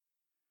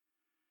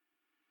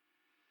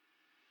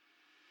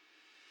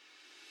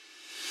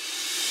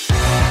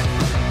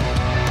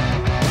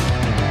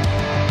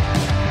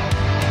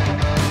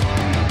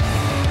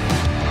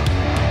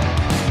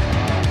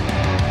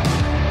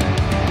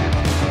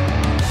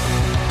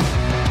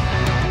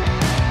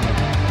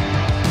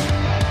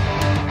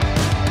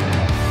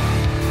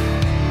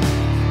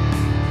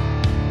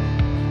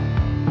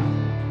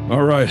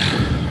All right.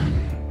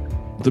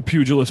 The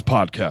Pugilist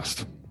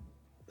Podcast.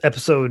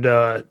 Episode,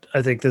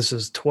 I think this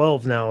is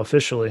 12 now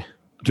officially.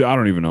 Dude, I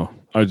don't even know.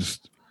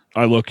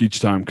 I look each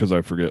time because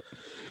I forget.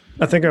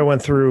 I think I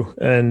went through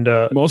and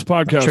most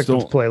podcasts checked don't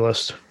the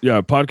playlist.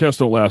 Yeah, podcasts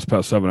don't last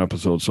past 7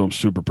 episodes, so I'm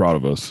super proud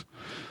of us.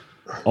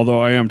 Although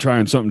I am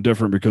trying something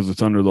different because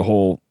it's under the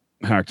whole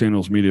Hack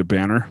Daniels Media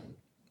banner.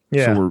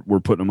 Yeah. So we're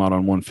putting them out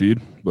on one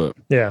feed. But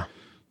yeah.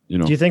 You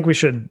know. Do you think we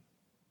should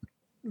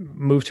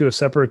move to a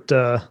separate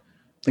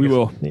we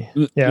will.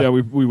 Yeah,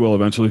 we will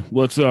eventually.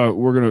 Let's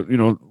we're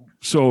gonna,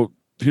 so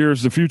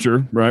here's the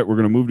future, right? We're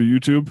gonna move to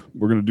YouTube.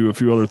 We're gonna do a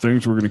few other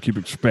things. We're gonna keep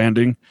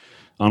expanding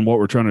on what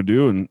we're trying to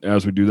do. And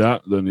as we do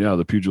that, then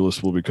the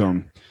Pugilist will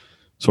become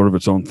sort of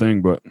its own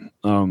thing. But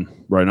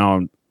right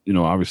now,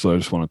 obviously I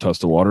just want to test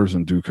the waters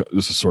and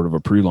this is sort of a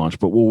pre-launch,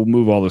 but we'll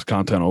move all this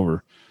content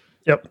over.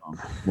 Yep.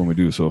 When we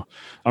do. So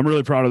I'm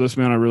really proud of this,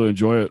 man. I really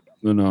enjoy it.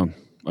 And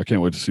I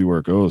can't wait to see where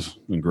it goes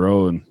and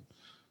grow and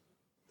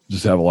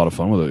just have a lot of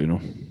fun with it,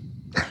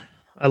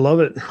 I love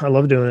it. I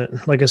love doing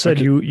it. Like I said,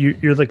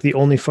 you're like the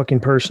only fucking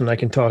person I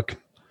can talk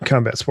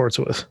combat sports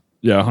with.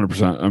 Yeah,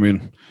 100%. I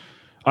mean,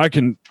 I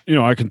can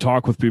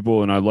talk with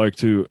people and I like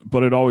to,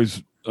 but it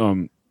always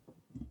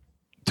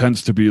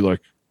tends to be like,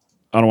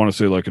 I don't want to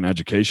say like an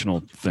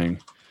educational thing.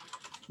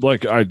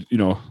 Like I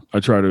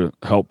try to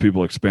help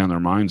people expand their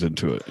minds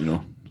into it,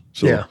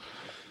 So, yeah.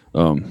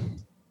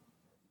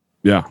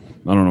 Yeah,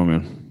 I don't know,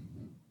 man.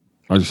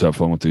 I just have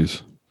fun with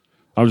these.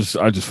 I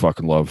just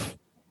fucking love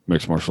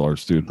mixed martial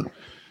arts, dude.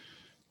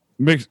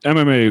 Mixed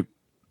MMA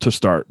to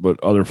start,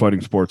 but other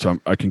fighting sports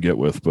I can get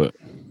with, but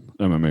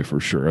MMA for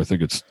sure. I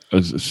think it's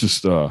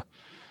just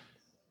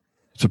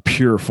it's a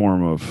pure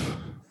form of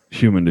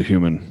human to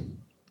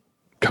human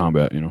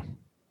combat,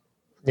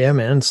 Yeah,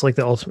 man. It's like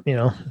the ultimate,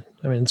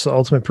 it's the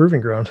ultimate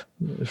proving ground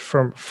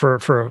from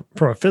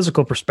a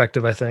physical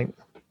perspective, I think.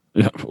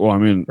 Yeah. Well, I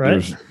mean,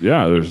 right?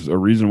 there's a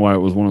reason why it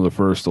was one of the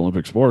first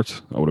Olympic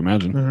sports, I would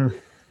imagine. Mm-hmm.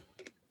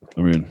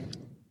 I mean,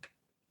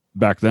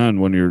 back then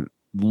when you're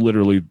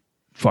literally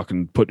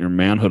fucking putting your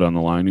manhood on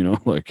the line,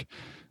 like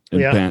in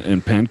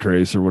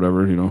pancrase or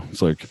whatever,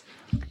 it's like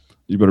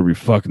you better be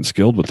fucking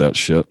skilled with that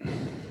shit.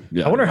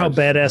 Yeah. I wonder how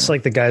badass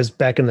like the guys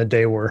back in the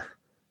day were,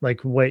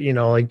 like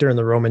like during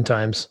the Roman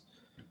times.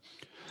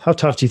 How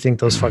tough do you think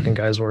those fucking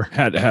guys were?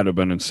 Had to have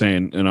been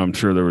insane, and I'm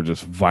sure they were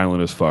just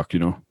violent as fuck,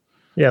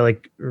 Yeah,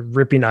 like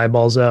ripping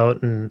eyeballs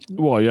out and.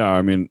 Well, yeah,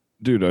 I mean,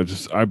 dude, I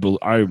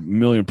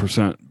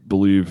 1,000,000%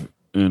 believe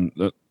in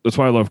that. That's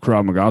why I love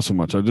Krav Maga so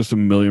much. I just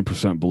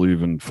 1,000,000%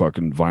 believe in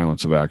fucking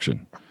violence of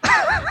action.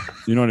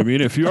 You know what I mean?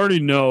 If you already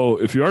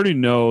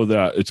know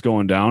that it's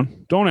going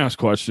down, don't ask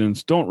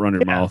questions. Don't run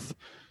your mouth.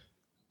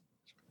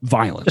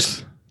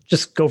 Violence.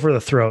 Just go for the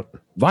throat.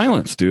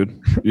 Violence,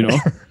 dude.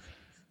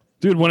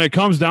 Dude, when it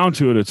comes down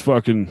to it, it's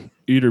fucking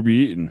eat or be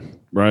eaten,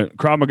 right?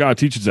 Krav Maga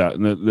teaches that,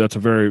 and that's a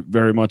very,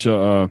 very much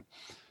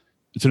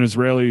it's an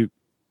Israeli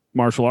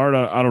martial art.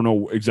 I don't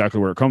know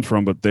exactly where it comes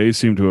from, but they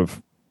seem to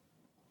have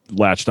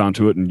latched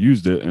onto it and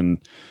used it, and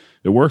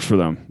it works for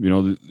them.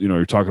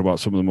 You're talking about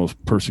some of the most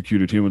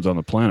persecuted humans on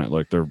the planet.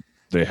 Like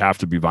they have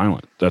to be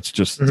violent. That's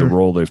just the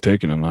role they've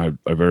taken, and I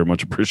very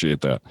much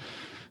appreciate that.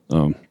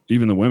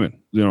 Even the women,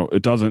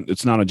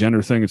 it's not a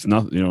gender thing. It's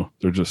not,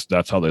 they're just,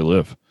 that's how they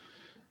live.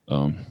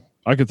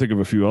 I could think of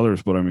a few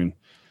others, but I mean,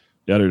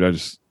 yeah, dude, I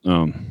just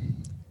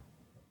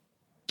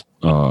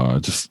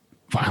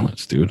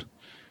violence, dude.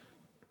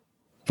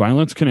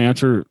 Violence can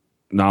answer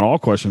not all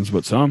questions,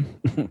 but some,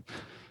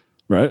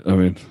 right? I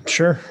mean,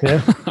 sure.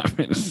 Yeah. I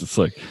mean, it's just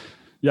like,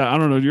 yeah, I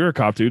don't know. You're a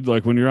cop, dude.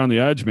 Like when you're on the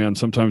edge, man,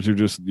 sometimes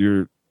it's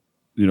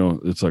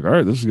like, all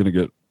right, this is going to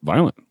get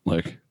violent.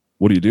 Like,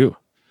 what do you do?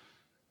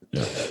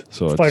 Yeah.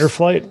 So fight or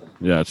flight.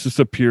 Yeah. It's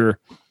just a pure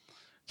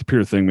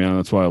thing, man.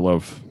 That's why I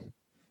love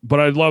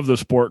the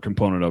sport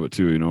component of it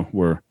too,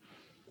 where,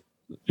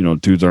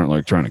 dudes aren't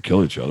like trying to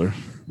kill each other,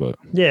 but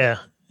yeah.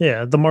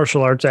 The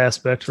martial arts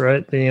aspect,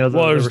 right?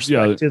 There's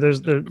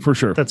for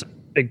sure. That's a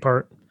big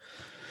part.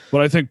 But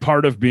I think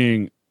part of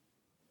being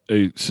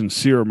a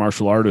sincere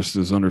martial artist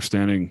is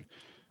understanding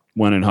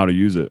when and how to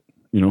use it,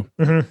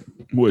 and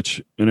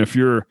if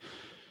you're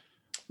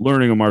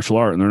learning a martial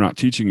art and they're not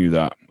teaching you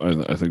that,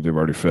 I think they've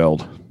already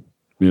failed.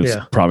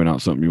 It's probably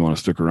not something you want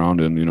to stick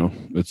around in,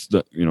 it's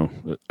that,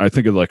 I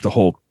think of like the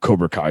whole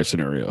Cobra Kai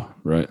scenario,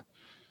 right?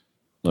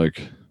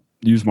 Like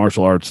use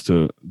martial arts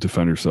to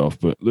defend yourself,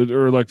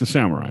 or like the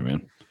samurai,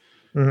 man.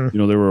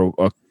 Mm-hmm. They were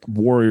a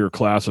warrior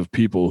class of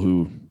people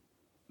who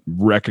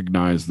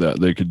recognized that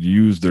they could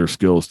use their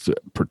skills to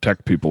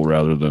protect people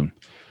rather than,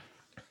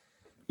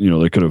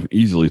 they could have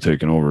easily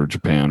taken over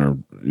Japan or,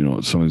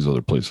 some of these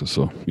other places.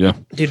 So, yeah.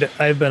 Dude,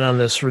 I've been on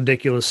this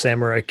ridiculous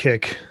samurai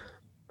kick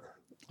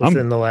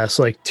within the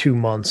last 2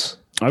 months.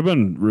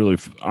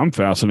 I'm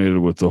fascinated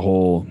with the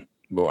whole,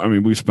 I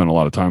mean, we spent a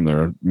lot of time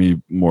there,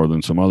 me more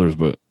than some others,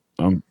 but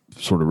I'm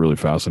sort of really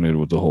fascinated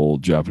with the whole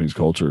Japanese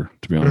culture,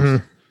 to be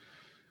honest.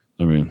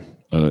 I mean,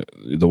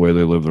 the way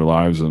they live their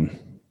lives and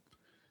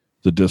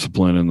the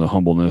discipline and the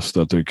humbleness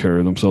that they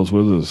carry themselves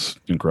with is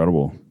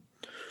incredible.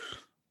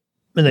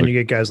 And then you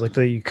get guys like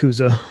the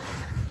Yakuza.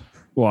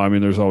 Well, I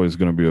mean, there's always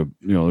going to be a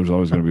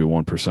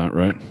 1%,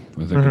 right?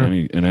 I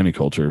think in any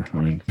culture, I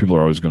mean, people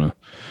are always going to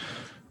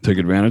take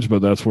advantage,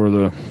 but that's where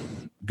the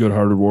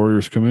good-hearted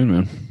warriors come in,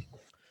 man.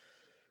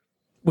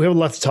 We have a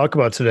lot to talk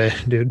about today,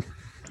 dude.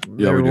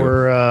 Yeah, there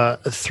were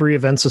 3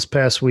 events this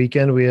past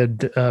weekend. We had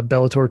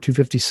Bellator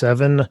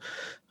 257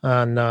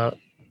 on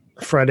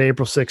Friday,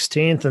 April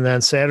 16th, and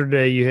then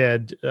Saturday you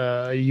had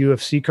a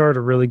UFC card,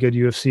 a really good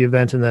UFC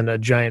event, and then a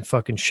giant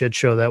fucking shit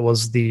show. That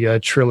was the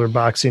Triller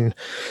boxing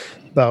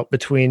bout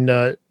between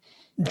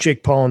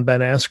Jake Paul and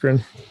Ben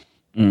Askren.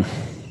 You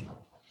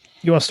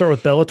want to start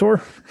with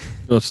Bellator?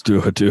 Let's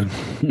do it, dude.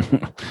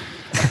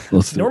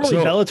 Normally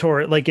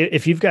Bellator, like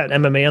if you've got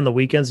MMA on the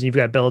weekends and you've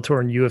got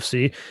Bellator and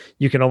UFC,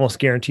 you can almost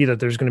guarantee that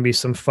there's going to be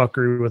some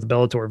fuckery with the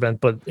Bellator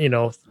event. But,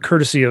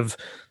 courtesy of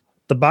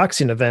the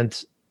boxing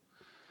event,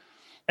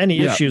 any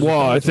issues.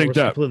 Well, I think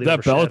that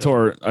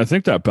Bellator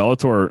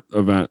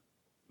event,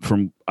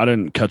 I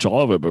didn't catch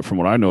all of it, but from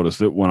what I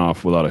noticed, it went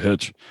off without a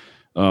hitch.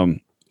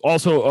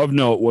 Also of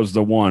note was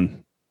the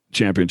ONE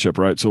championship,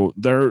 right? So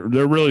they're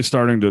really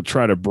starting to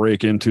try to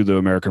break into the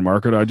American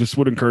market. I just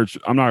would encourage,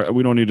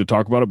 we don't need to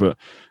talk about it, but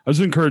I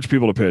just encourage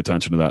people to pay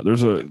attention to that.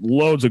 There's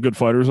loads of good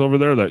fighters over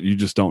there that you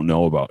just don't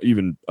know about,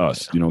 even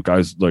us,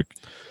 guys like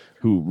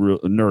who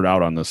nerd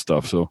out on this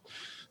stuff. So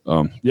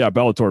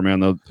Bellator,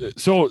 man.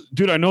 So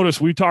dude, I noticed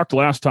we talked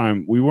last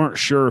time, we weren't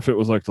sure if it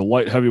was like the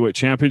light heavyweight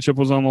championship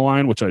was on the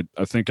line, which I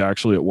think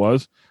actually it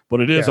was,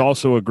 but it is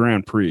also a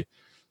Grand Prix.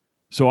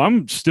 So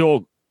I'm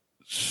still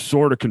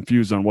sort of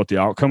confused on what the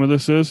outcome of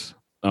this is,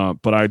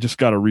 but I just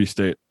got to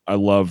restate, I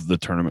love the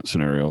tournament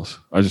scenarios.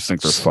 I just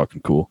think they're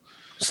fucking cool.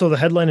 So the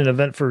headlining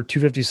event for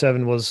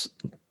 257 was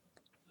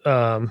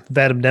Vadim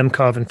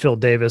Nemkov and Phil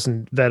Davis,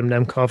 and Vadim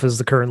Nemkov is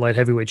the current light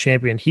heavyweight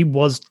champion.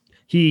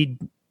 He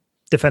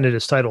defended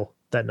his title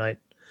that night.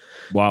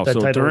 Wow. That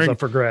title was up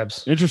for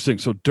grabs. Interesting.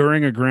 So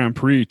during a Grand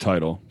Prix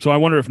title, so I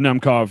wonder if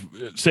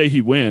Nemkov, say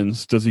he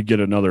wins, does he get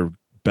another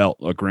belt,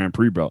 a Grand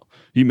Prix belt?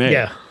 He may.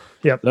 Yeah.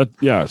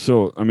 Yep.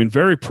 So, I mean,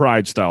 very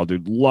Pride style,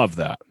 dude. Love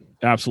that.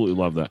 Absolutely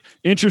love that.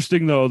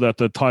 Interesting, though, that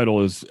the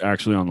title is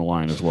actually on the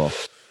line as well.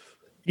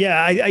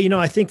 Yeah,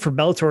 I think for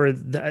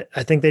Bellator,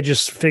 I think they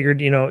just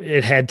figured,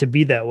 it had to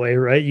be that way,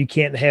 right? You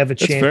can't have a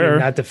champion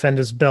not defend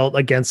his belt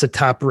against a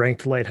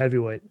top-ranked light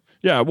heavyweight.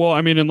 Yeah, well,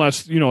 I mean,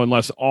 unless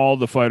all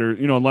the fighters,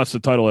 unless the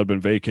title had been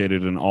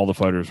vacated and all the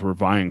fighters were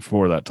vying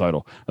for that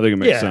title, I think it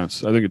makes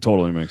sense. I think it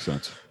totally makes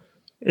sense.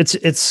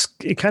 It's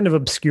kind of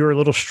obscure, a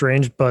little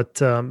strange, but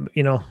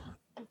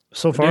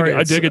so far,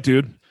 I dig it,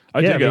 dude.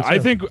 I dig it. I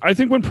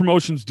think when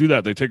promotions do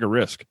that, they take a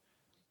risk.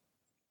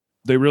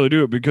 They really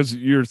do it because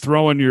you're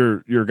throwing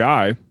your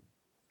guy,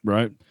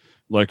 right?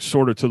 Like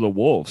sort of to the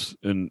wolves,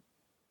 and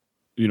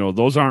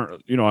those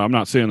aren't. I'm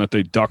not saying that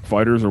they duck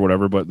fighters or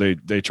whatever, but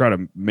they try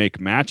to make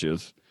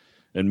matches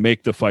and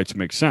make the fights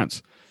make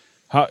sense.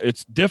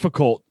 It's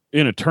difficult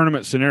in a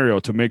tournament scenario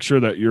to make sure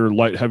that your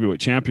light heavyweight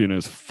champion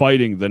is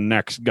fighting the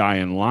next guy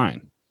in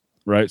line,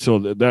 right? So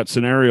that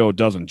scenario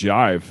doesn't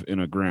jive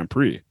in a Grand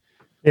Prix.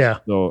 Yeah.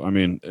 So, I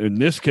mean, in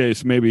this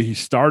case, maybe he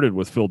started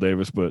with Phil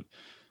Davis, but,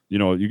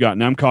 you got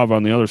Nemkov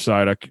on the other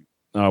side.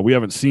 We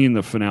haven't seen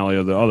the finale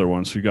of the other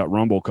one, so you got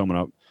Rumble coming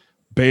up.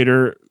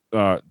 Bader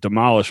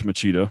demolished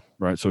Machida,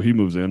 right? So he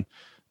moves in.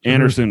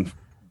 Anderson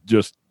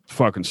just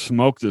fucking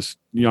smoked this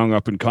young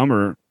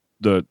up-and-comer,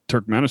 the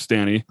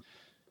Turkmenistani,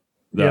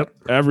 that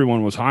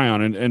everyone was high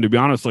on. And to be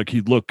honest, like,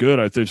 he looked good.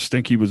 I just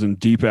think he was in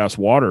deep-ass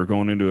water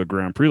going into a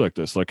Grand Prix like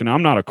this. Like, and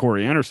I'm not a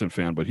Corey Anderson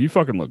fan, but he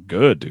fucking looked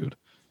good, dude.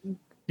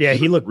 Yeah,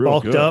 he looked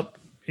bulked up.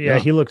 Yeah,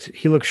 he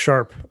looked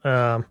sharp.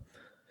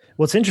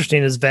 What's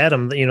interesting is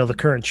Vadim, the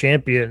current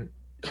champion,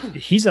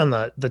 he's on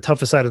the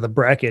toughest side of the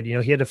bracket. He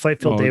had to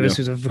fight Phil Davis,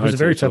 who's a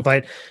very tough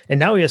fight, and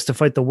now he has to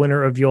fight the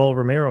winner of Yoel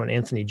Romero and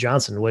Anthony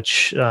Johnson.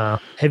 Which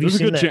have you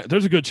seen that?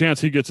 There's a good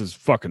chance he gets his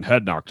fucking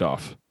head knocked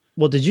off.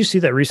 Well, did you see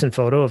that recent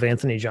photo of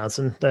Anthony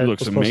Johnson that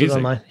was posted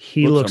online?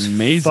 He looks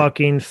amazing.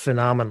 Fucking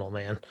phenomenal,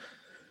 man.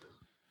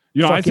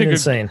 I think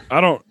insane.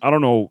 I don't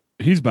know.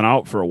 He's been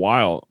out for a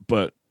while,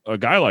 but a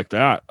guy like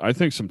that, I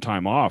think some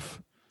time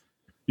off.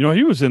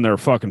 He was in there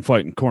fucking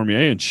fighting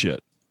Cormier and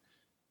shit.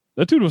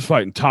 That dude was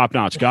fighting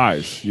top-notch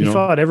guys. He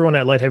fought everyone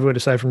at light heavyweight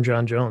aside from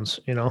John Jones.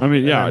 I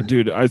mean,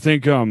 dude. I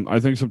think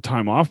some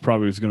time off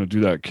probably is going to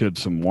do that kid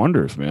some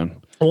wonders, man.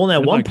 Well, and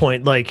at one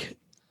point, like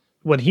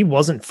when he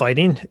wasn't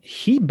fighting,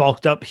 he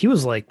bulked up. He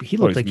looked like he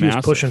was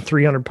pushing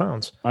 300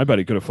 pounds. I bet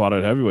he could have fought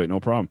at heavyweight, no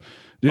problem.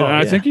 Dude,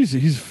 I think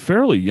he's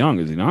fairly young,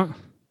 is he not?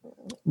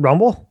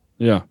 Rumble?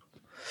 Yeah.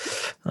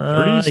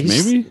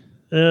 30s,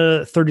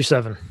 maybe?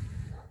 37.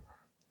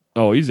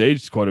 Oh, he's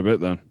aged quite a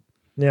bit then.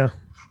 Yeah.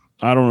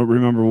 I don't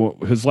remember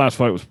what his last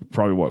fight was.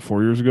 Probably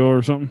 4 years ago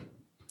or something.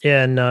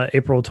 Yeah, in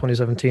April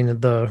 2017,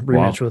 the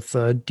rematch with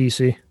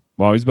DC.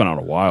 Wow, he's been out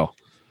a while.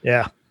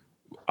 Yeah.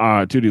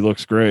 Dude, he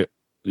looks great.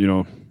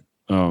 I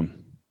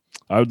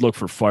would look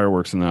for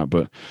fireworks in that,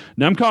 but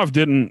Nemkov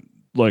didn't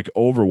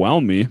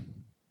overwhelm me.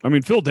 I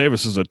mean, Phil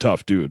Davis is a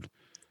tough dude,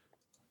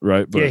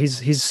 right? But yeah,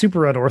 he's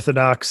super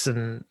unorthodox,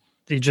 and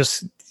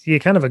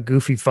he's kind of a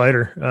goofy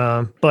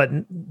fighter, but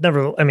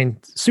never. I mean,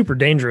 super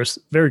dangerous,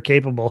 very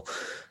capable.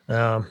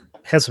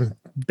 Has some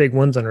big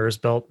wins under his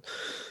belt.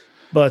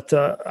 But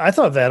I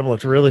thought Vadim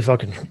looked really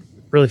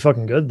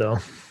fucking good though.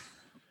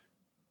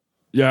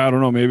 Yeah, I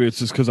don't know. Maybe it's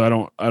just because I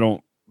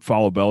don't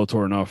follow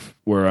Bellator enough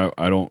where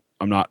I'm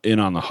not in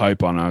on the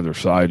hype on either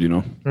side. You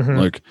know,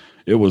 like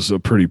it was a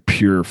pretty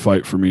pure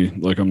fight for me.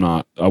 Like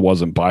I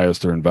wasn't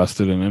biased or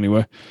invested in any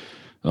way,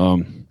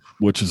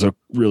 which is a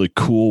really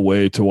cool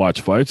way to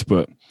watch fights.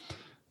 But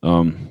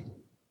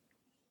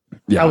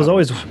yeah,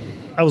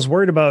 I was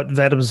worried about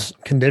Vadim's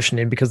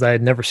conditioning because I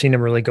had never seen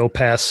him really go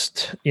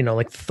past,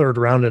 like the third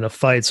round in a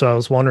fight. So I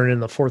was wondering in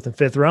the fourth and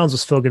fifth rounds,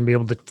 was Phil going to be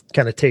able to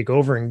kind of take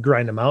over and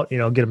grind him out,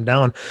 get him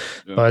down.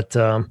 Yeah. But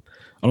I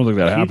don't think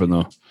that happened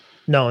though.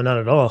 No, not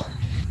at all.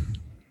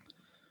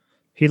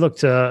 He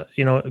looked,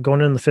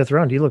 going in the fifth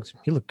round, he looked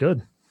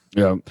good.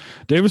 Yeah.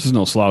 Davis is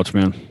no slouch,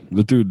 man.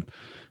 The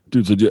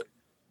dude's legit.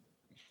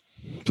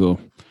 So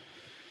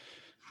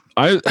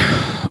I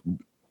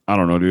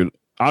don't know, dude.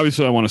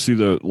 Obviously I want to see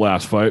the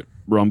last fight,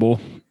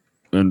 Rumble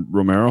and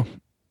Romero.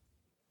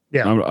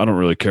 Yeah. I don't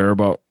really care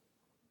about,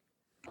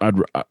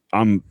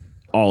 I'm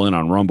all in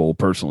on Rumble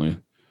personally.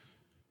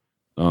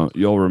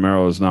 Yoel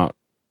Romero is not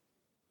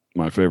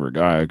my favorite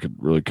guy. I could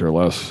really care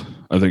less.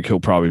 I think he'll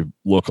probably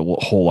look a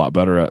whole lot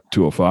better at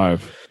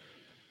 205.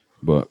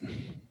 But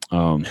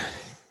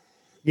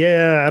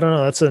yeah, I don't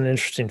know. That's an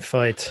interesting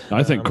fight.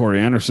 I think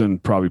Corey Anderson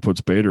probably puts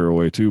Bader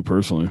away too,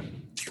 personally.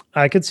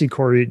 I could see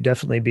Corey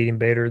definitely beating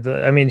Bader.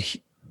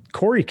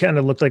 Corey kind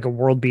of looked like a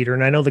world beater,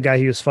 and I know the guy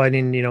he was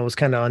fighting, was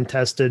kind of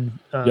untested.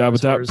 Yeah, but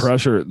that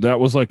pressure, that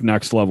was like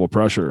next level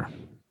pressure.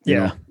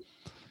 Yeah.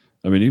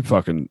 I mean,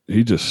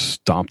 he just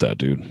stomped that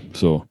dude.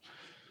 So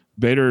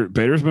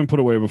Bader's been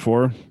put away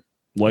before,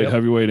 light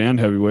heavyweight and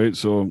heavyweight.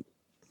 So,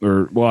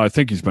 I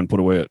think he's been put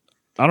away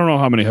I don't know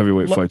how many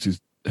heavyweight fights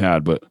he's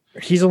had, but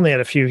he's only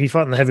had a few. He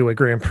fought in the heavyweight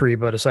Grand Prix,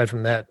 but aside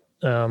from that,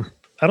 I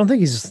don't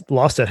think he's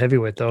lost at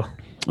heavyweight though.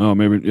 Oh,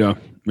 maybe. Yeah.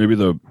 Maybe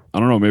I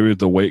don't know. Maybe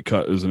the weight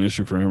cut is an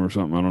issue for him or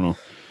something. I don't know.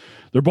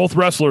 They're both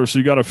wrestlers. So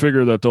you got to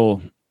figure that they'll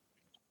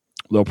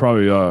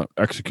probably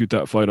execute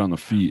that fight on the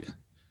feet,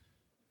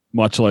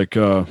 much like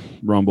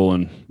Rumble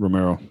and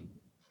Romero.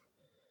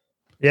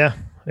 Yeah.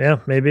 Yeah,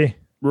 maybe.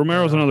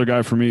 Romero's another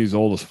guy for me. He's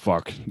old as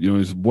fuck.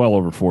 He's well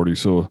over 40.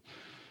 So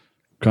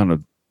kind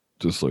of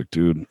just like,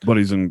 dude, but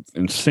he's in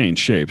insane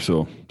shape.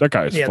 So that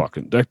guy is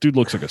that dude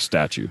looks like a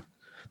statue.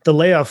 The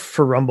layoff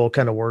for Rumble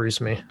kind of worries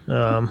me.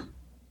 I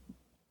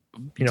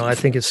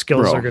think his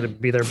skills are going to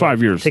be there.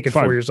 5 years. Taking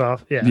 4 years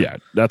off. Yeah. Yeah.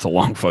 That's a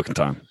long fucking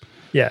time.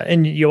 Yeah.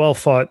 And Yoel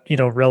fought,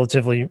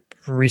 relatively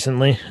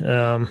recently.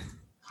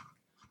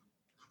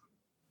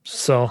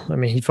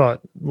 He fought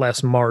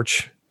last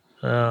March.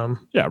 Yeah.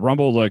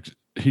 Rumble, like,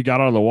 he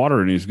got out of the water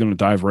and he's going to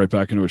dive right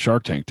back into a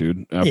Shark Tank,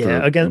 dude, after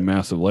a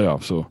massive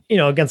layoff. So,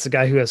 against the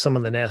guy who has some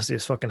of the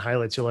nastiest fucking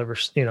highlights you'll ever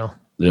see. Yeah.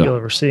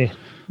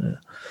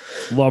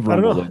 Love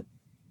Rumble.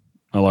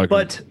 I like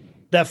but him.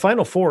 That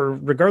final four,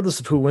 regardless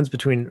of who wins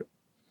between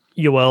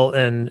Yoel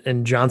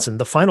and Johnson,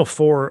 the final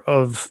four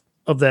of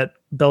that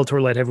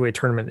Bellator Light Heavyweight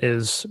tournament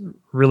is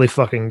really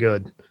fucking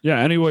good. Yeah,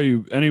 any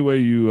way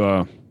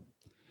you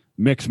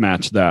mix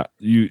match that,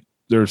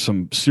 there's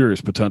some serious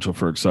potential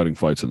for exciting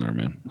fights in there,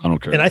 man. I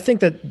don't care. And I think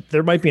that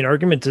there might be an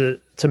argument to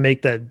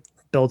make that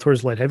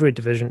Bellator's light heavyweight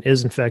division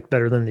is in fact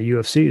better than the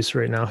UFC's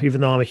right now,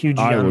 even though I'm a huge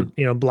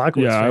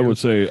Blackwoods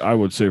fan. I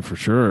would say for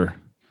sure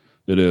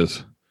it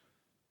is.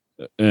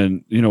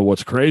 And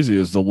what's crazy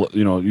is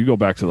you go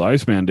back to the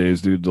Iceman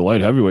days, dude. The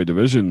light heavyweight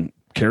division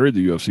carried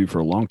the UFC for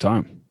a long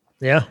time.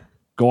 Yeah,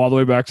 go all the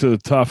way back to the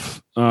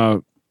tough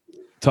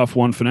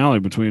one finale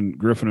between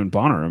Griffin and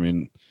Bonner. I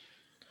mean,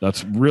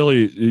 that's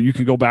really, you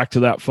can go back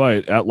to that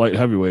fight at light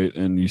heavyweight,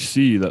 and you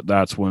see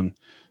that's when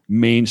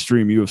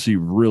mainstream UFC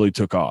really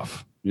took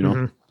off.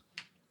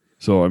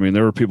 So I mean,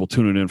 there were people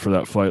tuning in for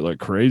that fight like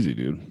crazy,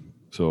 dude.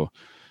 So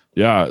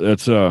yeah,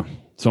 it's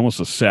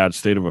almost a sad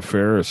state of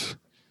affairs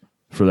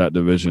for that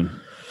division.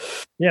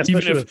 Yeah,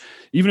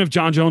 even if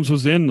John Jones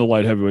was in the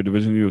light heavyweight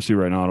division in the UFC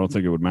right now, I don't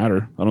think it would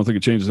matter. I don't think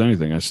it changes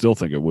anything. I still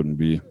think it wouldn't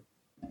be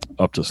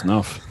up to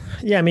snuff.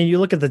 Yeah, I mean, you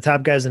look at the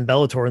top guys in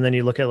Bellator, and then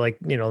you look at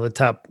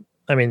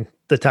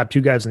the top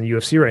two guys in the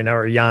UFC right now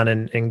are Jan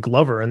and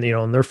Glover, and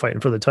and they're fighting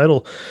for the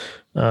title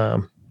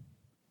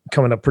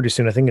coming up pretty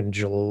soon. I think in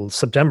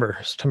September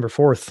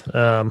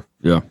 4th.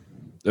 Yeah,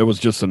 it was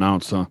just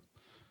announced, huh?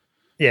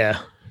 Yeah.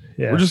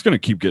 We're just gonna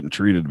keep getting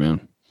treated,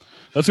 man.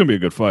 That's gonna be a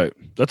good fight.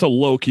 That's a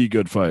low key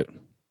good fight.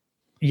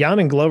 Jan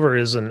and Glover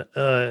is an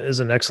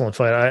excellent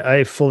fight.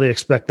 I fully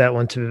expect that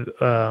one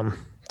to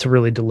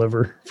really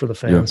deliver for the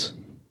fans.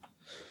 Yeah.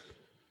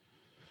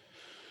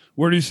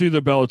 Where do you see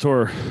the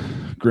Bellator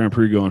Grand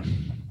Prix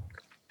going?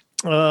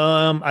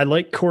 I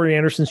like Corey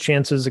Anderson's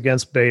chances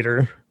against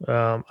Bader.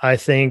 I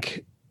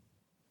think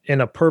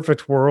in a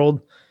perfect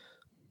world,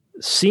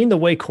 seeing the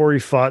way Corey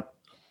fought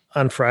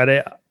on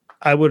Friday,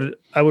 I would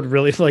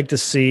really like to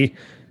see,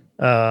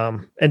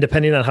 and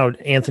depending on how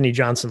Anthony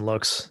Johnson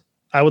looks,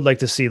 I would like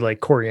to see like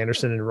Corey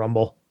Anderson and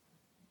Rumble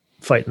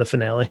fight in the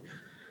finale.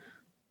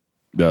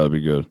 That'd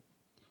be good.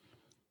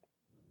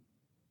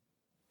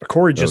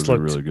 Corey just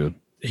looked really good.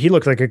 He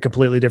looked like a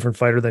completely different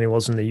fighter than he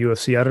was in the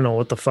UFC. I don't know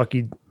what the fuck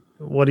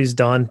what he's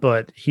done,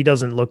 but he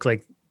doesn't look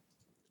like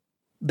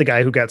the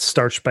guy who got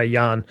starched by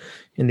Jan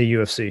in the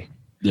UFC.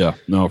 Yeah,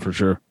 no, for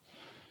sure.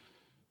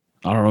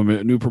 I don't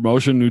know, new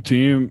promotion, new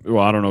team.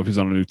 Well, I don't know if he's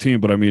on a new team,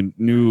 but I mean,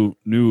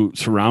 new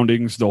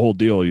surroundings, the whole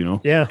deal, you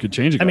know? Yeah. Could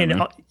change it.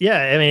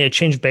 It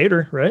changed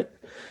Bader, right?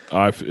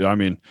 I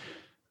mean,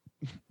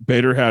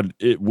 Bader had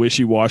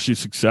wishy-washy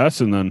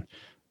success and then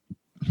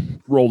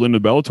rolled into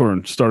Bellator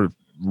and started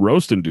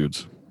roasting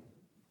dudes.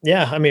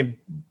 Yeah, I mean,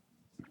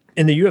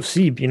 in the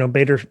UFC, you know,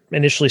 Bader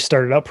initially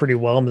started out pretty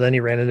well, but then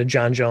he ran into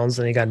John Jones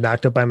and he got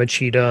knocked up by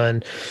Machida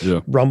and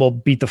Rumble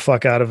beat the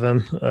fuck out of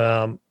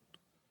him.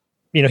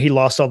 You know, he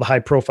lost all the high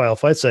profile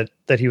fights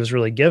that he was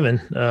really given.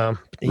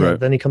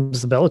 Then he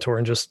comes to Bellator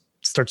and just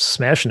starts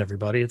smashing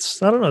everybody. I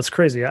don't know. It's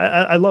crazy.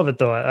 I love it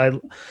though.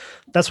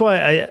 That's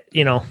why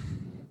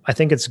I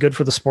think it's good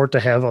for the sport to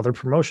have other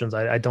promotions.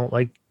 I don't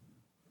like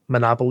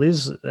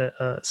monopolies,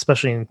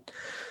 especially in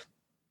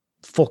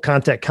full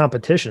contact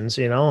competitions,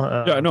 you know?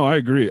 I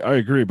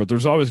agree. But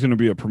there's always going to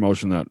be a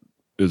promotion that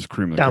is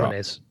cream of the crop.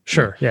 Dominates.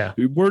 Sure. Yeah.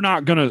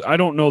 I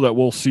don't know that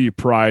we'll see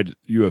Pride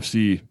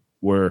UFC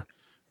where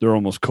they're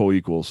almost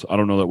co-equals. I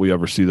don't know that we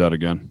ever see that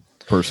again,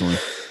 personally.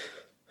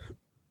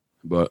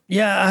 But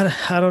yeah,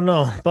 I don't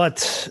know.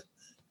 But,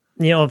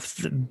 you know, if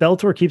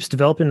Bellator keeps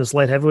developing this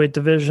light heavyweight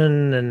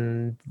division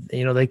and,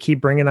 you know, they keep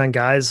bringing on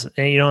guys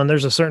and, you know, and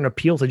there's a certain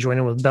appeal to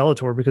joining with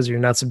Bellator because you're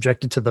not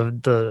subjected to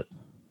the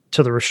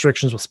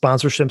restrictions with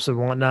sponsorships and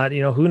whatnot,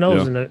 you know, who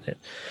knows? Yeah. And,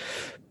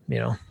 you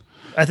know,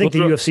 I think the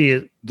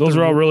UFC, those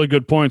are all really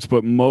good points,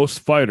 but most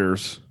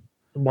fighters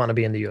want to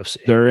be in the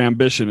UFC. Their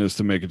ambition is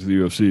to make it to the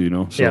UFC, you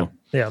know? So,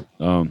 yeah.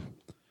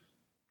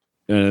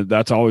 And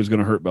that's always going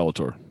to hurt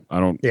Bellator.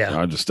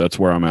 That's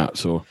where I'm at.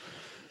 So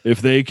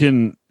if they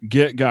can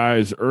get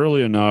guys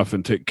early enough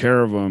and take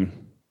care of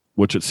them,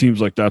 which it seems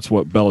like that's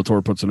what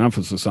Bellator puts an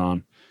emphasis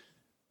on,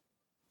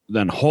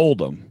 then hold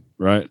them,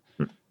 right?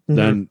 Mm-hmm.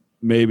 Then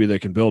maybe they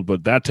can build,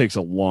 but that takes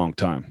a long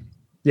time.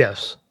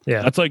 Yes.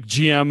 Yeah. That's like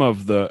GM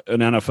of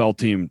an NFL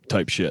team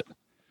type shit,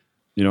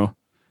 you know?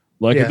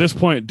 Like at this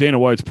point, Dana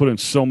White's put in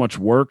so much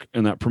work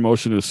and that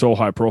promotion is so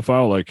high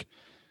profile. Like,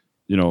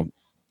 you know,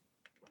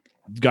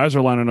 guys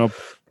are lining up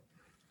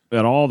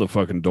at all the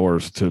fucking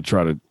doors to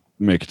try to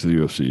make it to the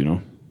UFC, you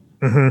know?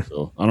 Mm-hmm.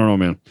 So I don't know,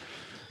 man.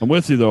 I'm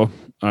with you though.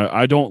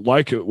 I don't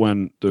like it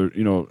when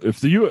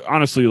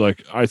honestly,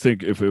 like I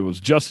think if it was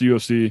just the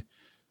UFC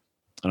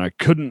and I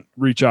couldn't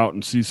reach out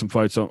and see some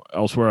fights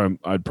elsewhere,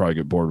 I'd probably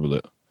get bored with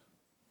it.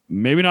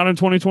 Maybe not in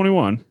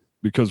 2021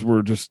 because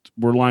we're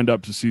lined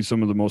up to see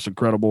some of the most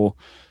incredible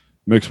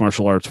mixed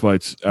martial arts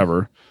fights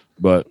ever.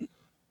 But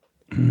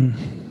I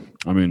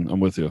mean, I'm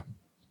with you.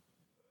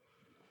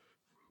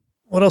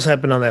 What else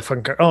happened on that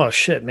fucking card? Oh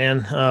shit,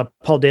 man.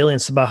 Paul Daly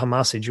and Sabah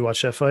Hamasi. Did you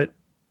watch that fight?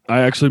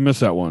 I actually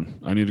missed that one.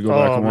 I need to go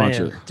back and watch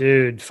it.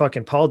 Dude,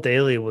 fucking Paul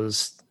Daly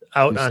was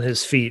out on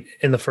his feet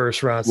in the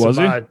first round. Was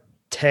Sabah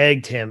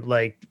tagged him,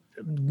 like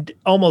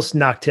almost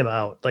knocked him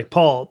out. Like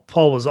Paul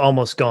was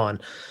almost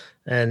gone.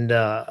 And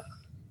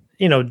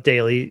you know,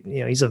 Daly,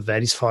 you know, he's a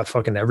vet. He's fought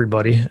fucking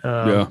everybody.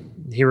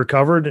 He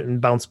recovered and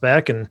bounced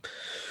back and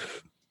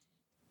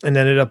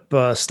ended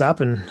up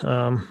stopping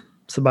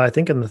Sabah, I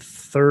think, in the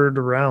third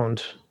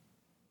round.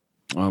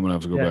 I'm gonna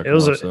have to go back and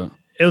watch that.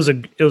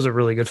 It was a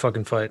really good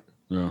fucking fight.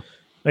 Yeah.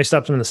 I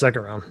stopped him in the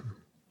second round.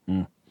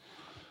 Mm.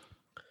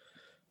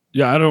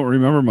 Yeah, I don't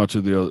remember much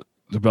of the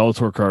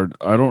Bellator card.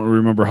 I don't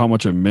remember how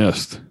much I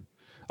missed.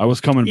 I was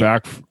coming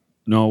back.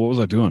 No, what was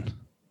I doing?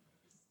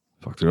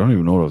 Fuck, dude, I don't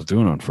even know what I was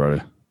doing on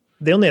Friday.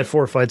 They only had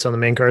 4 fights on the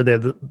main card. They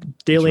had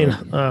Daly and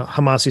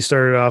Hamasi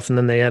started off, and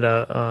then they had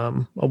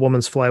a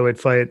woman's flyweight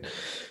fight,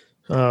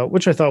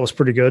 which I thought was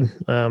pretty good,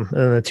 and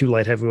then the 2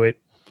 light heavyweight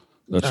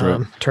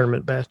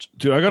tournament match.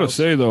 Dude, I got to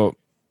say, though,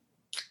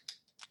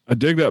 I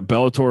dig that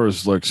Bellator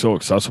is like so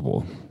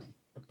accessible.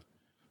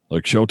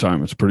 Like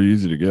Showtime, it's pretty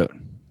easy to get,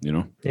 you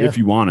know? Yeah. If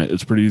you want it,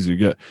 it's pretty easy to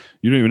get.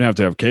 You don't even have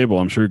to have cable.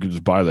 I'm sure you could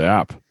just buy the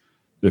app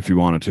if you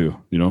wanted to,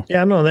 you know?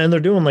 Yeah, I know. And they're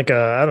doing like a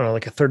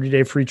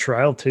 30-day free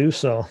trial too,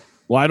 so.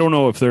 Well, I don't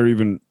know if they're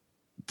even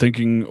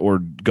thinking or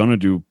gonna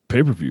do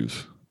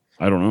pay-per-views.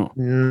 I don't know.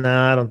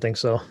 Nah, I don't think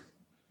so.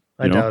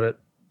 I doubt it.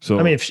 So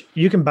I mean, if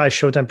you can buy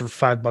Showtime for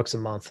 $5 a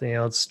month, you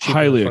know, it's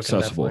highly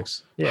accessible.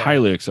 Yeah.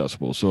 Highly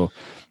accessible. So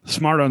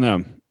smart on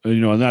them, you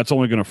know, and that's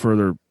only going to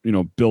further, you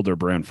know, build their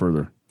brand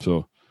further.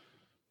 So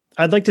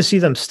I'd like to see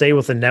them stay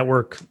with the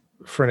network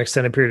for an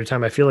extended period of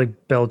time. I feel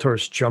like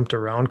Bellator's jumped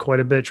around quite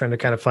a bit, trying to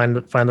kind of find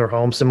their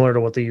home, similar to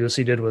what the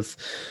UFC did with,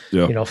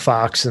 you know,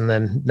 Fox, and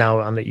then now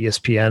on the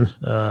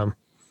ESPN.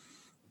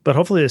 But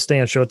hopefully they stay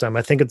on Showtime.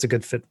 I think it's a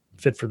good fit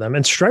for them.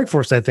 And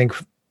Strikeforce, I think,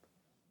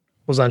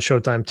 was on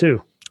Showtime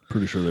too.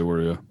 Pretty sure they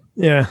were, yeah.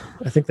 Yeah,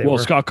 I think they were. Well,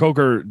 Scott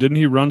Coker, didn't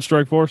he run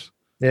Strikeforce?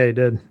 Yeah, he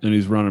did. And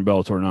he's running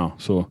Bellator now.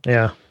 So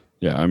yeah,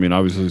 I mean,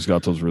 obviously he's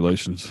got those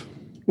relations.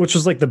 Which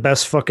was like the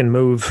best fucking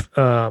move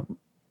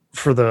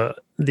for the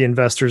the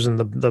investors and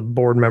the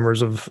board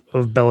members of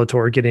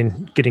Bellator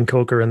getting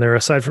Coker in there.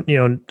 Aside from,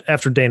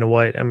 after Dana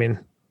White, I mean,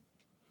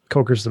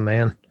 Coker's the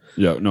man.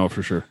 Yeah, no,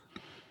 for sure.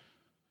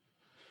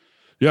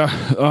 Yeah,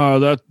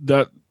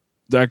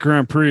 that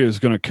Grand Prix is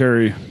going to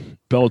carry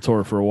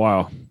Bellator for a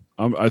while.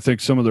 I think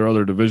some of their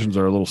other divisions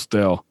are a little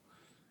stale,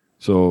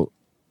 so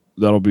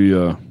that'll be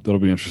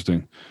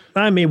interesting.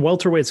 I mean,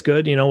 welterweight's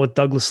good, with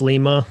Douglas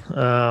Lima,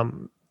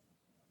 and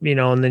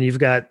then you've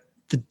got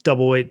the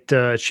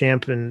doubleweight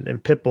champ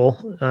and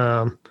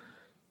Pitbull.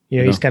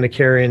 He's kind of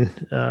carrying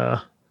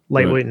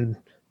lightweight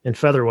and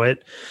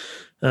featherweight.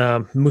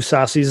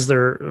 Musasi's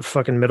their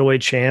fucking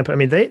middleweight champ. I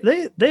mean,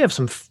 they have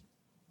some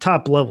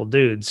top level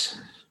dudes.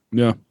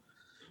 Yeah.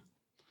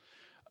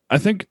 I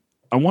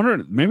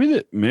wonder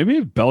maybe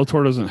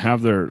Bellator doesn't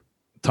have their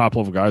top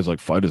level guys like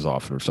fight as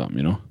often or something,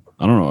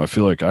 I don't know. I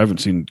feel like I haven't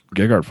seen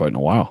Gegard fight in a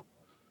while.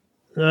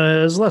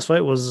 His last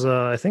fight was,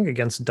 I think,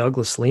 against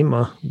Douglas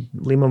Lima.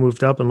 Lima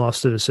moved up and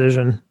lost a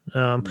decision.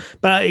 But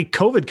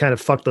COVID kind of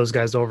fucked those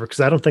guys over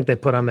because I don't think they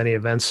put on many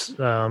events. In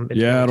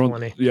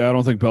 2020. I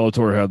don't think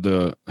Bellator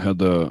had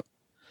the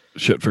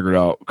shit figured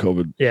out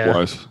COVID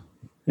wise,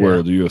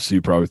 where the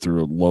UFC probably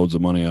threw loads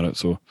of money at it.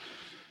 So,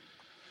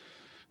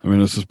 I mean,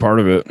 this is part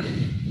of it.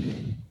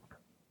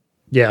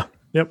 Yeah.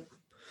 Yep.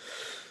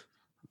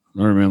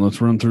 All right, man. Let's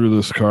run through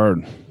this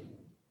card.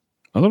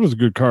 I thought it was a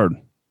good card.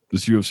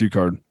 This UFC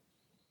card.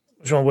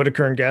 John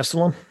Whitaker and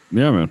Gastelum.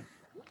 Yeah, man.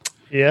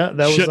 Yeah,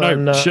 that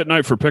was shit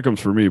night for pick'ems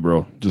for me,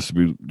 bro. Just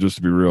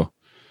to be real.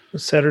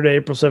 Saturday,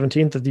 April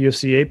 17th at the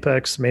UFC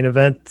Apex main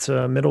event,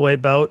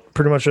 middleweight bout,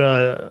 pretty much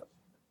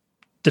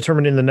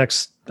determining the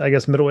next, I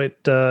guess,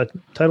 middleweight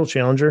title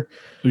challenger.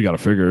 You got to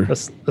figure.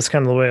 That's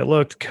kind of the way it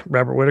looked.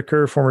 Robert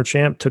Whitaker, former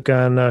champ, took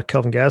on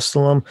Kelvin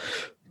Gastelum,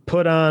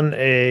 put on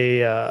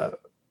a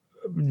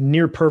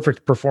near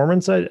perfect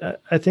performance.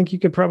 I think you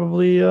could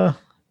probably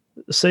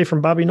say from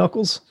Bobby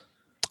Knuckles.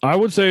 I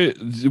would say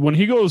when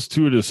he goes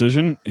to a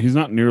decision, he's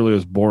not nearly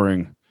as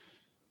boring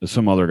as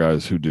some other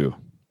guys who do.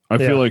 I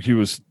feel like he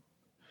was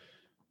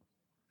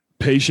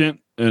patient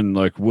and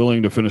like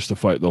willing to finish the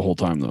fight the whole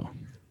time, though.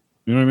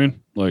 You know what I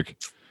mean? Like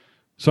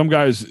some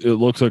guys, it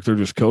looks like they're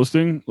just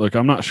coasting. Like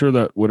I'm not sure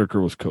that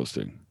Whitaker was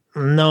coasting.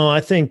 No,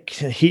 I think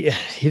he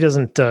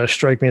doesn't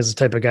strike me as the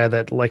type of guy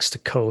that likes to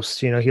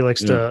coast. He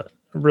likes to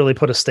really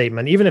put a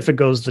statement, even if it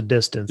goes the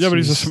distance. Yeah, but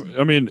he's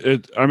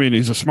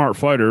a smart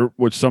fighter,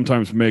 which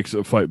sometimes makes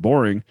a fight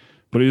boring.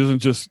 But he doesn't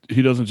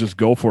just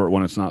go for it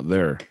when it's not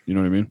there. You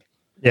know what I mean?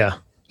 Yeah.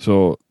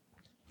 So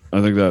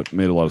I think that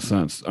made a lot of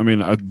sense. I mean,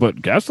 but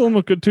Gastelum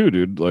looked good too,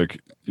 dude.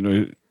 Like I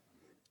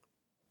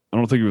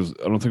don't think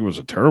it was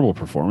a terrible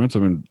performance. I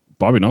mean,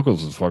 Bobby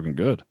Knuckles is fucking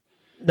good.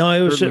 No,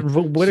 it was just,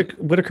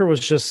 Whitaker was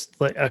just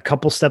like a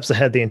couple steps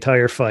ahead the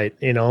entire fight.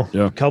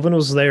 Yeah. Kelvin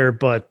was there,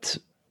 but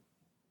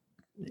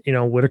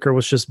Whitaker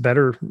was just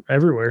better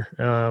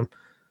everywhere.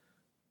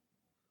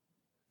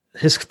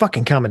 His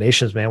fucking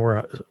combinations, man,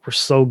 were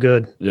so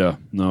good. Yeah,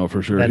 no,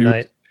 for sure. That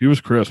night. He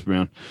was crisp,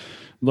 man.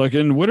 Like,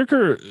 and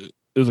Whitaker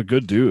is a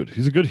good dude.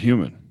 He's a good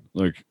human.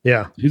 Like,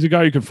 yeah, he's a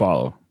guy you can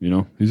follow.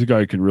 He's a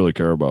guy you can really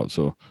care about.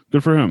 So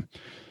good for him.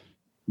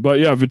 But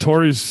yeah,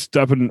 Vittori's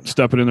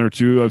stepping in there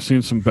too. I've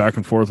seen some back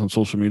and forth on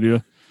social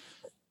media.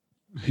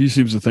 He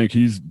seems to think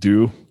he's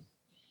due.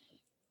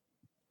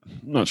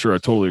 I'm not sure I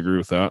totally agree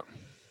with that.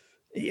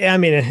 Yeah, I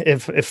mean,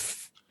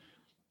 if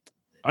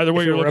either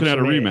way, you're looking at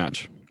a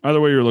rematch.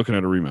 Either way, you're looking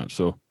at a rematch.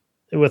 So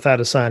with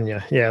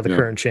Adesanya, the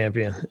current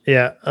champion.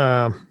 Yeah,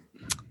 I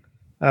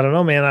don't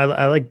know, man.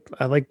 I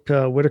like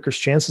Whitaker's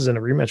chances in a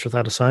rematch with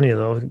Adesanya,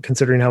 though,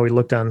 considering how he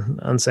looked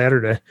on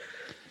Saturday.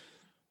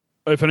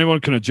 If anyone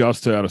can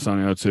adjust to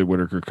Adesanya, I'd say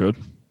Whitaker could.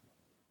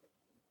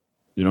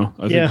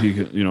 I think he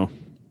could.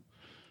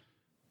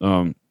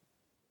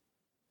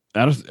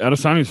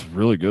 Adesanya's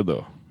really good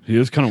though. He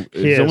is kind of.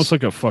 He's almost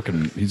like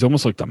he's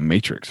almost like the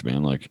Matrix,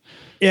 man. Like,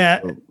 yeah.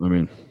 I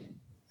mean,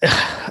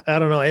 I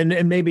don't know,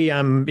 and maybe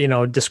I'm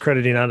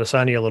discrediting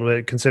Adesanya a little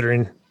bit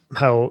considering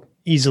how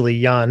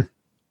easily Jan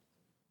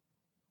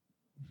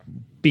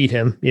beat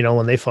him,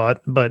 when they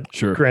fought. But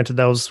sure. Granted,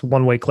 that was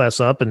one weight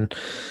class up, and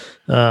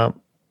I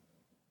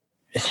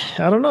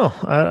don't know.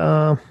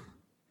 I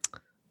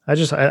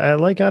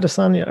like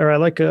Adesanya, or I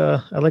like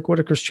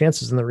Whitaker's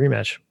chances in the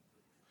rematch.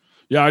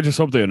 Yeah, I just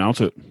hope they announce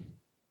it.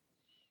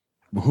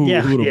 Who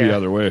it'll be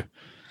either way.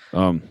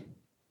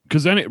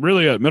 Because then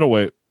really at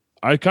middleweight,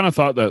 I kind of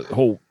thought that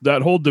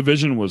whole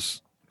division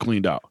was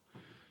cleaned out.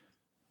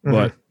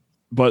 Mm-hmm.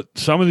 But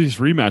some of these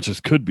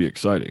rematches could be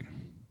exciting.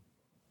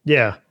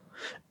 Yeah.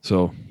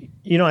 So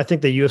I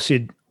think the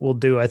UFC will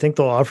do. I think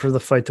they'll offer the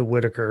fight to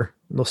Whitaker.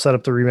 They'll set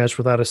up the rematch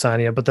with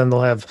Adesanya, but then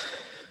they'll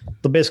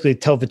basically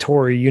tell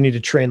Vettori, you need to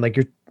train like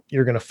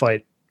you're going to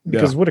fight,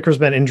 because Whitaker's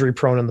been injury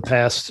prone in the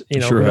past. Who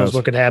knows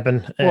what could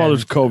happen. Well,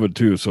 there's COVID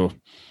too, so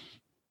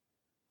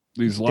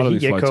a lot of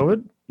these get fights.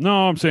 COVID?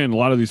 No, I'm saying a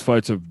lot of these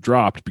fights have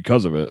dropped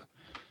because of it.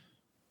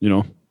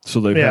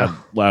 So they've had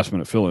last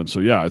minute fill in. So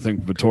yeah, I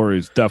think Vettori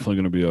is definitely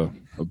going to be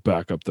a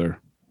backup there.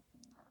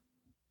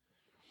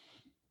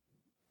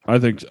 I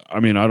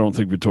don't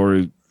think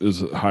Vettori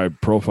is high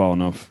profile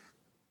enough.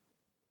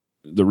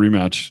 The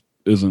rematch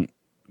isn't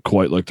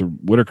quite like the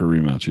Whitaker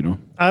rematch, you know?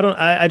 I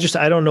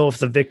don't know if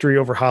the victory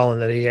over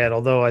Holland that he had,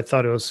 although I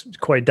thought it was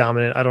quite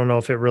dominant, I don't know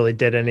if it really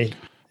did any.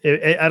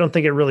 I don't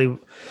think it really.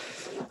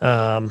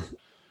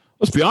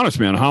 Let's be honest,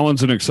 man.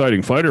 Holland's an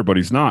exciting fighter, but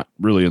he's not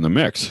really in the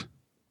mix.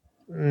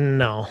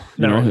 No,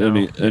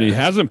 and he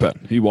hasn't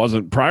been. He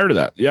wasn't prior to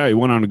that. Yeah, he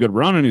went on a good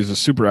run, and he's a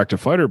super active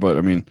fighter. But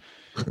I mean,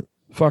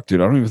 fuck, dude,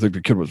 I don't even think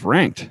the kid was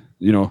ranked.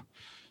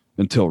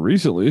 Until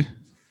recently.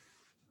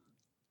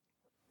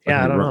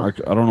 Yeah, I don't know.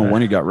 I don't know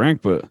when he got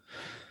ranked, but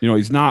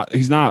he's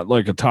not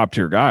like a top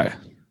tier guy.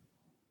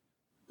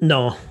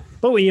 No,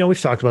 but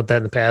we've talked about that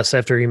in the past.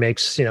 After he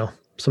makes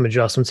some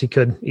adjustments, he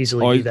could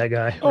easily be that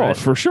guy. Oh, right?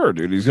 For sure,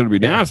 dude. He's going to be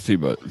nasty,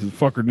 but the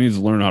fucker needs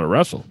to learn how to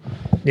wrestle.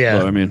 Yeah.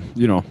 But, I mean,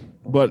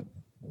 what?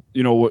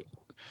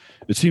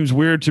 It seems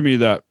weird to me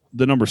that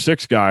the number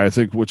 6 guy, I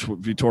think, which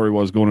Vettori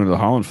was going into the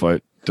Holland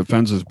fight,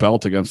 defends his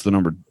belt against the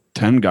number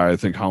 10 guy, I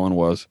think Holland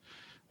was,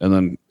 and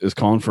then is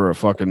calling for a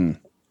fucking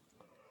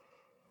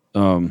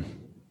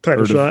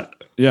title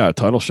shot. Yeah,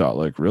 title shot.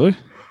 Like, really?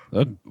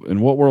 That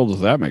in what world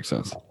does that make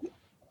sense?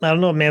 I don't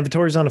know, man.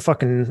 Vettori's on a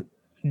fucking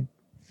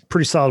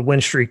pretty solid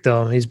win streak,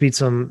 though. He's beat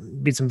some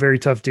very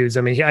tough dudes.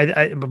 I mean,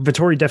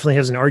 Vettori definitely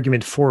has an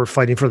argument for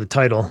fighting for the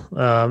title.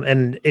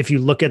 And if you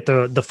look at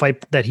the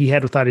fight that he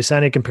had with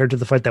Adesanya compared to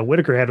the fight that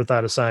Whitaker had with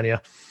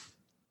Adesanya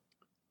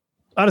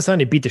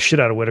beat the shit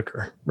out of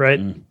Whitaker,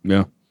 right?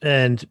 Yeah.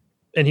 And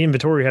he and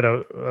Vettori had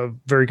a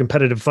very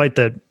competitive fight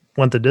that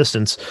went the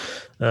distance.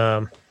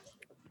 But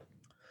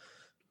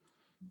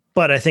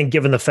I think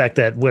given the fact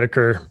that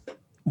Whitaker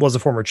was a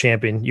former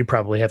champion, you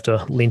probably have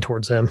to lean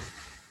towards him.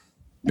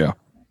 Yeah.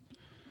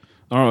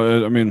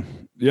 I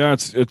mean, yeah,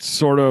 it's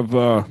sort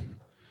of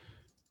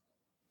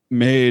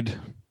made,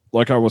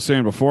 like I was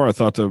saying before, I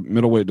thought the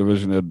middleweight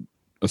division had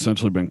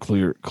essentially been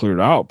cleared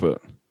out,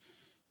 but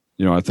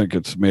I think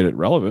it's made it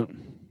relevant.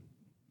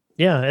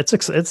 Yeah, it's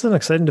an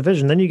exciting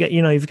division. Then you get,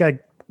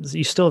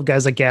 you still have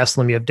guys like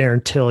Gastelum, you have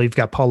Darren Till, you've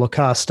got Paulo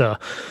Costa,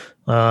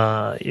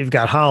 you've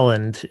got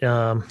Holland.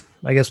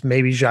 I guess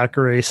maybe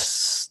Jacare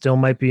still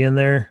might be in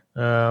there.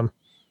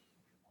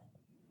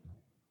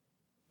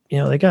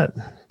 They've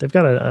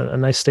got a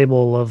nice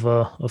stable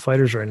of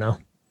fighters right now.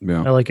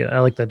 Yeah, I like it. I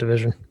like that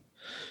division.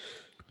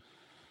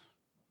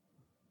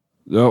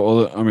 Yeah,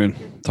 well, I mean,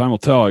 time will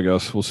tell. I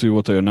guess we'll see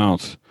what they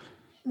announce.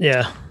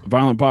 Yeah,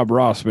 Violent Bob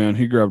Ross, man,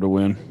 he grabbed a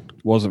win.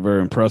 Wasn't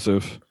very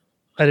impressive.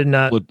 I did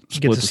not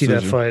get to see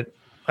that fight.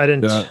 I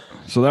didn't. Yeah,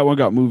 so that one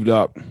got moved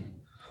up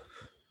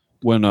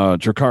when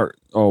Jakar.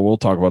 Oh, we'll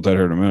talk about that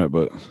here in a minute.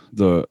 But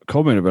the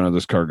co-main event of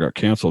this card got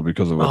canceled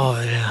because of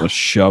a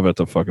shove at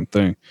the fucking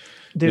thing.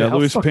 Dude, how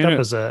fucked up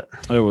is that?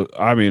 It was.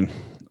 I mean,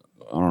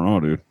 I don't know,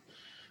 dude.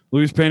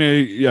 Luis Pena,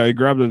 yeah, he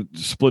grabbed a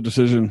split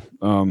decision.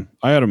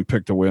 I had him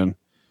pick to win.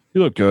 He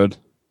looked good.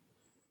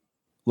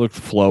 Looked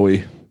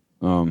flowy.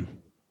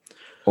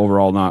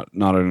 Overall, not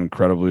an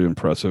incredibly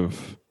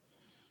impressive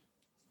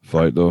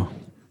fight, though.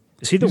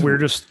 Is he the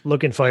weirdest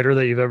looking fighter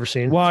that you've ever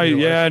seen? Why?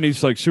 Yeah, and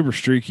he's like super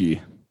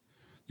streaky.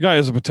 The guy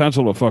has the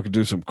potential to fucking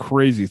do some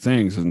crazy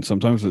things, and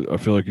sometimes I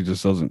feel like he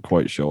just doesn't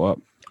quite show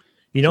up.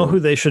 You know who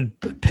they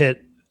should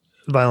pit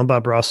Violent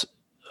Bob Ross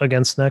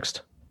against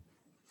next?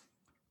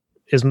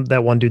 Isn't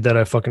that one dude that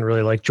I fucking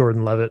really like,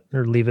 Jordan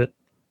Leavitt,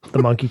 the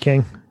Monkey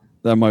King?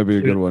 That might be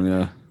a good one,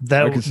 yeah.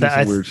 I can see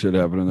some weird shit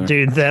happening there.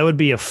 Dude, that would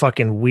be a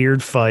fucking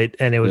weird fight,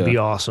 and it would be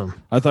awesome.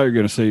 I thought you were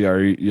going to say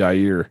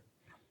Yair.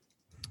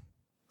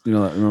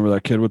 Remember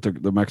that kid with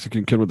the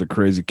Mexican kid with the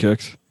crazy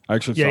kicks? I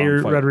actually saw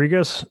him fight.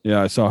 Rodriguez?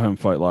 Yeah, I saw him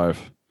fight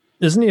live.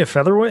 Isn't he a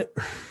featherweight?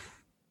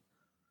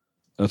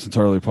 That's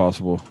entirely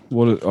possible.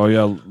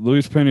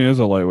 Luis Pena is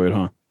a lightweight,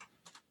 huh?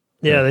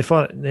 Yeah, they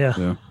fought.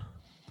 Yeah.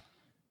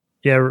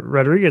 Yeah,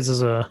 Rodriguez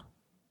is a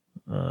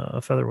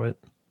featherweight.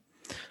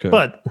 Okay.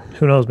 But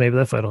who knows? Maybe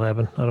that fight will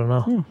happen. I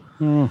don't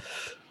know.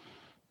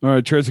 All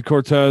right, Tracy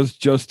Cortez,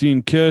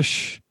 Justine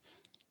Kish.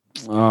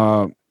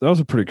 That was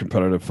a pretty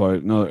competitive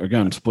fight. No,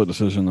 again, split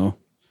decision though.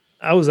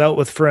 I was out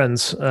with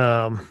friends,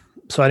 so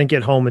I didn't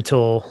get home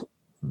until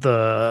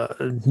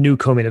the new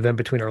co-main event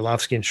between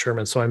Arlovsky and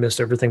Sherman. So I missed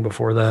everything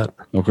before that.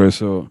 Okay,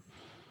 so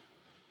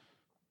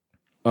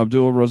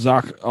Abdul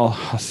Razak Al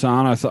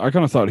Hassan. I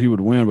kind of thought he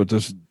would win, but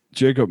this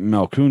Jacob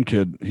Malkoun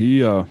kid,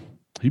 he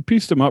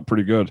pieced him up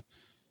pretty good,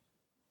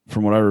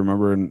 from what I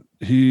remember, and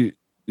he,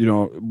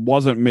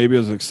 wasn't maybe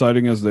as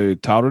exciting as they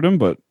touted him,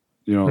 but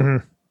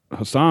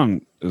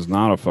Hassan is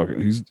not a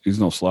fucking. He's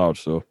no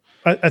slouch. So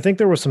I think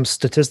there was some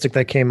statistic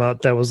that came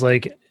out that was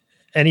like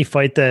any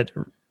fight that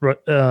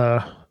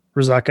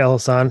Razak Al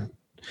Hassan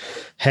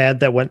had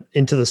that went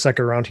into the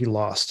second round, he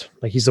lost.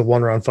 Like he's a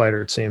 1-round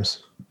fighter, it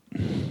seems.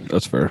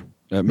 That's fair.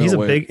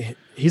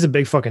 He's a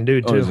big fucking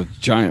dude too. He's a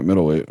giant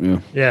middleweight. Yeah.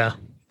 Yeah.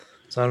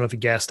 So I don't know if he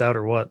gassed out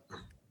or what.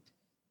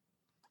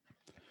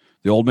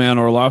 The old man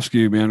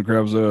Arlovsky, man,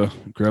 grabs a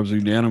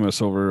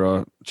unanimous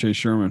over Chase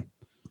Sherman.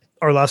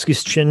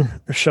 Arlovsky's chin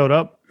showed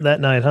up that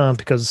night, huh?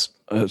 Because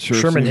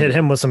Sherman hit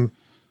him with some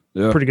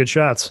pretty good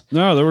shots.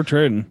 No, they were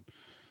trading.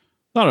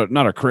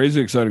 Not a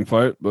crazy exciting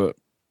fight, but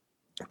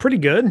pretty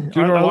good.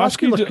 dude,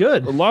 Arlovsky looked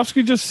good.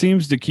 Arlovsky just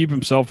seems to keep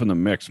himself in the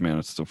mix, man.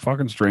 It's the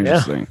fucking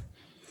strangest thing.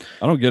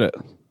 I don't get it.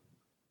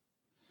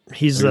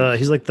 He's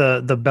like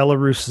the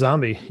Belarus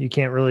zombie. You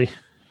can't really,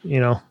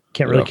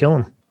 really kill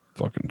him.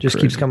 Fucking just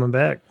crazy. keeps coming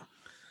back.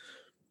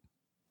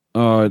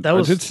 Go ahead. That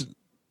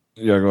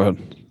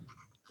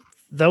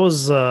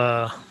was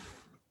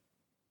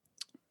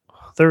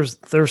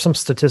there's some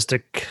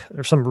statistic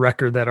or some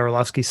record that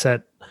Arlovsky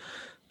set,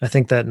 I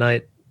think, that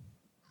night.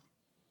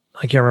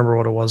 I can't remember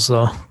what it was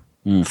though.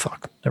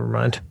 Fuck, never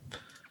mind.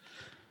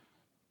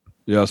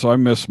 Yeah, so I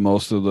missed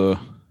most of the.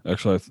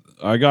 Actually,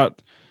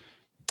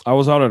 I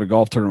was out at a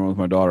golf tournament with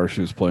my daughter.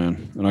 She was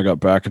playing, and I got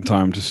back in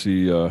time to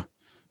see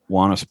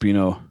Juan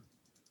Espino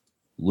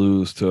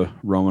lose to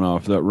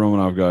Romanov. That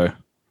Romanov guy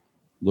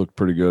looked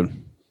pretty good.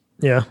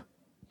 Yeah.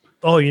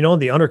 Oh, the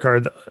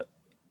undercard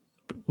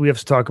we have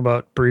to talk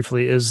about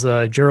briefly is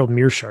Gerald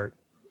Mearshart.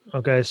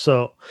 Okay,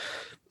 so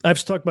I have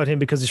to talk about him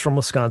because he's from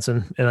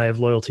Wisconsin, and I have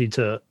loyalty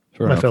to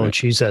my fellow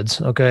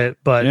cheeseheads. Okay,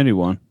 but Andy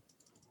won,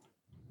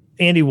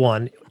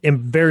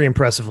 very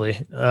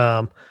impressively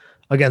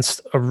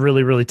against a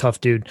really, really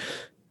tough dude.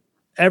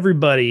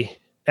 Everybody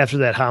after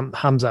that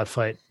Hamzat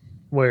fight,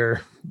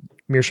 where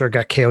Mearshart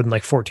got KO'd in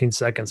like 14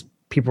 seconds,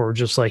 people were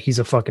just like, he's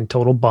a fucking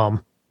total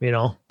bum,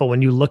 But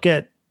when you look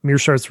at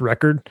Mearshart's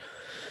record,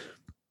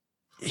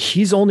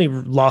 he's only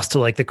lost to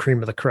like the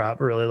cream of the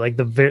crop, really, like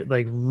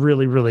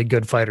really, really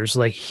good fighters.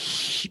 Like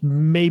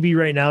maybe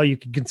right now you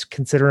could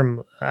consider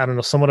him, I don't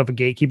know, somewhat of a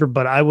gatekeeper,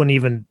 but I wouldn't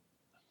even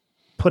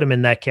put him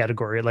in that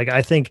category. Like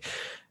I think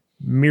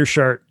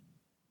Mearshart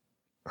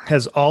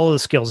has all of the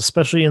skills,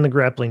 especially in the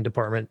grappling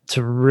department,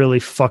 to really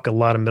fuck a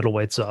lot of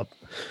middleweights up.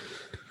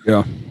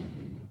 Yeah.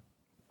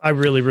 I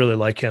really, really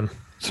like him.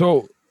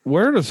 So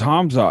where does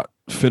Hamzat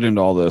fit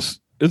into all this?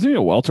 Isn't he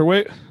a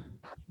welterweight?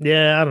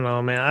 Yeah, I don't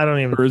know, man. I don't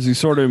even. Or is he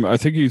sort of? I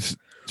think he's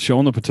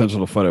shown the potential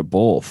to fight at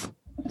both.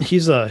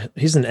 He's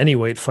an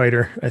anyweight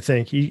fighter. I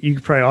think you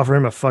could probably offer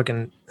him a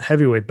fucking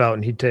heavyweight bout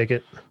and he'd take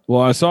it.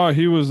 Well, I saw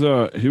he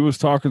was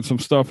talking some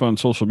stuff on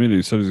social media.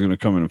 He said he's going to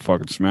come in and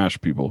fucking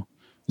smash people.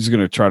 He's going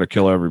to try to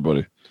kill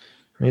everybody.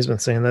 He's been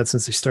saying that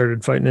since he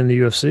started fighting in the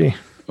UFC.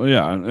 Well,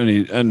 yeah,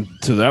 and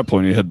to that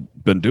point he had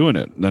been doing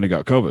it. And then he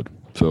got COVID.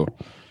 So,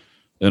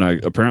 and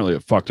apparently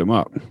it fucked him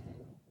up.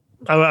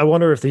 I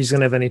wonder if he's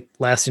going to have any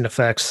lasting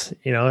effects.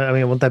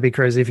 Wouldn't that be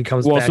crazy if he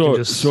comes back and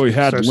just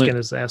starts getting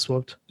his ass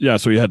whooped? Yeah,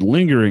 so he had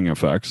lingering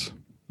effects.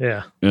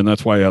 Yeah. And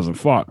that's why he hasn't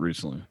fought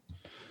recently.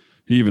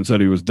 He even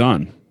said he was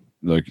done.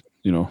 Like,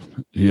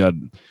 he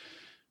had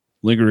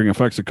lingering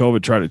effects of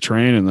COVID, tried to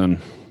train, and then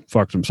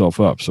fucked himself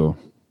up. So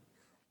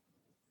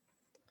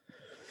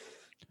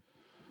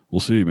we'll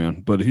see,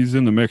 man. But he's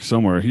in the mix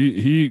somewhere.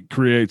 He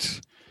creates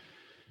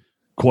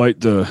quite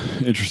the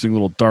interesting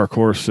little dark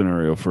horse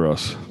scenario for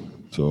us.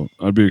 So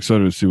I'd be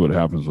excited to see what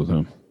happens with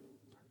him.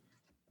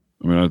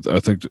 I mean,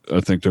 I think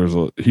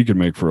he could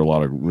make for a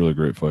lot of really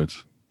great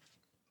fights.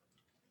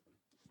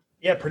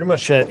 Yeah, pretty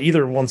much at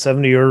either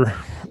 170 or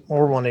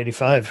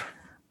 185.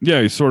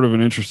 Yeah, he's sort of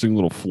an interesting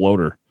little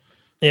floater.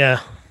 Yeah.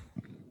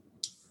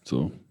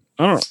 So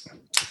I don't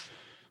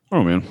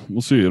know, man.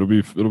 We'll see. It'll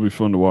be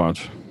fun to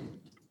watch.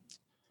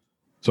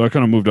 So I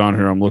kind of moved on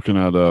here. I'm looking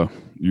at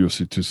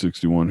UFC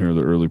 261 here,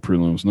 the early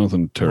prelims.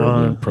 Nothing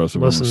terribly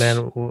impressive. Listen,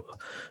 man.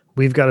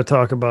 We've got to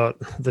talk about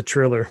the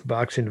Triller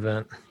boxing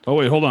event. Oh,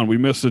 wait, hold on. We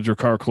missed the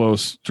Drakkar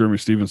Klose, Jeremy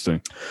Stevens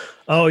thing.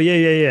 Oh,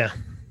 yeah.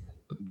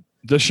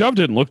 The shove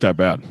didn't look that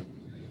bad.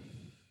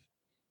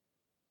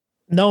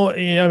 No,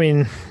 I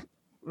mean,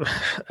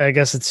 I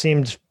guess it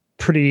seemed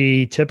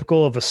pretty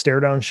typical of a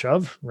stare-down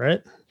shove,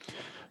 right?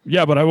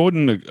 Yeah, but I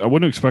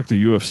wouldn't expect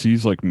the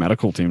UFC's like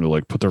medical team to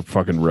like put their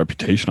fucking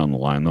reputation on the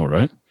line, though,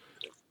 right?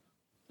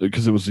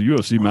 Because it was the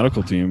UFC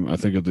medical team, I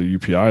think, at the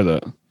UPI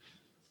that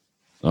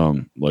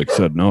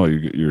said no,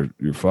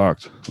 you're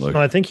fucked. Like,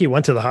 I think he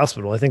went to the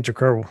hospital. I think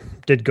Drakkar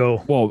did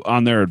go. Well,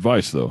 on their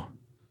advice though.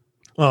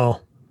 Oh,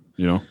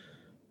 yeah.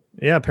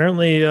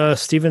 Apparently,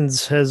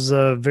 Stevens has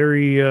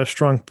very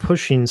strong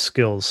pushing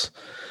skills.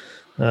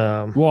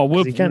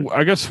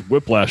 I guess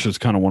whiplash is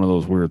kind of one of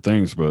those weird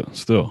things, but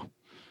still.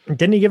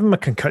 Didn't he give him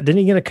didn't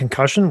he get a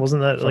concussion?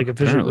 Wasn't that like a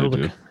visual?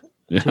 Dude.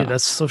 Yeah, dude,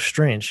 that's so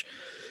strange.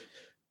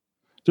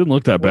 Didn't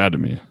look that bad to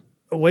me.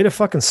 Way to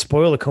fucking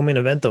spoil the co-main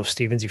event, though,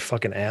 Stevens, you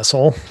fucking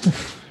asshole.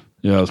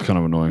 Yeah, it was kind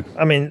of annoying.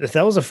 I mean, if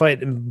that was a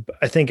fight,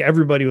 I think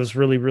everybody was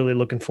really, really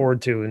looking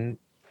forward to, and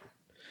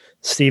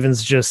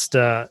Stevens just,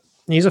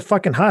 he's a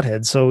fucking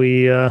hothead. So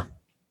he,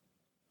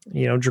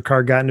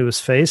 Drakkar got into his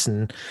face,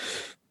 and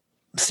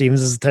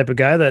Stevens is the type of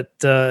guy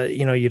that,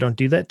 you don't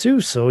do that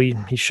to. So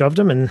he shoved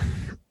him and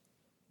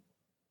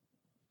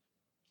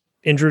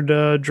injured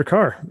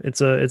Drakkar.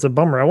 It's a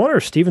bummer. I wonder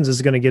if Stevens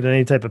is going to get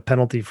any type of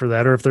penalty for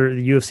that, or if the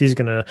UFC is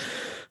going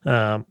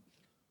to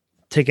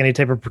take any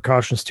type of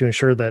precautions to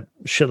ensure that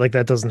shit like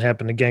that doesn't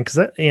happen again. Because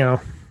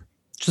that,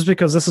 just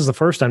because this is the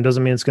first time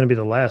doesn't mean it's going to be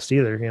the last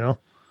either.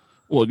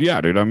 Well,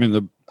 yeah, dude. I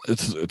mean,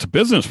 it's a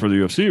business for the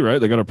UFC, right?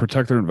 They got to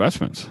protect their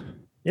investments.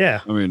 Yeah.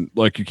 I mean,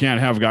 like, you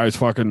can't have guys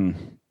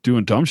fucking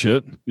doing dumb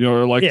shit,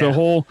 or like the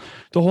whole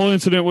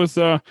incident with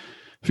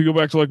if you go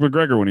back to like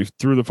McGregor when he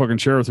threw the fucking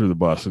chair through the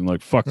bus and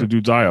like fucked the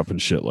dude's eye up and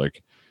shit,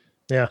 like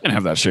can't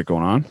have that shit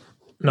going on.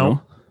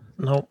 No.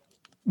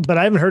 But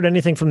I haven't heard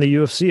anything from the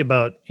UFC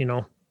about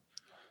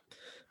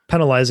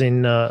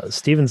penalizing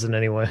Stevens in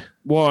any way.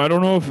 Well, I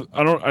don't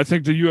know I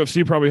think the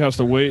UFC probably has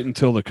to wait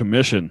until the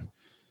commission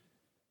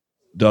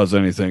does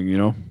anything,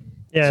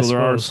 Yeah.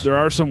 So there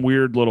are some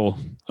weird little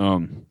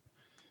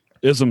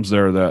isms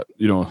there that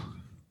you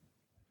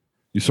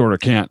sort of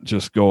can't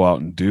just go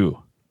out and do.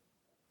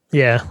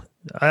 Yeah.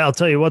 I'll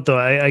tell you what, though,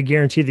 I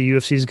guarantee the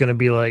UFC is going to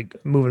be like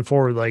moving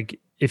forward. Like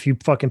if you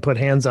fucking put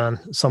hands on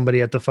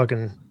somebody at the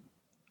fucking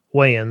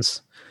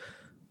weigh-ins,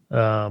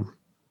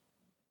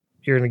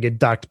 you're going to get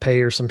docked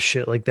pay or some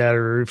shit like that.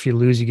 Or if you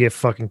lose, you get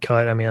fucking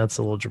cut. I mean, that's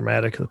a little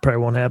dramatic. It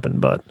probably won't happen,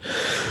 but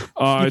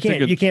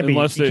you can't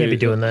be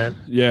doing that.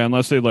 Yeah.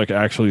 Unless they like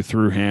actually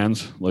threw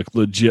hands, like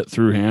legit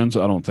threw hands.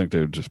 I don't think they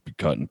would just be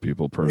cutting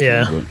people personally.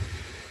 Yeah.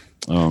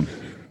 But,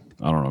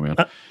 I don't know, man.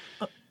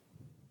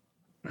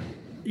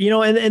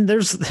 And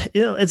there's,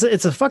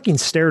 it's a fucking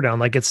stare down.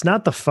 Like it's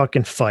not the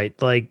fucking fight.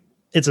 Like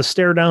it's a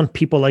stare down.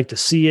 People like to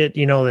see it.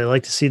 They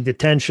like to see the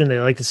tension. They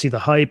like to see the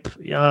hype.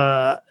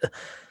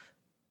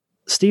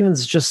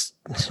 Stevens, just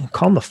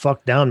calm the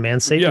fuck down, man.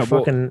 Save your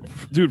fucking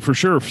dude, for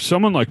sure. For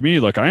someone like me,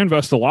 like I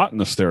invest a lot in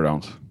the stare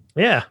downs.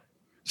 Yeah.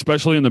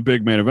 Especially in the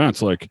big main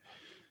events. Like,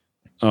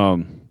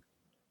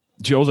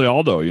 Jose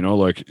Aldo,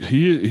 like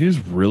he's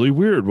really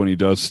weird when he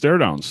does stare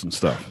downs and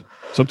stuff.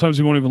 Sometimes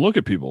he won't even look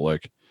at people.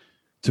 Like,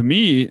 to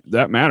me,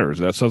 that matters.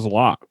 That says a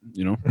lot,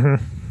 Mm-hmm.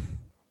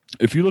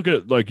 If you look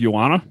at like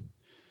Joanna,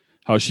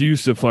 how she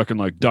used to fucking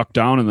like duck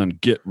down and then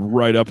get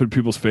right up in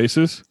people's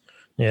faces.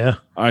 Yeah.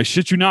 I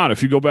shit you not.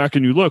 If you go back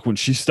and you look, when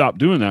she stopped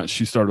doing that,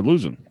 she started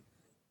losing.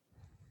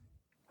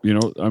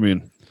 I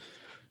mean,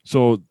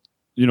 so,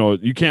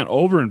 you can't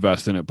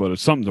overinvest in it, but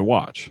it's something to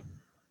watch.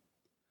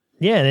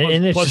 Yeah,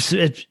 and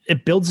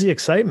it builds the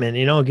excitement,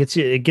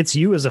 it gets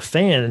you as a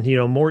fan,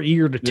 more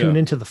eager to tune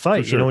into the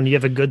fight, sure. When you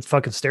have a good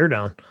fucking stare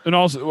down. And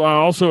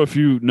also if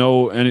you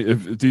know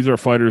if these are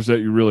fighters that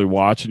you really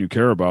watch and you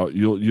care about,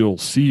 you'll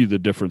see the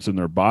difference in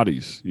their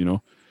bodies, Yeah.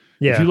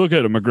 If you look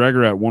at a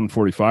McGregor at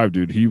 145,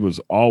 dude, he was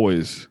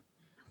always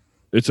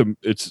it's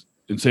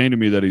insane to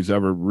me that he's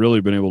ever really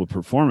been able to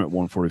perform at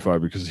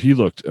 145 because he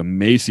looked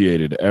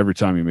emaciated every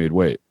time he made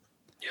weight.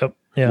 Yep.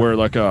 Yeah. Where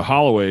like a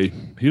Holloway,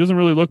 he doesn't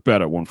really look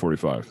bad at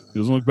 145. He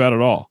doesn't look bad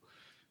at all.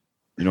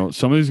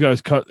 Some of these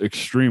guys cut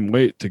extreme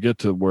weight to get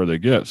to where they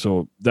get.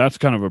 So that's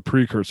kind of a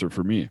precursor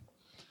for me.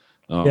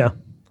 Yeah.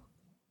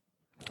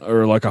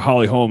 Or like a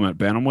Holly Holm at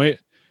bantamweight.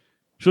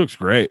 She looks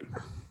great.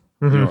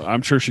 Mm-hmm.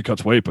 I'm sure she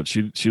cuts weight, but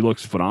she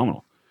looks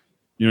phenomenal.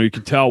 You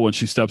can tell when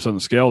she steps on the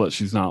scale that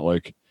she's not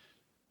like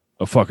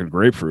a fucking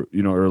grapefruit,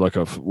 or like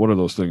what are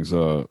those things?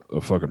 A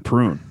fucking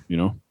prune,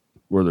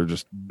 where they're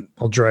just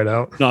all dried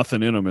out,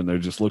 nothing in them, and they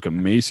just look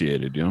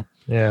emaciated,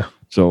 Yeah.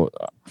 So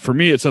for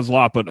me, it says a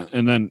lot,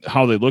 and then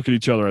how they look at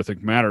each other, I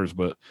think matters.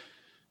 But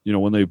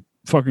when they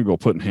fucking go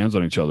putting hands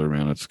on each other,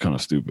 man, it's kind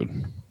of stupid.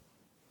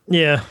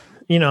 Yeah.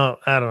 I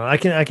don't know.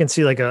 I can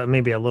see like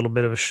maybe a little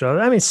bit of a shove.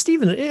 I mean,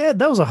 Steven,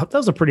 that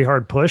was a pretty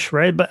hard push,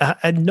 right? But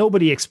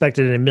nobody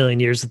expected in a million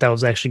years that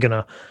was actually going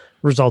to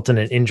result in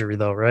an injury,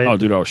 though, right? Oh,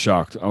 dude, I was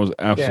shocked. I was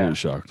absolutely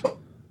shocked.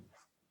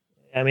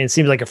 I mean, it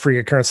seems like a freak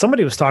occurrence.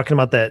 Somebody was talking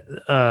about that.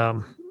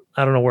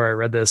 I don't know where I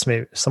read this,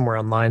 maybe somewhere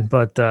online,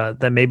 but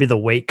that maybe the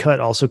weight cut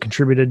also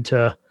contributed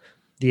to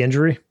the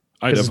injury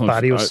because his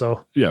body was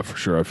so. Yeah, for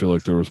sure. I feel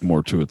like there was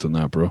more to it than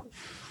that, bro.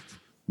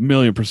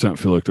 1,000,000%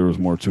 feel like there was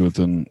more to it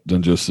than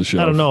just the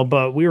shove. I don't know,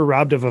 but we were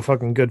robbed of a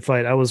fucking good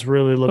fight. I was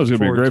really looking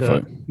forward to. That was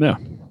gonna be a great fight. Yeah,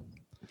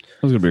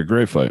 that was gonna be a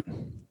great fight.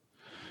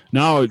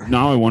 Now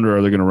I wonder,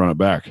 are they gonna run it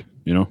back?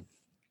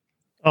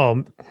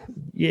 Oh,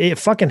 yeah,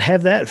 fucking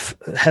have that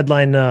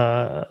headline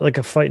like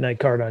a fight night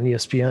card on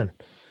ESPN.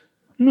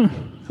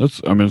 It's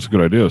a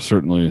good idea.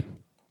 Certainly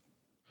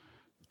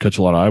catch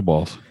a lot of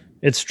eyeballs.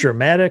 It's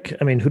dramatic.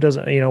 I mean, who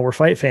doesn't, we're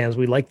fight fans.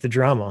 We like the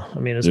drama. I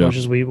mean, as much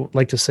as we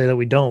like to say that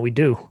we don't, we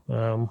do.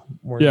 I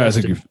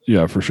think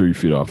for sure you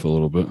feed off a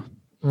little bit.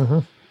 Mm-hmm.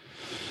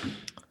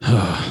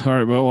 All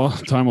right. Well,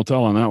 time will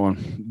tell on that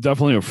one.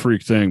 Definitely a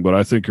freak thing, but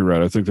I think you're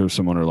right. I think there's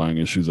some underlying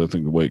issues. I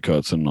think the weight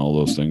cuts and all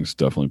those things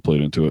definitely played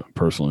into it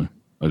personally.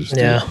 I just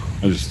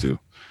do.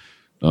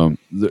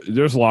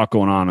 There's a lot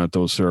going on at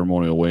those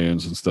ceremonial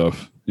weigh-ins and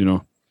stuff, these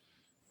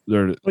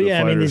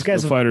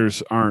guys, the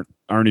fighters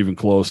aren't even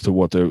close to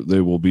what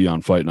they will be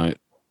on fight night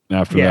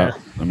after that.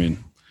 I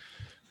mean,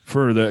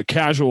 for the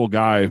casual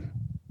guy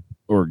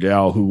or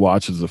gal who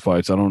watches the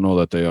fights, I don't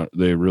know that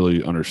they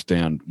really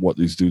understand what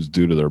these dudes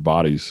do to their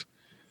bodies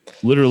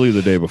literally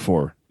the day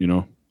before,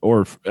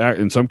 or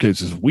in some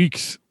cases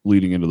weeks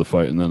leading into the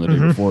fight. And then the day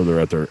before they're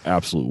at their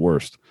absolute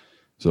worst.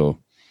 So,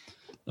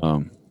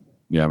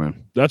 yeah,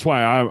 man, that's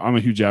why I'm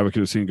a huge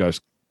advocate of seeing guys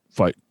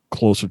fight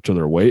closer to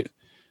their weight.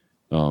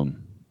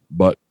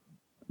 But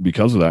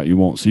because of that, you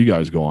won't see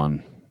guys go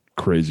on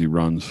crazy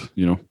runs.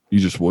 You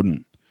just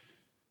wouldn't.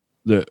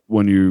 That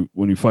when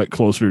you fight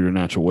closer to your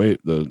natural weight,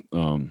 the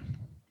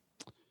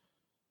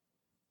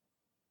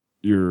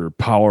your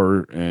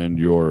power and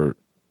your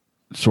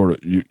sort of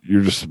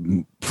you're just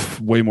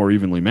way more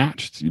evenly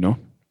matched. You know,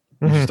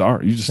 you just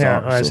are. You just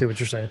are. I see what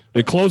you're saying.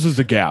 It closes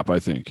the gap, I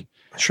think.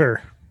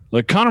 Sure.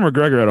 Like Conor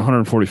McGregor at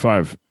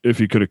 145, if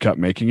he could have kept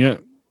making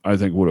it, I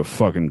think would have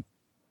fucking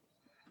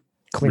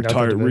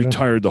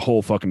retired the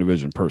whole fucking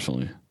division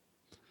personally.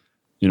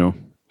 You know,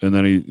 and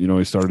then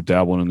he started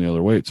dabbling in the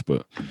other weights.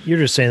 But you're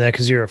just saying that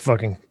because you're a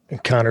fucking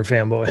Conor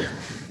fanboy.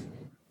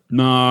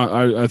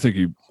 Nah, I think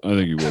he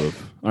would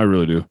have. I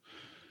really do.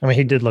 I mean,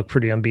 he did look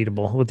pretty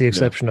unbeatable, with the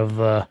exception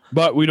of.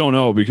 But we don't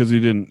know because he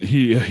didn't.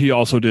 He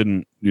also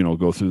didn't,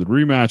 go through the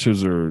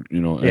rematches or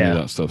any of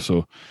that stuff.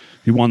 So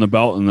he won the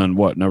belt and then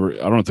what? Never.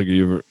 I don't think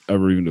he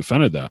ever even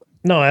defended that.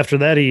 No, after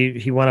that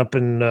he went up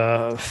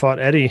and fought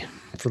Eddie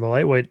for the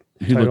lightweight.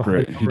 He looked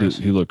great.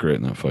 He looked great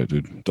in that fight,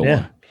 dude. Don't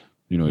lie.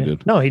 He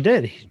did. No, he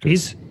did.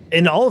 He's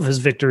in all of his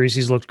victories.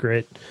 He's looked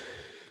great.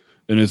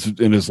 In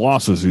his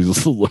losses,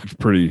 he's looked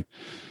pretty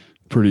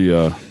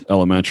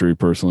elementary,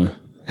 personally.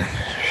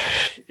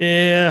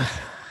 Yeah.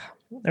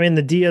 I mean,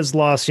 the Diaz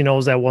loss,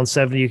 was at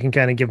 170. You can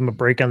kind of give him a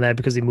break on that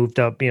because he moved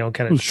up,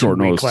 kind of short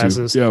notice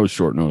classes. Too. Yeah, it was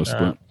short notice.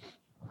 But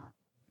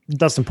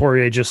Dustin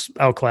Poirier just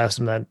outclassed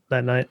him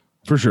that night.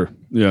 For sure.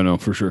 Yeah, no,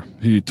 for sure.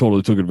 He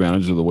totally took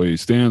advantage of the way he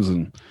stands.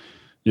 And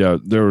yeah,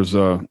 there was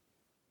a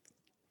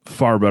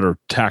far better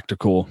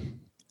tactical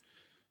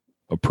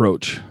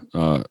approach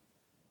to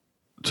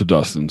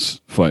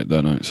Dustin's fight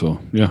that night. So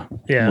yeah.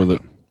 With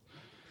it.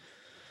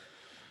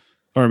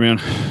 All right, man.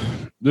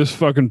 This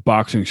fucking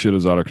boxing shit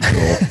is out of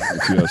control,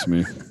 if you ask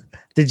me.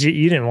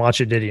 You didn't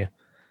watch it, did you?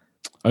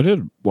 I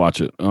did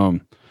watch it.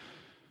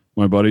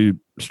 My buddy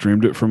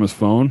streamed it from his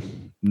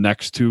phone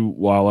next to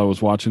while I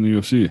was watching the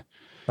UFC.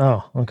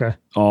 Oh, okay.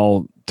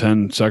 All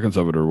 10 seconds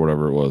of it or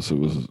whatever it was. It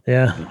was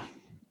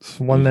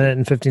 1 minute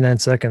and 59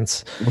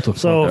 seconds. What the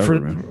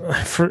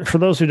fuck for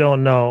those who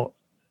don't know,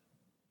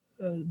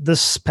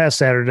 this past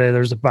Saturday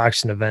there's a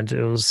boxing event.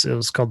 It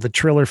was called the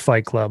Triller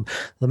Fight Club.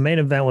 The main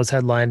event was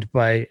headlined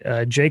by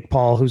Jake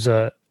Paul, who's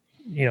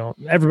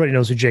everybody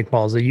knows who Jake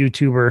Paul is, a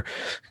YouTuber,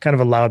 kind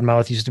of a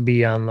loudmouth, used to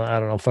be on I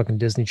don't know, fucking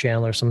Disney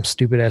Channel or some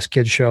stupid ass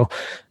kid show.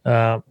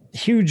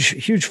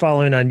 Huge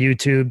following on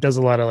YouTube, does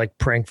a lot of like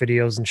prank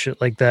videos and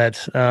shit like that.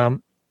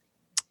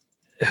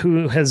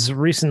 Who has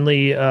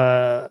recently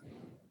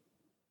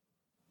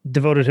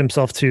devoted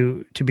himself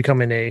to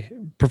becoming a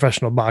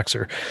professional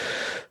boxer.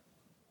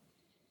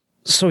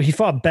 So he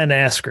fought Ben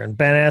Askren.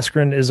 Ben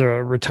Askren is a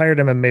retired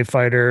MMA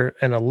fighter,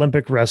 an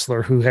Olympic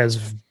wrestler who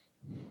has.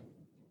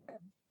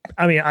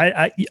 I mean,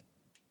 I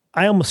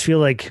almost feel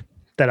like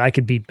that I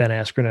could beat Ben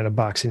Askren in a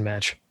boxing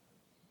match.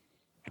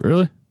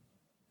 Really?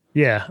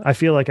 Yeah, I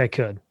feel like I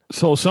could.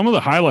 So some of the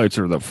highlights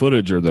or the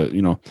footage or the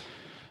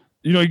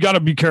you got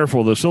to be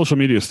careful. The social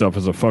media stuff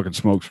is a fucking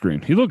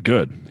smokescreen. He looked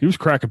good. He was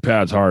cracking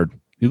pads hard.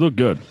 He looked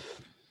good.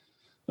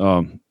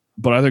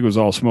 But I think it was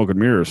all smoke and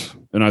mirrors,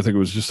 and I think it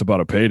was just about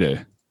a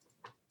payday.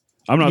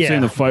 I'm not saying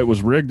the fight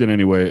was rigged in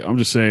any way. I'm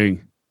just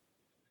saying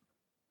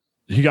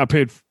he got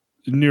paid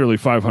nearly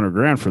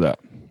 $500,000 for that.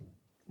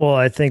 Well,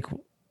 I think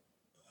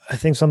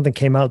something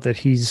came out that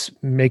he's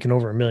making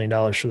over $1 million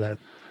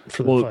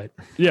for the fight.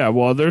 Yeah,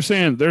 well, they're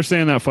saying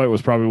that fight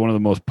was probably one of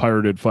the most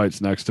pirated fights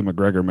next to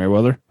McGregor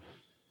Mayweather.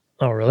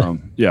 Oh, really?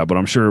 Yeah, but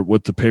I'm sure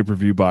with the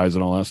pay-per-view buys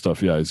and all that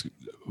stuff,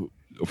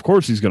 of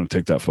course he's going to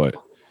take that fight.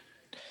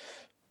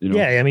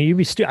 Yeah, I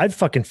mean, I'd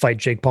fucking fight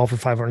Jake Paul for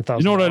 $500,000.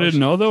 You know what I didn't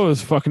know though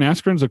is fucking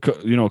Askren's a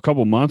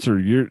couple months or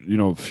year,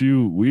 a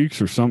few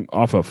weeks or some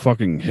off a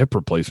fucking hip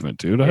replacement,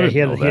 dude. I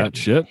didn't know that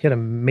shit. He had a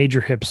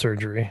major hip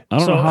surgery. I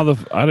don't know how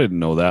I didn't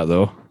know that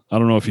though. I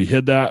don't know if he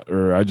hid that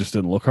or I just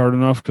didn't look hard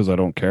enough because I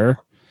don't care.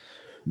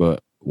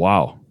 But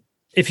wow.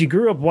 If you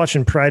grew up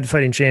watching Pride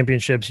Fighting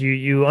Championships,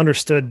 you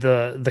understood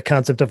the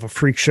concept of a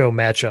freak show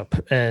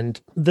matchup,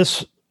 and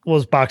this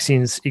was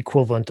boxing's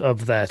equivalent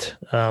of that.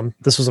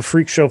 This was a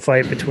freak show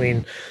fight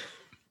between,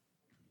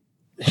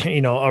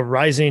 a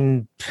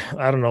rising,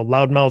 I don't know,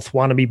 loudmouth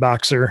wannabe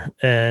boxer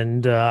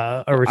and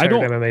a retired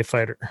MMA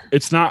fighter.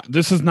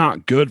 This is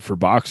not good for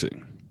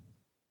boxing.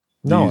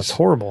 No, it's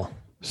horrible.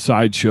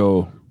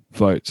 Sideshow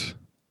fights.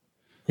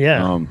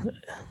 Yeah.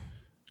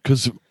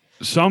 Because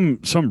some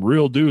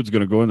real dude's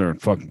going to go in there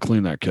and fucking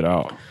clean that kid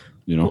out,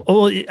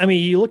 Well, I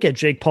mean, you look at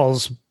Jake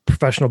Paul's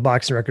professional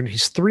boxing record.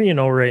 He's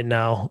 3-0 right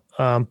now,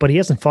 but he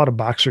hasn't fought a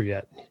boxer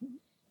yet.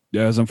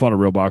 Yeah, hasn't fought a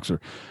real boxer.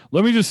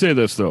 Let me just say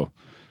this though: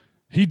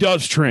 he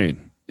does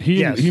train.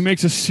 He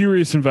makes a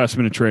serious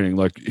investment in training.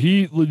 Like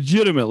he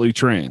legitimately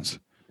trains.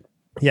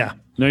 Yeah.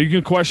 Now you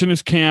can question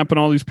his camp and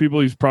all these people.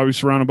 He's probably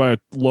surrounded by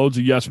loads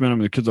of yes men. I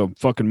mean, the kid's a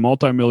fucking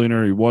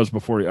multimillionaire. He was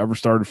before he ever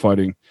started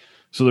fighting.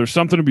 So there's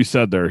something to be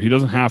said there. He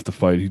doesn't have to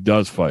fight. He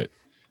does fight,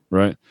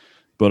 right?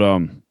 But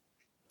and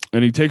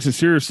he takes it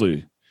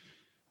seriously.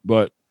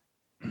 But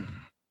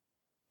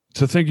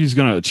to think he's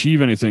going to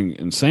achieve anything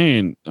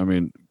insane, I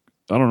mean,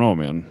 I don't know,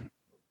 man.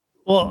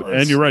 Well,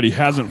 and you're right. He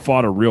hasn't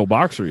fought a real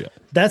boxer yet.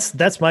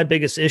 That's my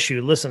biggest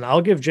issue. Listen,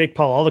 I'll give Jake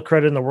Paul all the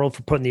credit in the world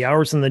for putting the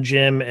hours in the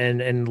gym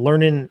and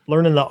learning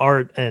the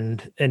art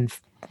and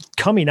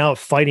coming out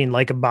fighting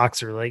like a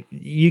boxer. Like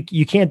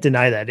you can't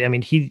deny that. I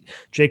mean,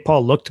 Jake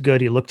Paul looked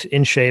good. He looked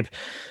in shape.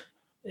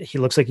 He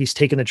looks like he's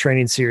taking the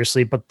training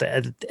seriously. But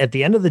at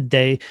the end of the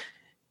day,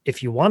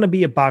 if you want to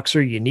be a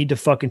boxer, you need to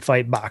fucking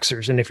fight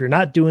boxers. And if you're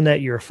not doing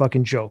that, you're a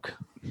fucking joke.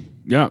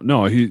 Yeah,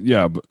 no,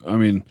 but I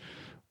mean,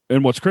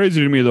 and what's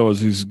crazy to me though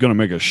is he's going to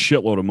make a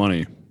shitload of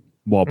money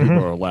while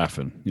people are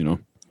laughing, you know?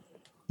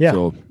 Yeah.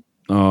 So,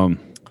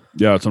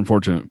 yeah, it's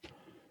unfortunate.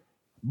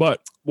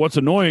 But what's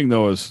annoying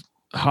though is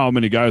how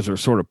many guys are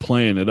sort of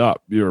playing it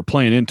up. You're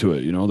playing into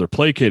it, you know? They're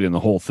placating the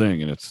whole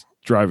thing, and it's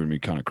driving me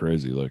kind of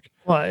crazy. Like,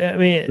 well, I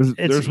mean,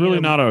 there's really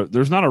not a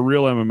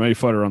real MMA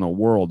fighter on the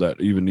world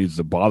that even needs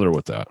to bother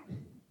with that.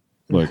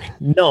 Like,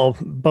 no,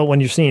 but when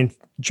you're seeing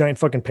giant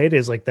fucking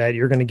paydays like that,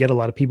 you're going to get a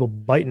lot of people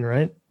biting,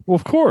 right? Well,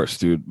 of course,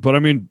 dude. But I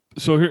mean,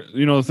 so here,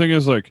 you know, the thing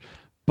is, like,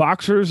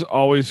 boxers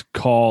always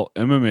call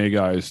MMA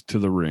guys to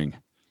the ring.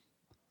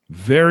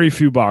 Very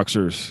few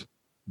boxers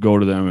go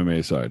to the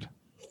MMA side.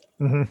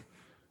 Mm-hmm.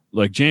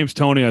 Like James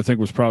Toney, I think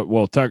was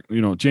probably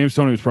James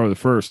Toney was probably the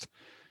first,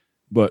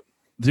 but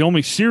the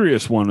only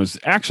serious one is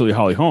actually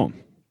Holly Holm.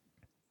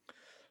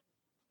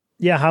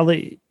 Yeah,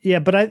 Holly. Yeah,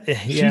 but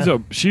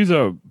she's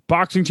a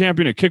boxing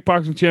champion, a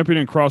kickboxing champion,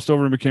 and crossed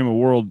over and became a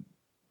world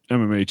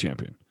MMA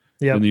champion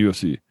in the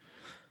UFC.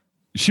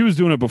 She was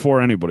doing it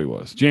before anybody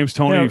was. James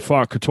Toney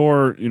fought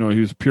Couture. You know, he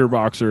was a pure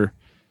boxer.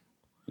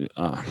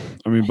 I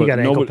mean, he got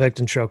ankle picked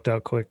and choked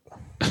out quick.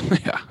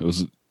 Yeah, it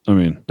was. I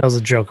mean, that was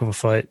a joke of a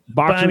fight.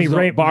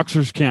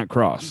 Boxers can't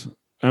cross.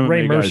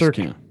 MMA guys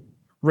can.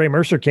 Ray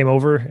Mercer came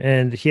over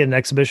and he had an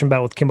exhibition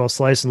bout with Kimbo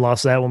Slice and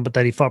lost that one, but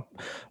then he fought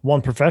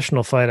one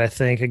professional fight, I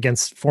think,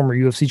 against former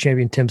UFC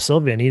champion Tim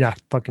Sylvia, and he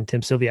knocked fucking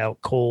Tim Sylvia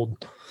out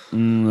cold.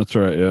 That's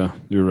right. Yeah,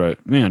 you're right.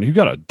 Man, you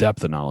got a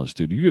depth of knowledge,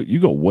 dude. You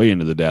go way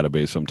into the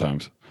database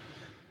sometimes.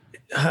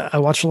 I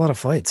watch a lot of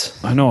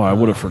fights. I know. I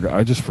would have forgot.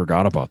 I just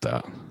forgot about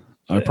that.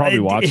 I probably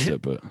watched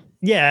it, but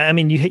yeah, I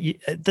mean,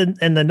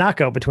 the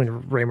knockout between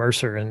Ray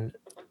Mercer and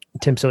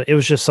Tim Sylvia, it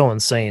was just so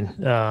insane.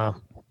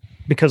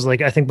 Because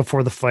like I think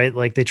before the fight,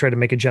 like they tried to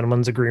make a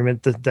gentleman's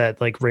agreement that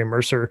like Ray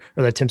Mercer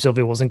or that Tim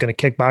Sylvia wasn't going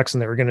to kickbox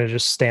and they were going to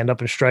just stand up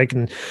and strike.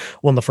 And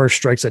one of the first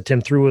strikes that Tim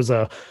threw was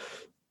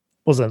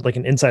like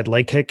an inside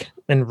leg kick,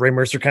 and Ray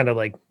Mercer kind of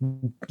like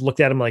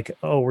looked at him like,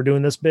 "Oh, we're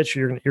doing this, bitch.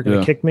 You're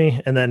gonna kick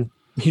me," and then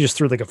he just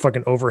threw like a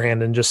fucking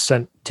overhand and just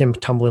sent Tim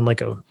tumbling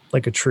like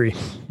a tree.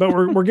 But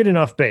we're getting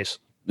off base.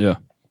 Yeah.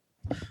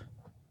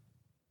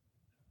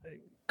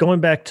 Going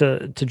back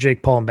to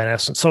Jake Paul and Ben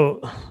Askren.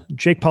 So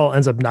Jake Paul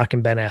ends up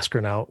knocking Ben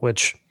Askren out,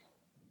 which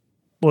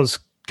was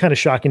kind of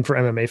shocking for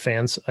MMA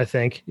fans, I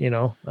think. You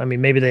know, I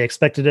mean, maybe they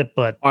expected it,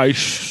 but I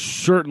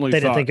certainly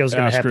didn't think it was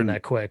going to happen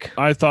that quick.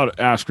 I thought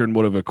Askren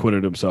would have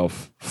acquitted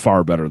himself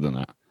far better than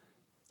that.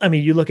 I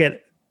mean, you look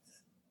at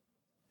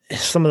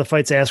some of the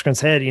fights Askren's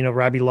had, you know,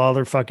 Robbie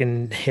Lawler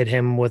fucking hit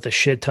him with a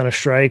shit ton of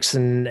strikes,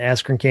 and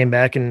Askren came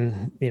back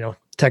and, you know,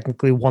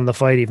 technically won the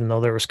fight, even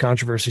though there was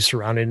controversy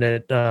surrounding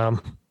it.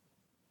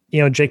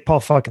 You know, Jake Paul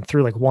fucking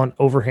threw like one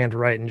overhand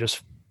right and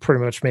just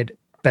pretty much made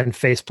Ben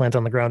face plant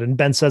on the ground. And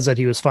Ben says that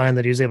he was fine,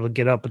 that he was able to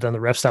get up, but then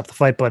the ref stopped the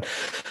fight. But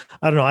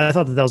I don't know. I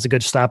thought that was a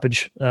good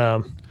stoppage.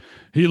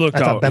 He looked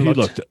out. He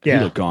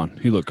looked gone.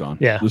 He looked gone.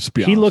 Yeah. Let's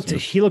be honest.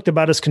 He looked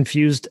about as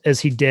confused as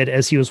he did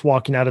as he was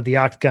walking out of the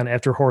octagon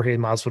after Jorge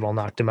Masvidal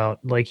knocked him out.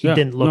 Like he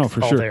didn't look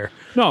all there.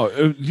 No,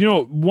 you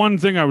know, one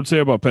thing I would say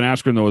about Ben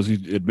Askren though is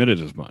he admitted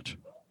as much.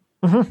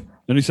 Mm-hmm.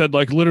 And he said,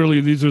 like, literally,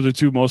 these are the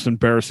two most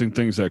embarrassing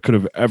things that could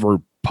have ever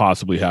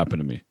possibly happened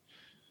to me.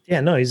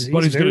 Yeah, no, he's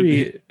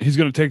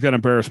gonna take that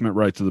embarrassment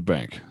right to the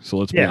bank. So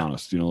let's be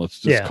honest. You know,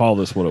 let's just call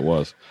this what it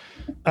was.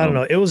 I don't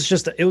know. It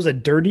was a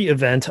dirty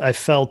event. I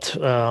felt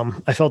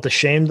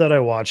ashamed that I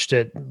watched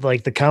it.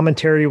 Like the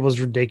commentary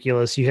was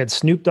ridiculous. You had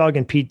Snoop Dogg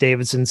and Pete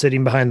Davidson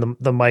sitting behind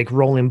the mic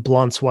rolling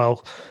blunts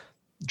while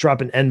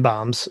dropping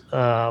N-bombs.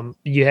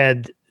 You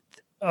had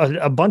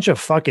a bunch of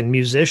fucking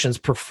musicians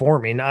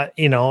performing.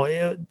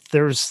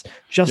 There's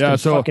Justin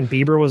fucking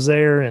Bieber was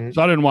there, and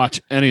so I didn't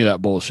watch any of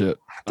that bullshit.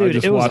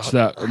 Dude,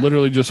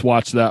 literally just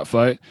watched that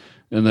fight,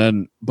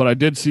 but I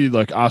did see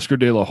like Oscar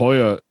De La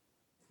Hoya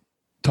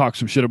talk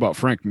some shit about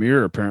Frank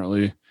Mir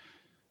apparently,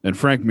 and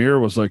Frank Mir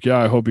was like, "Yeah,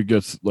 I hope he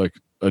gets like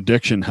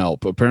addiction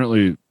help."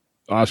 Apparently,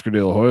 Oscar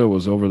De La Hoya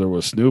was over there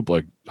with Snoop,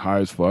 like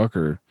high as fuck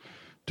or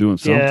doing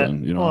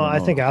something. You know, well, I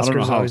think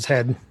Oscar's always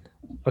had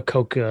a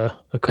cocaine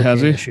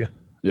issue.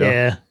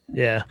 Yeah.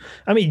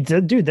 I mean,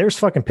 dude, there's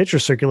fucking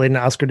pictures circulating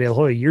Oscar De La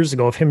Hoya years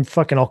ago of him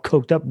fucking all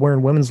coked up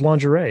wearing women's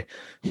lingerie.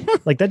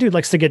 Like that dude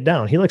likes to get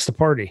down. He likes to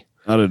party.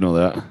 I didn't know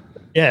that.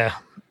 Yeah.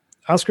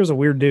 Oscar's a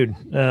weird dude.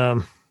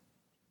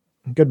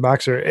 Good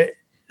boxer.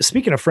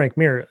 Speaking of Frank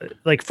Mir,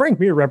 like Frank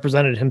Mir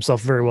represented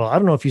himself very well. I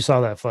don't know if you saw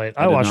that fight.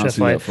 I watched that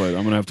fight. I'm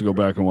going to have to go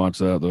back and watch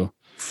that though.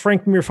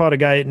 Frank Mir fought a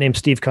guy named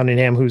Steve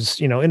Cunningham,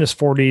 who's, in his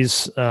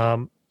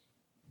 40s,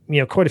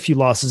 quite a few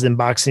losses in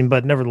boxing,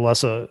 but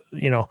nevertheless,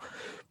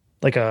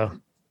 like a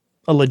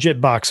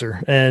legit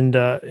boxer. And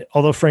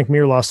although Frank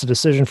Mir lost a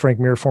decision, Frank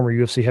Mir, former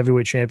UFC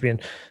heavyweight champion,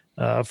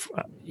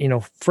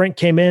 Frank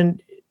came in.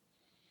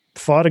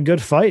 fought a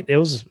good fight.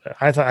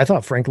 I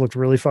thought Frank looked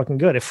really fucking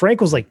good. If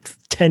Frank was like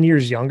 10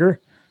 years younger,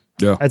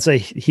 Yeah, I'd say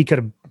he could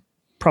have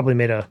probably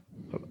made a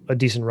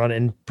decent run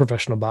in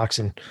professional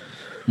boxing.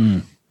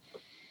 I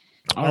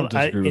don't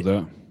disagree with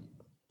that.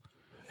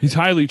 He's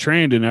highly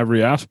trained in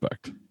every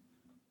aspect.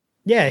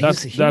 Yeah,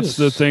 that's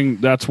the thing.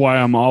 That's why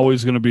I'm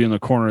always going to be in the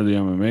corner of the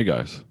MMA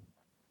guys.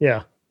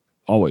 Yeah,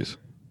 always.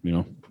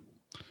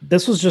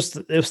 This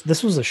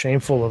was a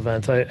shameful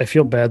event. I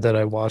feel bad that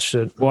I watched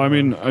it. Well, I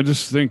mean, I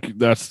just think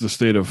that's the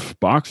state of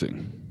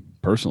boxing,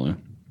 personally.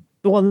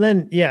 Well, and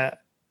then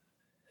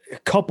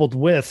coupled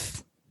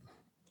with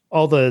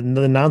all the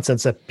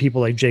nonsense that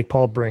people like Jake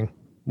Paul bring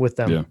with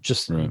them,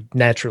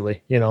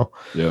 naturally, Yeah.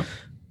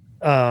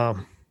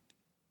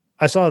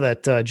 I saw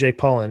that Jake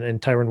Paul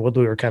and Tyron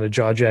Woodley were kind of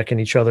jaw-jacking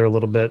each other a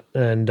little bit,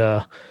 and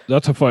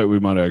that's a fight we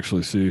might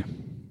actually see.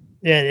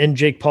 And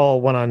Jake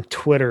Paul went on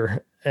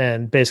Twitter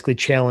and basically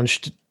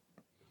challenged.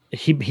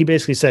 He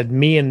basically said,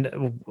 "Me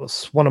and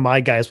one of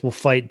my guys will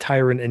fight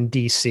Tyron in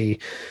DC,"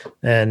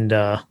 and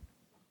I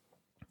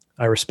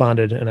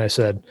responded and I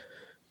said,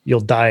 "You'll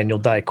die and you'll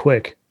die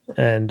quick."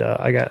 And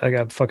I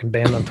got fucking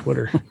banned on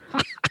Twitter.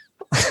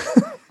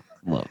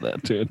 Love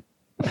that, dude.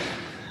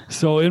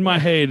 So in my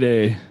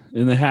heyday,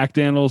 in the Hack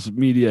Daniels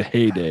media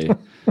heyday,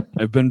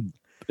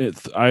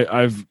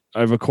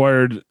 I've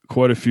acquired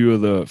quite a few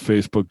of the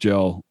Facebook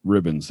gel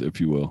ribbons,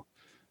 if you will,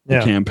 the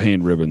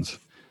campaign ribbons.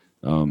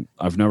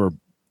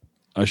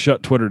 I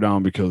shut Twitter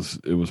down because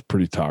it was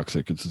pretty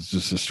toxic. It's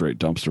just a straight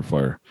dumpster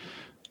fire.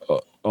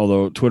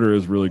 Although Twitter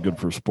is really good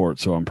for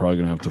sports, so I'm probably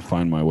gonna have to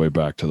find my way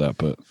back to that.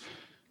 But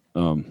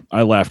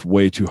I laughed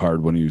way too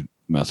hard when you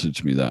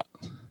messaged me that.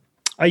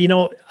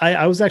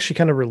 I was actually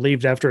kind of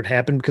relieved after it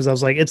happened because I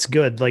was like, it's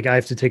good. Like I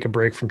have to take a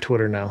break from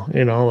Twitter now.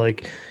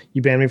 Like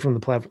you banned me from the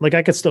platform. Like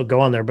I could still go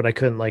on there, but I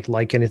couldn't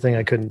like anything.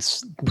 I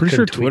couldn't. Pretty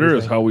sure Twitter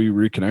anything. Is how we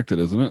reconnected,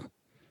 isn't it?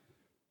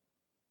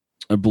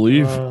 I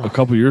believe a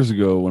couple years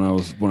ago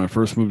when I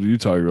first moved to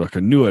Utah, you were like, I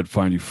knew I'd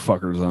find you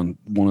fuckers on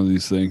one of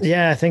these things.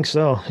 Yeah, I think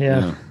so.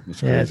 Yeah,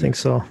 I think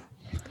so.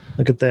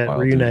 Look at that.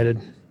 Wild,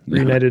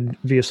 reunited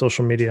via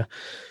social media.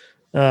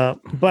 But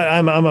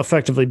I'm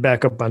effectively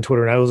back up on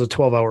Twitter, and I was a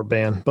 12-hour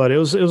ban, but it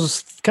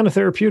was kind of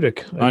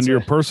therapeutic. On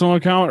your personal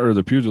account or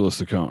the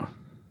Pugilist account?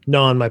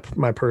 No, on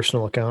my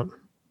personal account.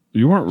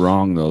 You weren't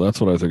wrong though.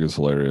 That's what I think is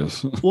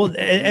hilarious. Well,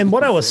 and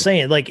what I was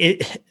saying, like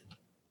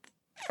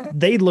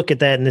they look at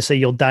that and they say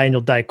you'll die and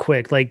you'll die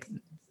quick. Like,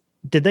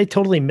 did they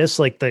totally miss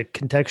like the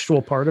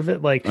contextual part of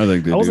it? Like,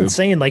 I wasn't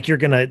saying like you're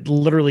gonna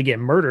literally get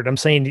murdered. I'm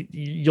saying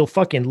you'll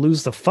fucking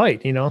lose the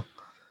fight.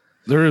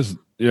 There is.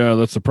 Yeah,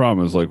 that's the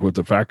problem is like with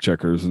the fact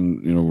checkers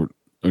and, we're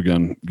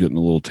again getting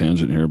a little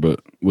tangent here, but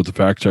with the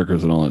fact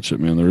checkers and all that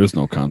shit, man, there is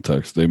no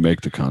context. They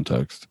make the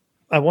context.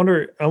 I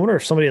wonder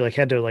if somebody like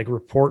had to like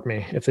report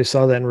me if they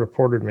saw that and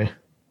reported me,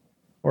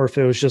 or if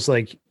it was just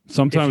like,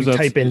 sometimes if you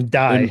type in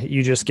die,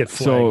 you just get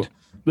flagged. So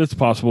that's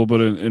possible.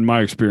 But in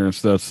my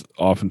experience, that's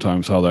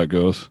oftentimes how that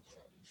goes.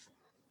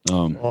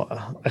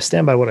 Well, I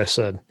stand by what I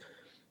said.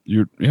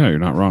 You're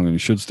not wrong. And you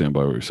should stand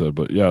by what you said,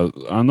 but yeah,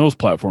 on those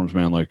platforms,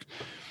 man, like,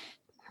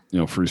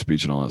 free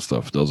speech and all that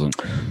stuff doesn't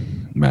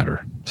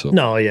matter. So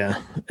no,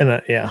 yeah,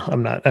 and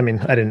I'm not. I mean,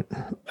 I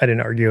didn't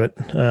argue it.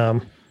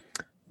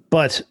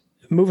 But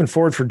moving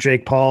forward for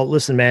Jake Paul,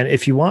 listen, man,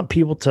 if you want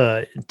people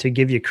to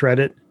give you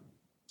credit,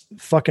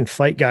 fucking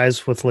fight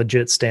guys with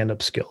legit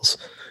stand-up skills.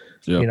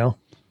 Yep.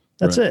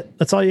 That's right. It.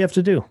 That's all you have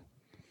to do.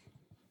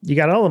 You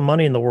got all the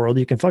money in the world.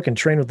 You can fucking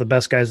train with the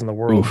best guys in the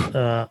world.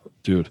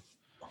 Dude,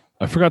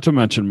 I forgot to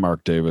mention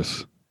Mark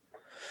Davis.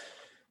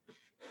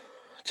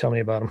 Tell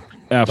me about him.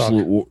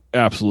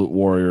 Absolute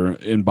warrior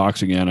in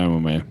boxing and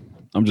MMA.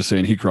 I'm just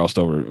saying he crossed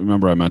over.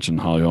 Remember I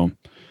mentioned Holly Holm?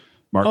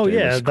 Mark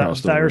Davis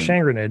crossed the over. Irish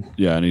hand grenade.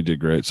 Yeah, and he did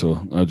great.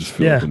 So I just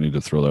feel like I need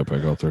to throw that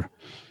back out there.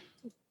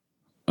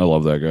 I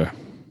love that guy.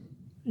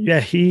 Yeah,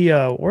 he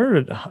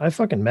I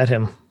fucking met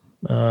him.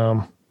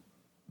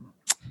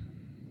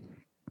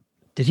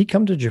 Did he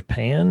come to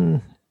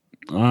Japan?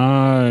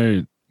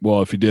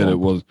 If he did, it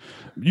was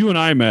you and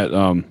I met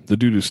the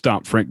dude who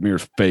stomped Frank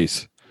Mir's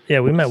face. Yeah,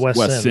 we met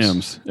Wes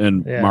Sims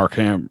and Mark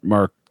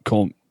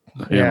Coleman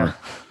Hammer.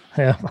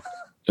 Yeah.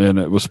 And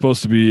it was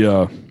supposed to be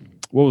what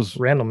was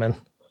Randleman,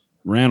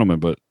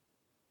 but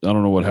I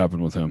don't know what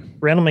happened with him.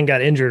 Randleman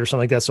got injured or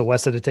something like that, so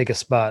Wes had to take a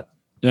spot.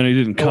 And he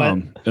didn't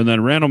come. And then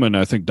Randleman,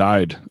 I think,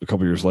 died a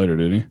couple years later,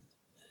 did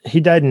he? He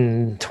died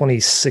in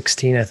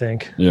 2016, I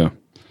think. Yeah.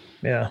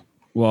 Yeah.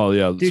 Well,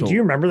 yeah. Dude, do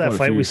you remember that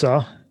fight we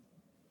saw?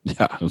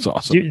 Yeah, it was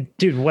awesome.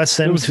 Dude, Wes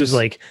Sims, who's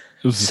like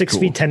 6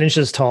 feet 10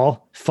 inches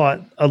tall,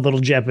 fought a little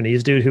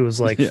Japanese dude who was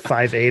like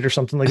 5'8" or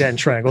something like that, and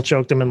triangle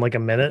choked him in like a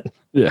minute.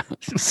 Yeah,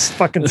 it's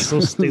fucking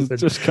so stupid.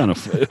 Just kind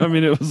of. I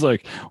mean, it was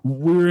like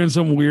we were in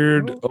some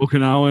weird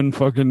Okinawan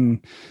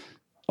fucking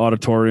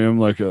auditorium.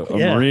 Like a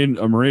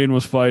marine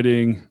was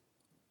fighting.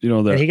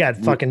 That he got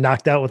fucking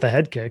knocked out with a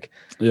head kick.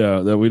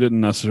 Yeah, that we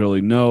didn't necessarily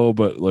know,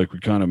 but like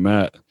we kind of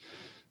met.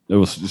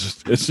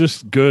 It's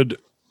just good,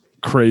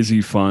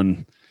 crazy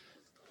fun.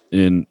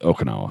 In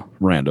Okinawa,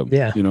 random.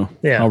 Yeah.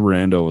 How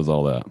rando was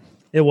all that?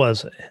 It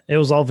was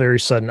all very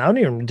sudden. I don't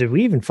even, did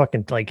we even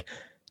fucking like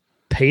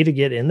pay to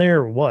get in there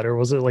or what? Or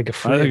was it like a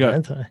free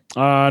event?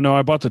 No,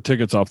 I bought the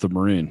tickets off the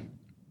Marine.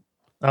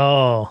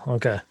 Oh,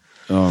 okay.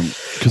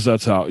 Because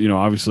that's how,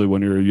 obviously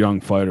when you're a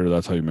young fighter,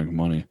 that's how you make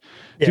money.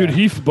 Yeah.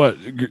 Dude, but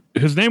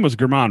his name was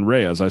Germán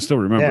Reyes. I still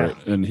remember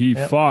it. And he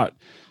fought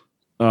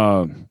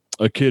a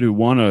kid who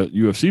won a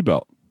UFC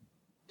belt.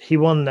 He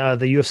won the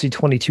UFC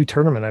 22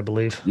 tournament, I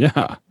believe.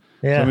 Yeah.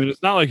 Yeah. So,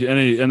 it's not like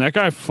and that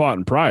guy fought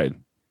in Pride.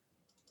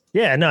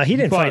 Yeah, no, he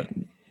didn't fight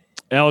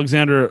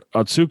Alexander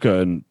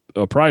Otsuka in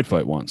a Pride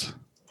fight once.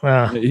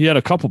 He had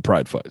a couple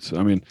Pride fights.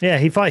 yeah,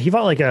 he fought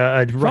like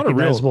a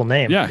recognizable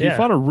name. Yeah, he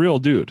fought a real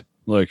dude.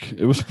 Like,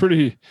 it was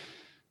pretty.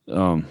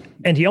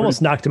 And he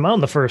almost knocked him out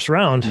in the first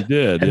round. He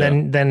did,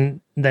 and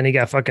then he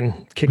got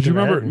fucking kicked.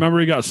 Remember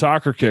he got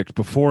soccer kicked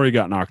before he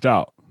got knocked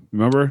out.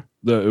 Remember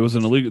it was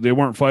an illegal. They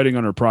weren't fighting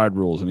under Pride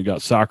rules, and he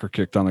got soccer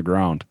kicked on the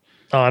ground.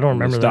 Oh, I don't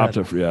remember that.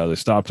 They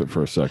stopped it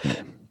for a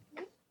second.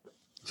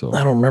 So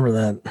I don't remember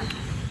that.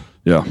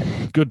 Yeah,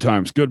 good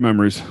times, good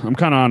memories. I'm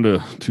kind of on to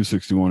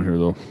 261 here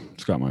though.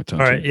 It's got my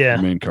attention. All right, yeah.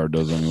 The main card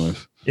does,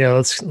 anyways. Yeah,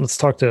 let's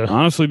talk to.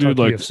 Honestly, dude,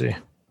 like UFC.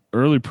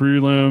 Early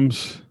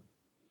prelims,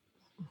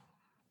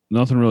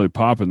 nothing really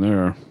popping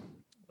there.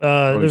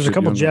 There's a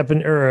couple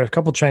a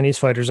couple Chinese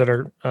fighters that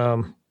are.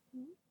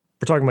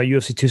 We're talking about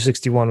UFC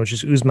 261, which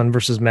is Usman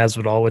versus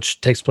Masvidal,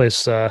 which takes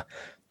place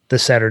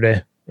this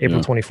Saturday,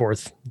 April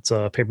 24th. It's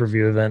a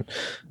pay-per-view event.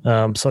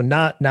 So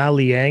Na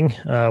Liang,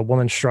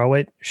 woman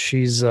strawweight,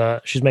 she's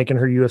making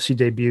her UFC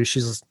debut.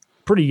 She's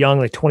pretty young,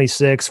 like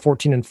 26,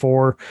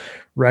 14-4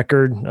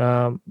 record.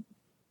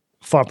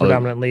 Fought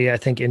predominantly, I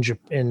think,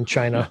 in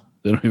China.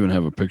 They don't even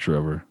have a picture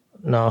of her.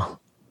 No.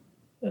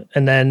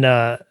 And then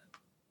a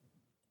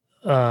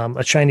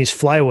Chinese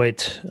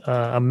flyweight,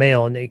 a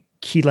male, named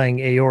Keelang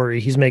Aori,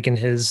 he's making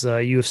his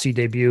UFC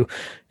debut,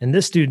 and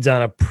this dude's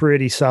on a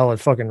pretty solid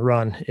fucking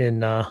run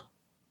in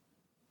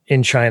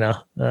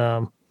China.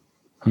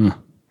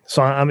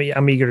 So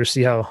I'm eager to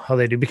see how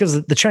they do,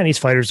 because the Chinese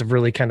fighters have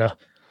really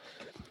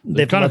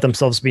they've let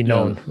themselves be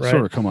known, right?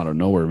 Sort of come out of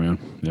nowhere, man.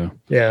 Yeah.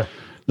 Yeah.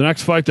 The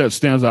next fight that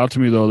stands out to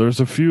me, though, there's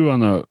a few on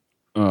the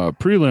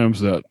prelims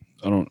that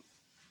I don't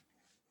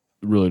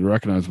really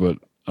recognize, but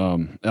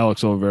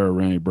Alex Oliveira,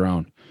 Randy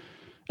Brown.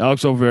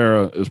 Alex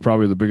Oliveira is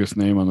probably the biggest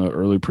name on the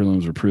early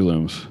prelims or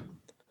prelims.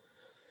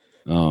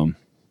 I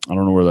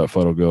don't know where that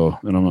fight will go,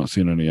 and I'm not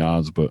seeing any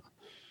odds, but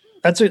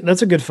that's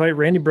a good fight.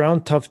 Randy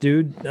Brown, tough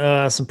dude.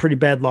 Some pretty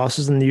bad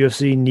losses in the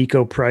UFC.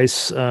 Nico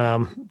Price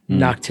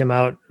knocked him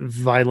out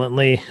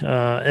violently.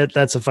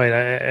 That's a fight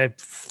I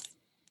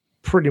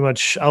pretty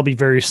much. I'll be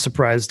very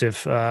surprised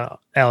if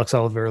Alex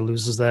Oliveira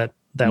loses that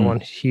one.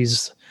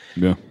 He's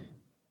a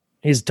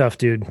tough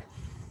dude.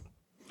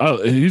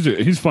 Oh,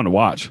 he's fun to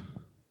watch.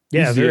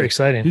 Yeah, very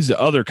exciting. He's the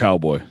other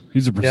cowboy.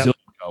 He's a Brazilian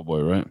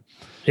cowboy, right?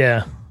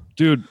 Yeah.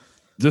 Dude,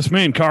 this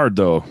main card,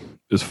 though,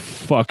 is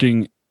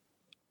fucking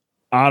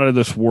out of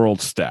this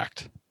world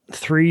stacked.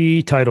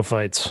 3 title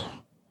fights.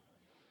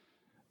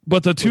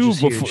 But the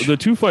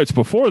two fights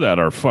before that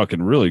are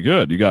fucking really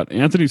good. You got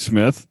Anthony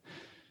Smith,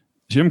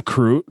 Jim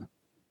Crute.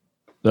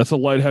 That's a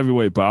light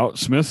heavyweight bout.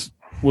 Smith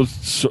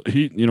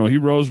he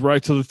rose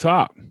right to the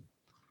top.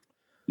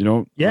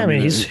 Yeah,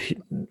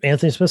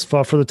 Anthony Smith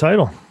fought for the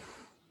title.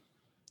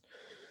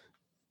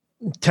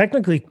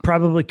 Technically,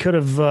 probably could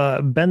have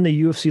been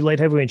the UFC light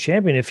heavyweight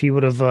champion if he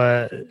would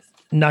have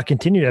not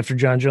continued after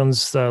John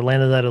Jones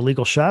landed that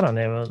illegal shot on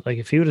him. Like,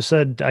 if he would have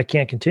said, "I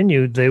can't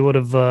continue," they would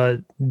have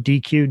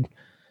DQ'd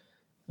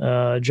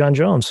John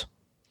Jones.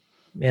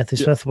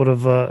 Anthony Smith would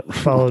have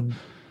followed.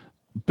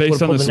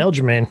 Based on this,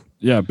 Aljamain.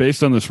 Yeah,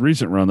 based on this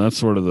recent run, that's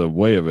sort of the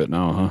way of it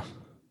now, huh?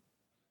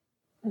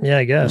 Yeah,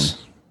 I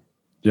guess.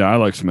 Yeah, I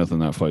like Smith in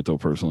that fight, though,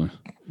 personally.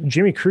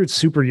 Jimmy Crute's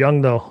super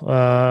young,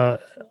 though.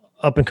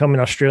 Up and coming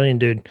Australian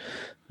dude.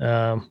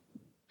 I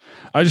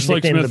just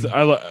like Smith.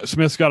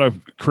 Smith's got a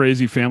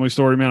crazy family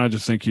story, man. I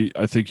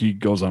think he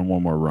goes on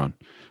one more run.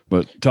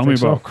 But tell me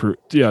about Crute.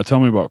 Yeah, tell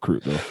me about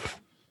Crute, though.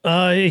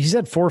 He's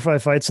had 4 or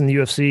 5 fights in the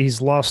UFC.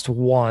 He's lost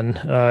 1.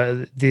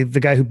 The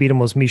guy who beat him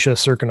was Misha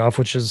Serkinov,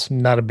 which is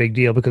not a big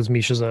deal because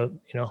Misha's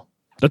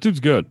that dude's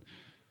good.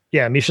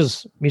 Yeah,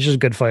 Misha's a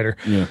good fighter.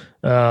 Yeah.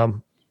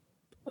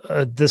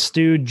 This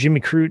dude, Jimmy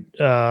Crute,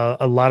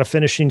 a lot of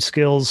finishing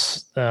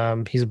skills.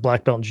 He's a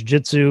black belt in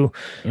jiu-jitsu.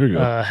 There you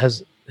go.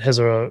 Has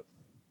a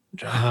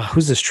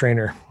who's this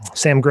trainer?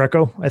 Sam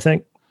Greco, I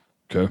think.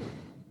 Okay.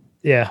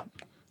 Yeah.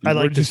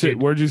 Where'd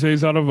you say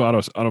he's out of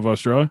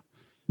Australia?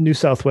 New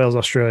South Wales,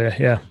 Australia.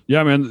 Yeah.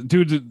 Yeah, man.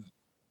 Dude,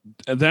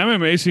 the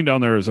MMA scene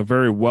down there is a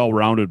very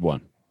well-rounded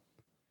one.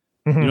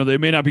 Mm-hmm. They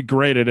may not be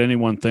great at any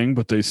one thing,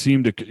 but they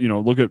seem to,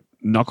 look at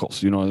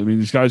Knuckles.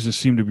 These guys just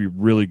seem to be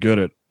really good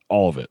at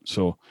all of it.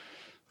 So,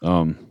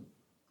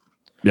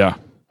 yeah,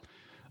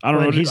 I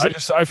don't know.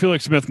 I feel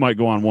like Smith might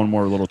go on one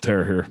more little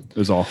tear here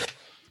is all.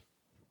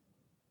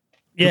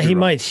 Yeah, he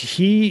might.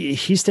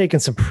 He's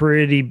taken some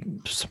pretty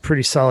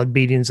solid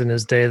beatings in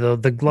his day, though.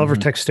 The Glover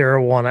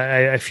Textera one,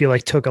 I feel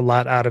like took a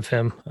lot out of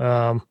him.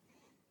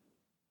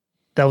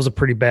 that was a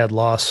pretty bad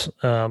loss.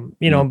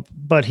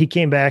 But he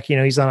came back.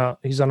 He's on a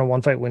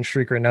 1-fight win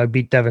streak right now. He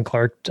beat Devin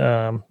Clark.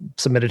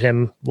 Submitted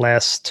him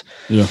last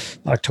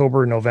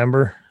October,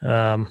 November.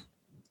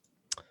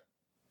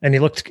 And he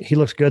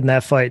looked good in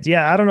that fight.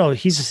 Yeah, I don't know.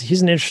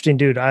 He's an interesting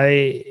dude.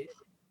 I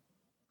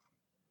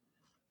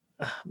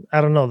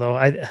don't know though.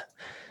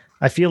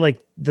 I feel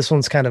like this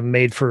one's kind of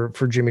made for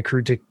Jimmy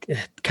Crute to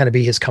kind of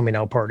be his coming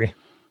out party.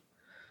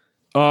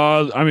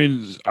 I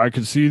mean, I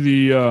could see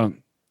the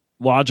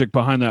logic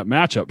behind that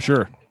matchup.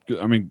 Sure.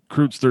 I mean,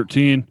 Crute's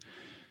 13.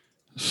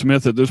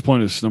 Smith at this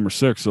point is number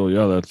 6. So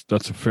yeah,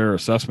 that's a fair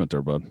assessment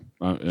there, bud.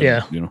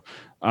 Yeah.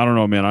 I don't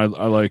know, man. I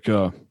like,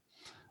 I'm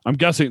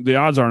guessing the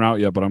odds aren't out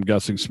yet, but I'm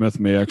guessing Smith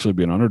may actually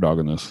be an underdog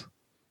in this.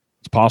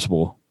 It's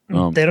possible.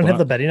 They don't have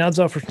the betting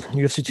odds out for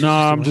UFC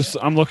 261.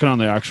 No, I'm looking on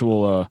the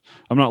actual,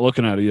 I'm not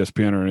looking at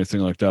ESPN or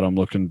anything like that. I'm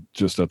looking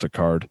just at the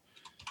card.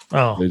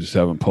 Oh, they just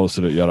haven't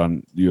posted it yet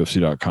on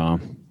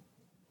UFC.com.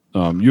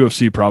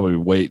 UFC probably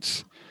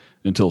waits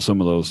until some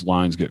of those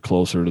lines get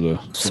closer to the.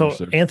 So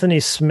Anthony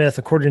Smith,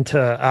 according to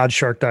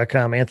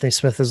Oddshark.com, Anthony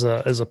Smith is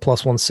a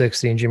plus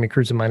 160 and Jimmy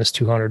Crute a minus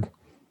 200.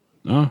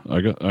 Oh,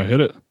 I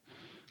hit it.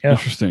 Yeah.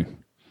 Interesting.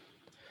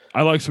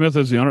 I like Smith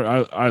as the under.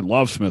 I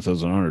love Smith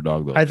as an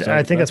underdog though.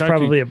 I think that's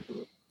probably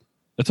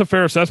it's a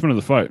fair assessment of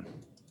the fight.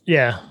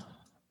 Yeah.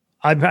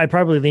 I'd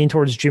probably lean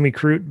towards Jimmy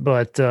Crute,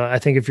 but I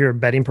think if you're a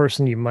betting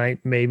person, you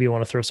might maybe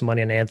want to throw some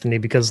money on Anthony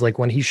because like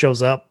when he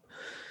shows up,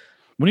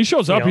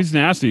 he's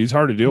nasty. He's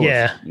hard to deal with.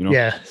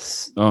 Yeah.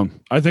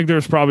 I think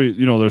there's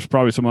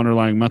probably some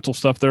underlying mental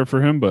stuff there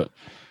for him, but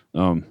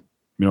that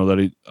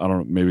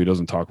maybe he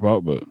doesn't talk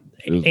about, but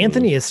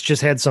Anthony has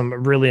just had some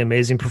really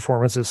amazing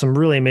performances, some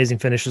really amazing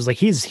finishes. Like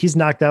he's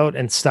knocked out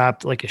and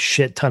stopped like a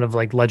shit ton of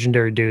like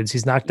legendary dudes.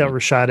 He's knocked out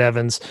Rashad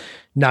Evans,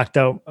 knocked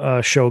out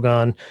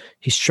Shogun.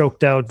 He's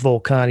choked out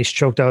Volkan. He's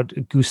choked out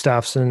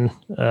Gustafsson.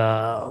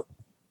 I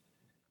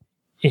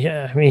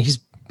mean,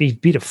 he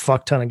beat a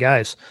fuck ton of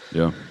guys.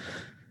 Yeah.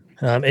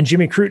 And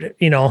Jimmy Crute,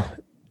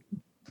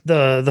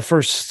 the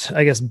first,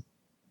 I guess,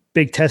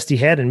 big test he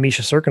had in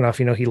Misha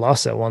Serkinov, he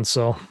lost that one.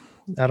 So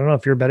I don't know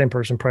if you're a betting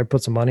person, probably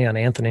put some money on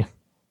Anthony.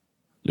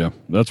 Yeah,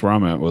 that's where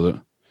I'm at with it.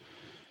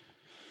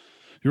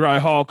 Uriah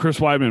Hall, Chris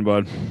Weidman,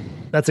 bud.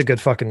 That's a good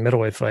fucking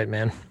middleweight fight,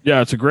 man.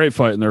 Yeah, it's a great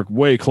fight, and they're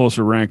way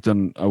closer ranked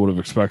than I would have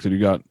expected. You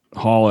got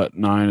Hall at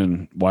 9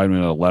 and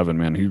Weidman at 11,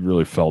 man. He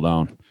really fell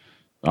down.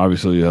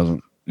 Obviously, he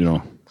hasn't, he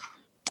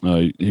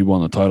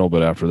won the title,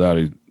 but after that,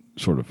 he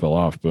sort of fell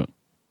off. But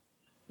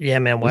yeah,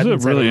 man,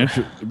 Weidman's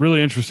a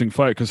really interesting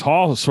fight because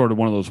Hall is sort of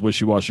one of those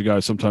wishy-washy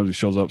guys. Sometimes he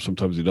shows up,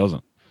 sometimes he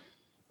doesn't.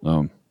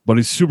 But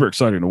he's super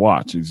exciting to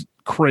watch. He's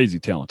crazy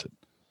talented.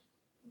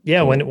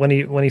 Yeah, when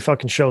he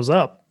fucking shows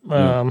up,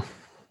 they're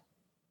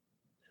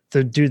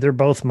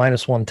both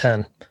minus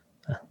 110.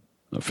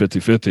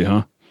 50-50,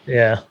 huh?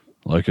 Yeah,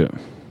 like it.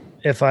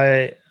 If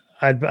I'd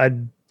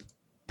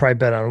probably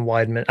bet on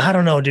Weidman. I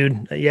don't know,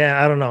 dude.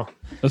 Yeah, I don't know.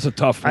 That's a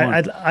tough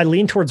one. I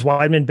lean towards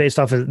Weidman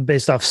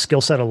based off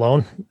skill set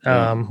alone.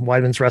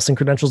 Weidman's wrestling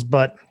credentials,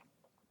 but.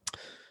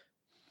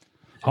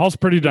 Hall's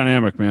pretty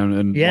dynamic, man.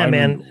 And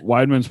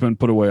Weidman's been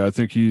put away. I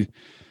think he,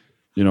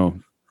 I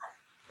don't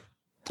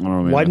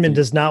know, man. Weidman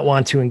does not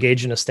want to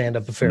engage in a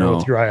stand-up affair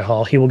with Uriah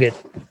Hall. He will get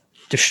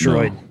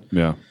destroyed.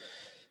 No.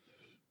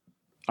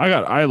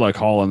 Yeah. I like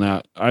Hall in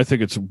that. I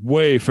think it's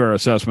way fair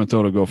assessment,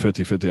 though, to go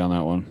 50-50 on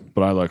that one.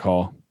 But I like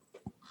Hall.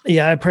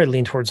 Yeah, I probably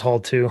lean towards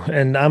Hall, too.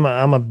 And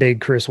I'm a big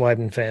Chris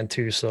Weidman fan,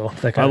 too. So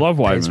that kind I love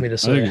of Weidman. pains me to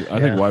say. I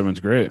think Weidman's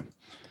great.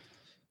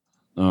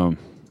 All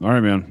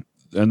right, man.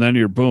 And then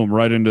you're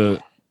right into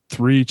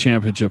 3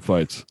 championship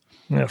fights.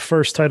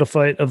 First title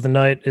fight of the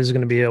night is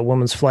going to be a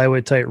women's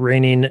flyweight title.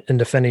 Reigning and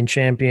defending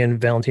champion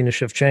Valentina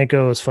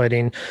Shevchenko is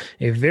fighting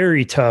a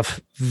very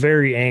tough,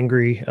 very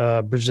angry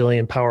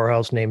Brazilian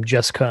powerhouse named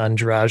Jessica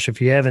Andrade.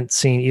 If you haven't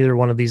seen either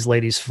one of these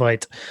ladies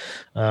fight,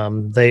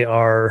 they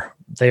are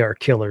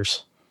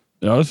killers.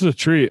 Yeah, this is a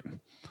treat.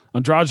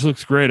 Andrade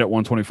looks great at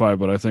 125,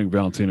 but I think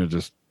Valentina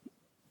just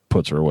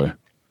puts her away.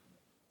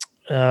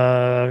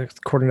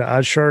 According to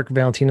Oddshark,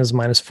 Valentina's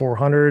minus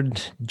 400.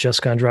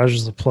 Jessica Andrade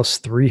is a plus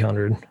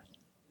 300.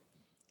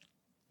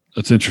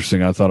 That's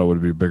interesting. I thought it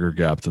would be a bigger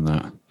gap than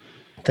that.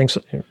 Think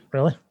so?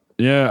 Really?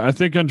 Yeah, I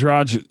think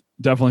Andrade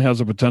definitely has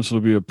the potential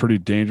to be a pretty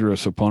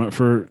dangerous opponent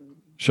for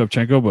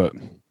Shevchenko, but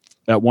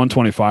at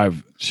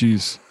 125,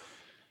 she's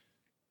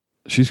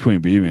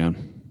Queen Bee,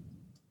 man.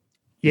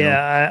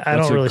 Yeah, I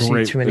don't really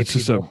see too many people.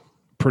 It's just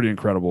pretty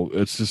incredible.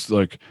 It's just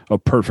like a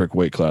perfect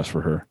weight class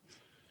for her.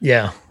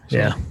 Yeah.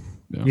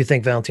 You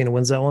think Valentina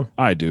wins that one?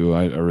 I do.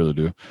 I really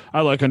do.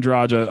 I like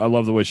Andrade. I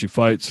love the way she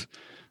fights.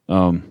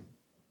 Sort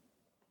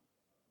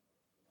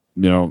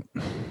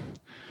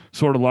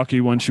of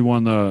lucky when she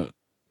won the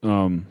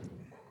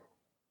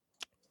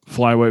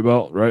flyweight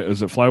belt, right?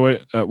 Is it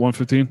flyweight at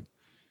 115?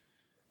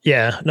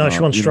 Yeah. No, she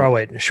won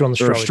strawweight. She won the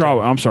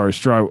strawweight. I'm sorry,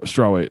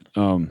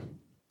 strawweight.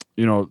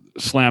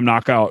 Slam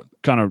knockout,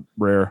 kind of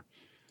rare.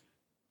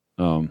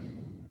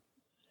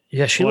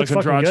 Yeah, she looks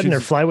fucking good in her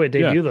flyweight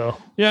debut, though.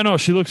 Yeah, no,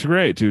 she looks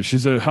great, dude.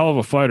 She's a hell of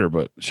a fighter,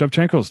 but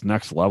Shevchenko's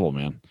next level,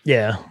 man.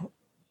 Yeah.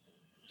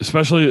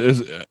 Especially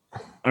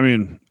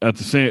at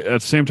the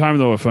same time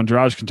though, if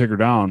Andrade can take her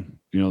down,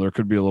 there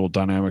could be a little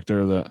dynamic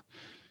there that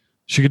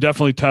she could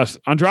definitely test.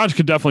 Andrade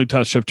could definitely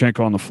test Shevchenko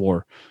on the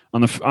floor.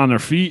 On their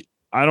feet,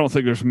 I don't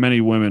think there's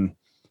many women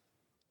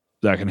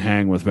that can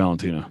hang with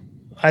Valentina.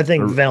 I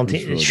think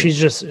Valentina,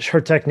 really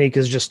her technique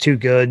is just too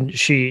good.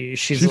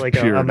 She's like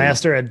pure, a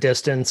master at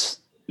distance.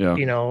 Yeah.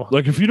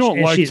 Like if you don't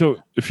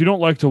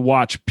like to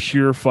watch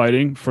pure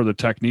fighting for the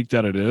technique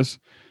that it is,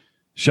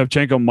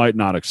 Shevchenko might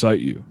not excite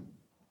you.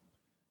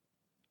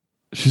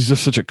 She's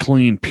just such a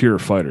clean, pure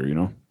fighter,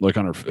 like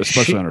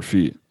especially on her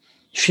feet.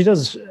 She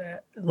does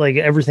like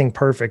everything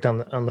perfect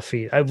on the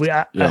feet.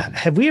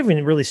 Have we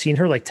even really seen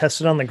her like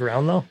tested on the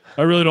ground though?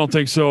 I really don't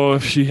think so.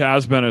 If she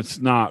has been, it's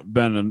not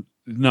been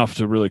enough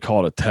to really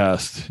call it a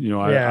test.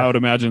 I would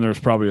imagine there's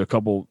probably a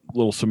couple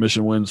little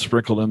submission wins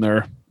sprinkled in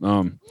there.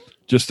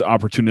 Just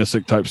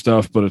opportunistic type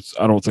stuff, but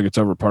I don't think it's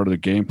ever part of the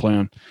game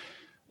plan.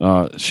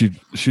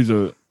 She's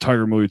a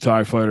Tiger Muay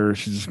Thai fighter.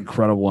 She's just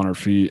incredible on her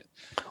feet.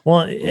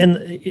 Well,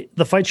 in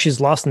the fight she's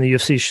lost in the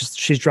UFC,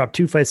 she's dropped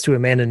 2 fights to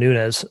Amanda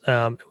Nunes,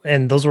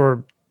 and those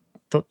were,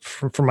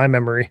 from my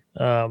memory,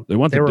 they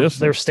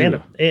were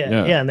stand-up,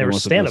 and they were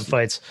stand-up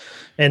fights,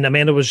 and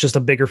Amanda was just a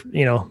bigger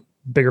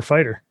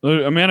fighter.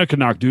 Amanda could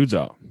knock dudes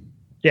out.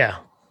 Yeah,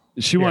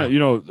 she went.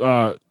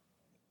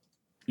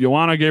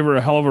 Joanna gave her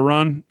a hell of a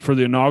run for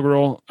the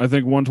inaugural, I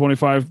think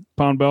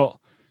 125-pound belt,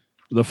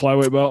 the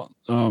flyweight belt.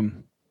 Or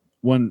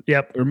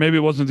maybe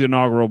it wasn't the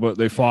inaugural, but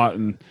they fought,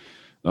 and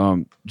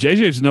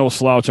JJ's no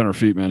slouch on her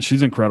feet, man.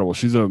 She's incredible.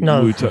 She's a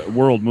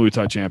world Muay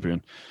Thai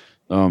champion.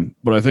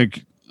 But I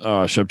think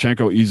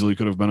Shevchenko easily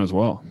could have been as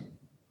well.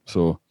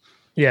 So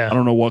yeah, I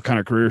don't know what kind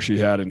of career she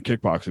had in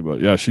kickboxing,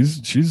 but yeah,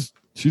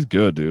 she's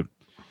good, dude.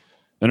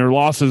 And her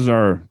losses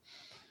are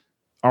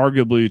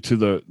arguably to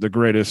the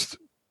greatest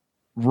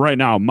right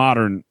now,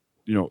 modern,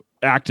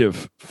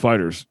 active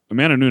fighters.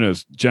 Amanda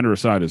Nunes, gender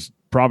aside, is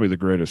probably the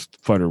greatest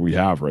fighter we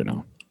have right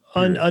now.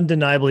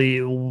 Undeniably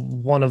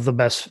one of the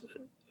best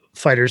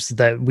fighters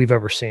that we've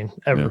ever seen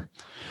ever.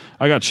 Yeah.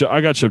 I got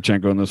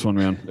Shevchenko in this one,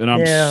 man,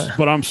 and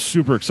but I'm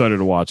super excited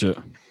to watch it.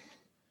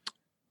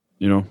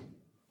 I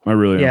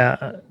really am.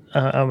 Yeah,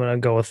 I'm gonna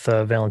go with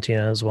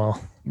Valentina as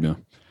well. Yeah,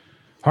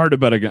 hard to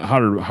bet against.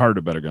 Hard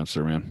to bet against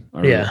her, man.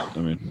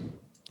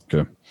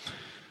 Okay.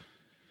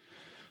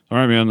 All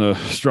right, man. The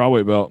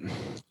strawweight belt: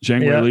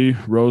 Zhang Weili,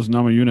 Rose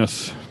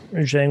Namajunas.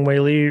 Zhang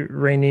Weili,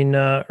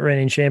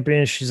 reigning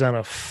champion. She's on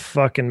a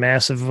fucking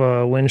massive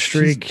win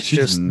streak. She's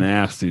just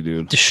nasty,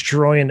 dude.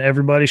 Destroying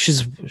everybody.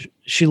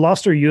 She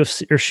lost her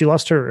UFC, or she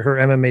lost her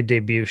MMA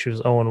debut. She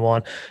was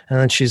 0-1, and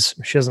then she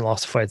hasn't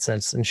lost a fight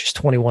since, and she's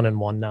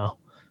 21-1 now.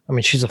 I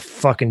mean, she's a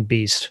fucking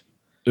beast.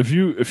 If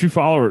you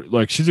follow her,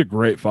 like, she's a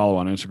great follow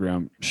on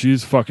Instagram.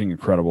 She's fucking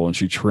incredible, and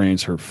she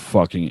trains her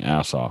fucking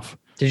ass off.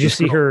 Did you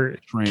see her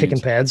kicking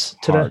pads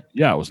today? Hard.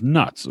 Yeah, it was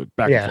nuts. Like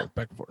back and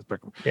forth.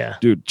 Yeah.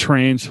 Dude,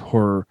 trains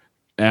her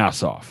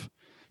ass off.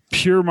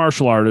 Pure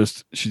martial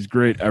artist. She's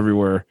great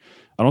everywhere.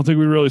 I don't think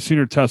we've really seen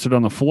her tested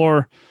on the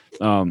floor.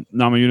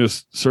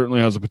 Namajunas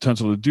certainly has the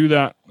potential to do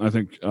that. I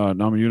think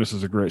Namajunas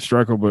is a great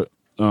striker, but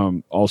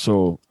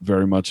also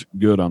very much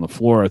good on the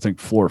floor. I think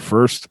floor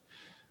first.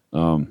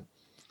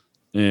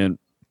 And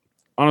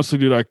honestly,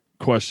 dude, I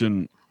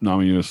question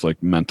Namajunas'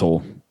 like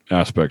mental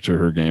aspect to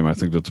her game. I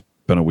think that's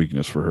been a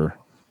weakness for her.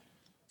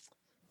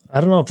 I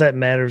don't know if that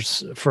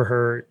matters for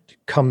her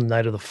come the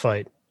night of the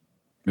fight.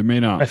 It may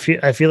not. I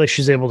feel like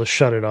she's able to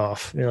shut it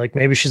off. Like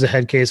maybe she's a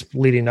head case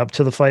leading up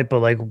to the fight, but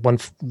like when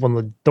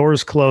the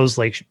doors close,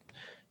 like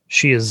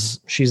she's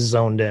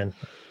zoned in.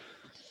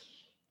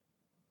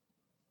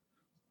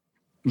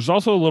 There's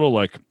also a little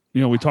like,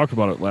 we talked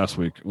about it last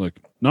week. Like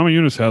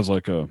Namajunas has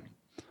like her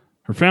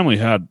family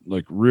had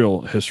like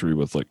real history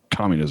with like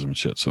communism and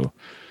shit. So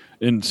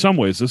in some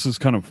ways, this is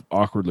kind of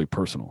awkwardly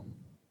personal.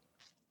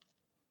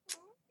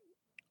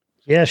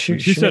 Yeah, she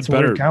said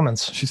better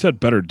comments. She said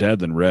better dead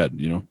than red,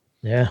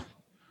 Yeah.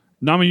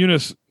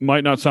 Namajunas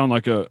might not sound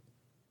like it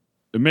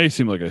may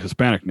seem like a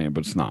Hispanic name,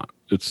 but it's not.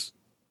 It's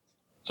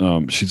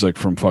she's like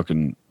from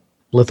fucking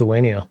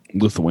Lithuania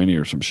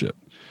or some shit.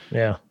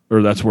 Yeah.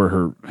 Or that's where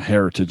her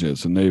heritage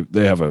is, and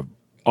they have a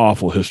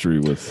awful history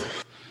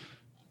with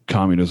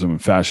communism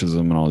and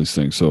fascism and all these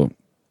things. So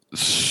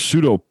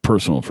pseudo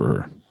personal for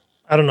her.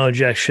 I don't know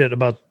jack shit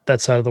about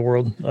that side of the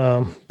world,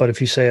 but if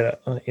you say it,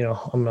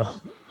 I'm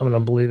gonna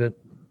believe it.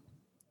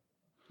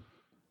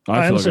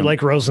 I honestly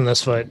like Rose in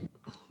this fight.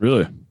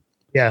 Really?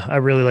 Yeah, I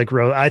really like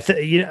Rose. I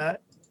think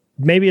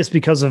maybe it's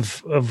because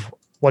of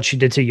what she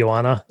did to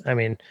Joanna. I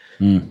mean,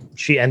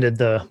 she ended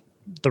the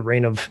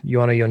reign of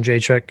Joanna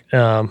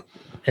Jędrzejczyk,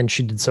 and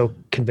she did so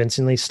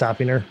convincingly,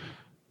 stopping her.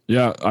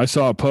 Yeah, I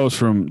saw a post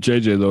from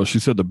JJ though. She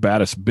said the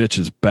baddest bitch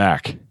is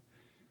back.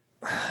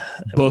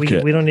 Book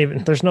it. We don't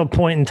even. There's no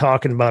point in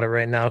talking about it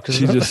right now because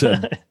she just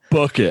said,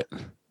 "Book it."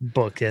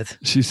 Book it.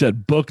 She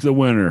said, "Book the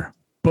winner.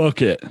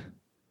 Book it."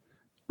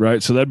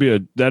 right? So that'd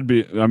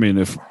be. I mean,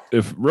 if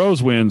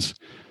Rose wins,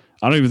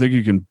 I don't even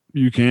think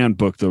you can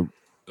book the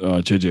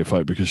JJ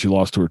fight because she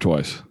lost to her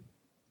twice.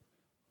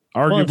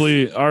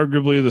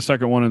 Arguably the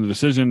second one in the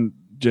decision,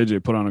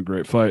 JJ put on a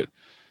great fight.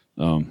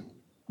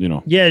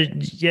 Yeah,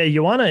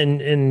 Joanna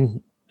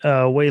and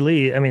Wei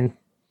Li. I mean,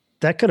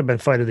 that could have been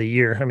fight of the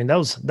year. I mean, that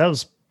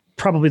was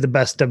probably the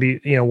best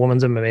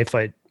women's MMA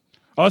fight.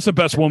 Oh, that's the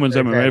best women's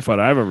MMA fight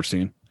I've ever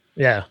seen.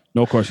 Yeah,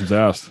 no questions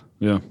asked.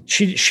 Yeah,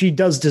 she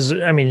does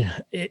deserve. I mean,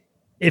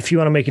 if you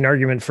want to make an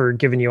argument for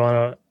giving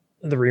Joanna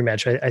the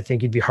rematch, I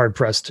think you'd be hard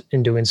pressed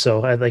in doing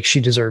so. She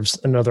deserves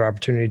another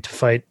opportunity to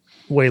fight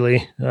Wei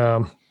Li.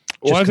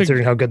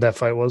 Considering how good that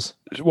fight was.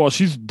 Well,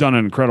 she's done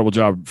an incredible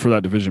job for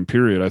that division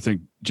period. I think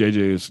JJ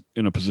is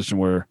in a position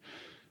where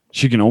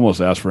she can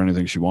almost ask for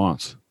anything she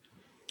wants,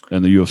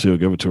 and the UFC will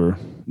give it to her.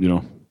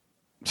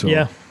 So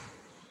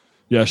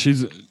yeah,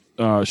 she's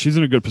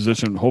in a good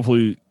position.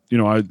 Hopefully,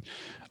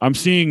 I'm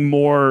seeing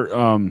more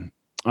on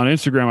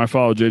Instagram. I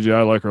follow JJ.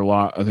 I like her a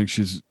lot. I think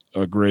she's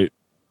a great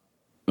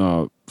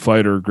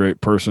fighter,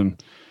 great person.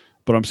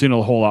 But I'm seeing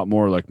a whole lot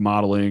more like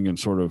modeling and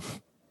sort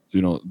of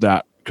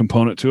that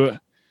component to it.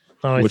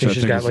 Oh, I think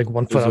she's got like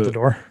one foot out the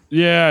door.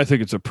 Yeah, I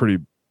think it's a pretty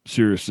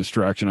serious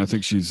distraction. I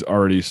think she's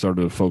already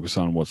started to focus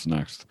on what's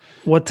next.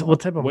 What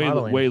type of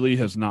modeling? Wei Li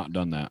has not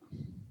done that.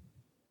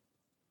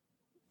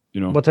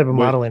 What type of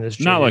modeling is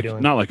JJ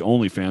doing? Not like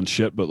OnlyFans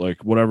shit, but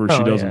like whatever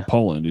she does in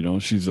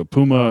Poland. She's a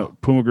Puma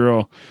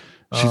girl.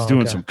 She's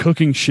doing some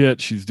cooking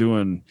shit. She's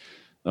doing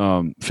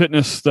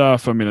fitness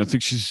stuff. I mean, I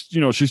think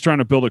she's trying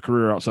to build a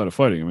career outside of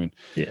fighting. I mean,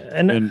 yeah,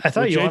 and I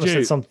thought you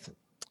said something.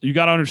 You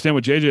got to understand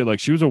with JJ, like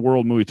she was a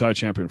world Muay Thai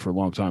champion for a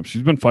long time.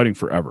 She's been fighting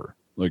forever.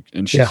 Like,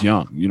 and she's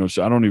young,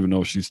 I don't even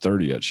know if she's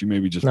 30 yet. She may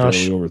be just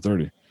barely over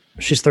 30.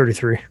 She's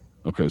 33.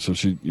 Okay. So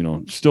she,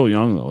 still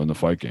young though in the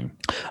fight game.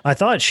 I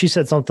thought she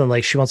said something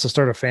like she wants to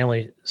start a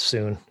family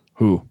soon.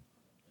 Who?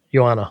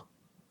 Joanna.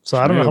 So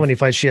I don't know how many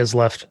fights she has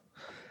left.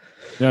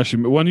 Yeah. that's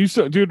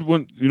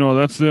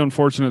the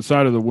unfortunate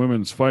side of the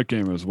women's fight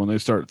game is when they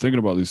start thinking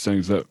about these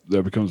things that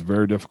becomes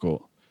very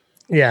difficult.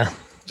 Yeah.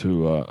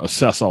 To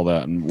assess all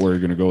that and where you're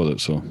going to go with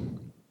it. So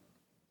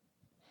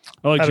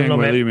I like Zhang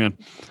Wei Li, man.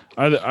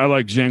 I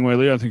like Zhang Wei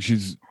Li. I think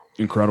she's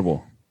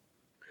incredible.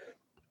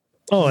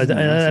 Oh,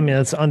 I mean,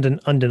 that's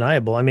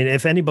undeniable. I mean,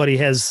 if anybody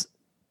has,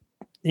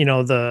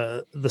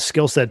 the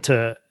skill set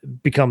to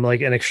become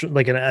like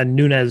a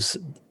Nunes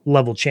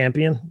level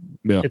champion,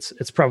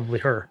 it's probably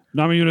her.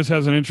 Namajunas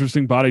has an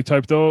interesting body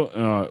type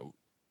though.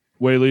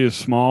 Wei Li is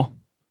small,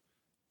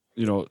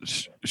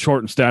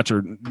 short in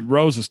stature.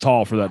 Rose is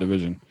tall for that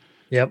division.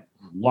 Yep.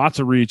 Lots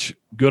of reach,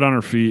 good on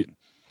her feet,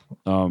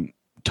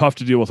 tough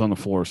to deal with on the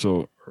floor.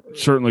 So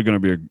certainly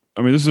going to be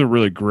this is a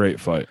really great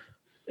fight.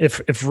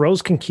 If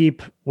Rose can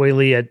keep Wei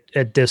Li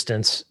at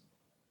distance,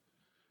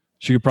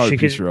 she could probably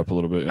piece her up a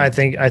little bit. Yeah.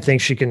 I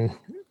think she can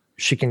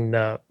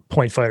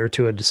point fight her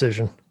to a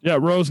decision. Yeah.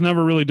 Rose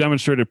never really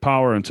demonstrated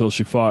power until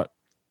she fought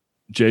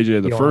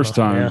JJ the first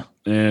time.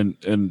 Yeah. And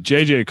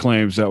JJ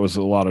claims that was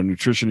a lot of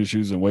nutrition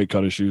issues and weight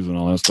cut issues and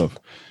all that stuff.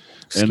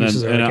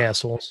 Excuses are like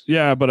assholes.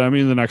 Yeah, but I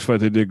mean, the next fight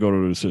they did go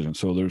to a decision,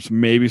 so there's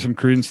maybe some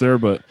credence there.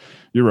 But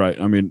you're right.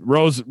 I mean,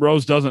 Rose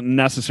doesn't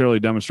necessarily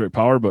demonstrate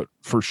power, but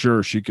for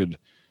sure she could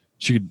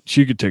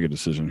take a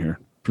decision here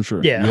for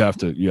sure. Yeah, you have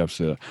to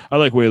say that. I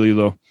like Wei Li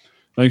though.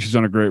 I think she's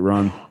on a great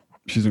run.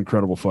 She's an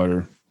incredible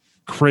fighter,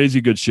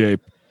 crazy good shape.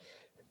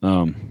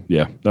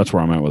 Yeah, that's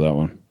where I'm at with that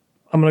one.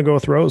 I'm gonna go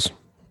with Rose.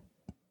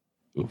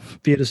 Oof.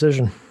 Via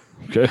decision.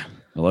 Okay,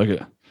 I like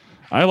it.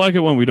 I like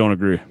it when we don't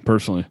agree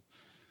personally.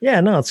 Yeah,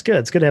 no, it's good.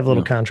 It's good to have a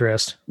little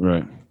contrast.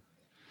 Right.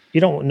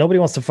 Nobody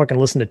wants to fucking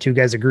listen to two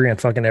guys agree on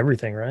fucking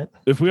everything, right?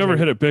 If we ever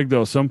hit it big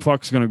though, some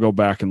fuck's going to go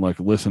back and like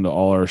listen to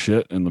all our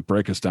shit and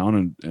break us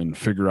down and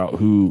figure out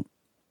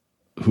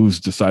who's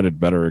decided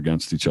better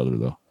against each other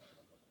though.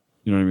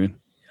 You know what I mean?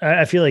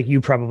 I feel like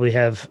you probably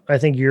have. I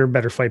think you're a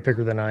better fight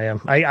picker than I am.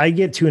 I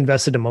get too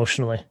invested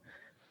emotionally.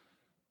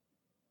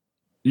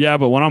 Yeah,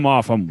 but when I'm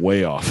off, I'm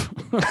way off.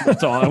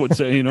 That's all I would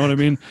say. You know what I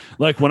mean?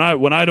 Like when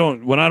I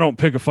don't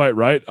pick a fight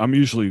right, I'm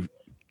usually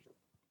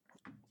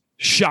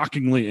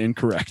shockingly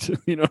incorrect.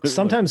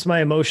 Sometimes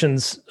my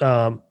emotions,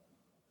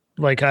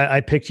 like I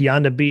picked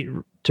Jan to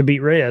beat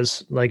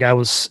Reyes. Like I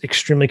was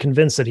extremely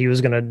convinced that he was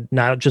gonna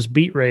not just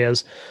beat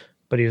Reyes,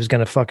 but he was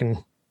gonna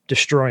fucking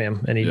destroy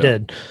him, and he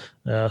did.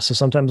 So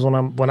sometimes when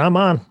I'm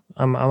on,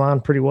 I'm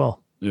on pretty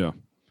well. Yeah,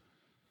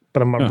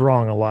 but I'm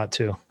wrong a lot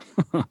too.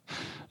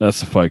 That's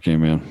the fight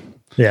game, man.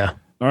 Yeah.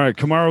 All right,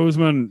 Kamaru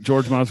Usman,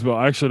 George Masvidal.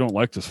 I actually don't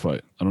like this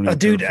fight. I don't even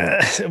dude,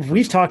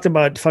 we've talked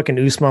about fucking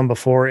Usman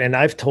before, and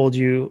I've told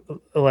you,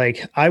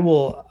 like, I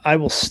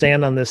will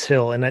stand on this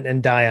hill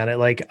and die on it.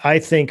 Like, I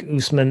think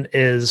Usman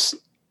is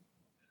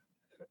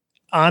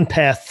on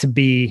path to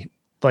be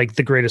like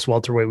the greatest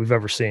welterweight we've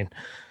ever seen.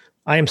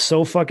 I am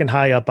so fucking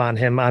high up on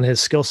him, on his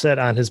skill set,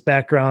 on his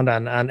background,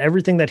 on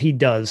everything that he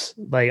does.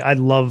 Like, I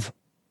love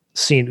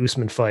seeing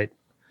Usman fight.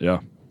 Yeah.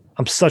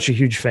 I'm such a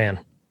huge fan.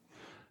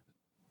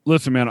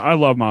 Listen, man, I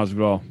love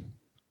Masvidal,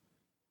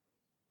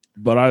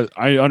 but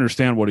I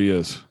understand what he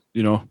is.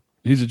 You know,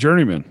 he's a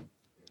journeyman,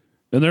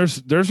 and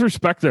there's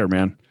respect there,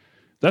 man.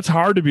 That's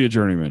hard to be a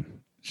journeyman.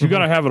 So you got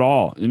to have it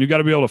all, and you got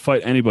to be able to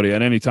fight anybody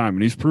at any time,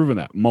 and he's proven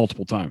that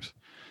multiple times.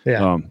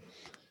 Yeah.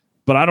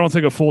 But I don't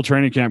think a full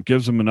training camp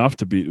gives him enough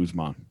to beat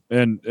Usman.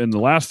 And the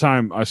last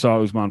time I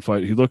saw Usman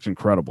fight, he looked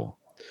incredible.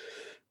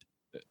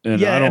 And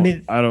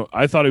yeah,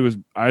 I thought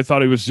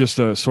he was just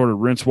a sort of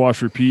rinse,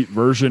 wash, repeat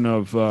version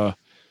of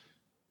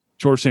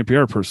George St.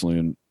 Pierre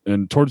personally.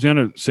 And towards the end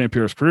of St.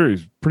 Pierre's career,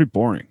 he's pretty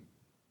boring.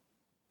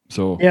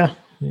 So yeah,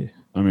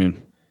 I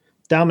mean,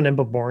 dominant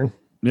but boring.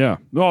 Yeah,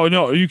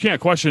 no, you can't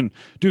question,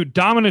 dude.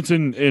 Dominance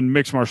in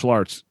mixed martial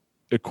arts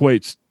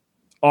equates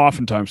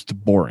oftentimes to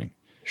boring.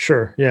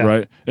 Sure, yeah,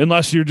 right.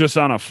 Unless you're just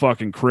on a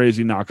fucking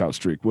crazy knockout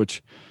streak,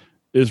 which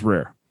is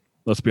rare.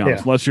 Let's be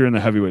honest. Unless you're in the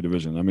heavyweight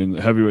division. I mean,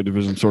 the heavyweight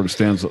division sort of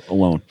stands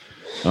alone.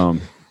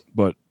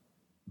 But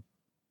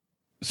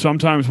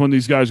sometimes when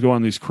these guys go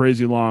on these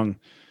crazy long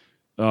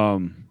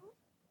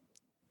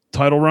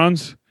title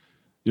runs,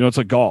 you know, it's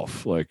like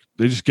golf. Like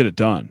they just get it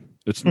done.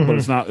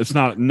 But it's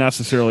not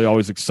necessarily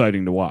always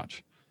exciting to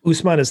watch.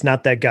 Usman is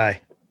not that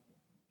guy.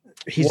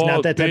 He's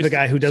not that type of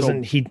guy who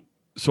doesn't.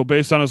 So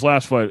based on his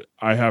last fight,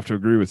 I have to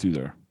agree with you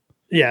there.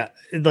 Yeah,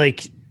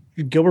 like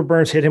Gilbert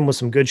Burns hit him with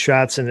some good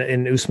shots,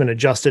 and Usman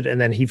adjusted, and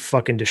then he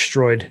fucking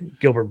destroyed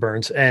Gilbert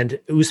Burns. And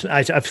Usman,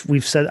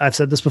 I've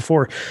said this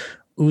before.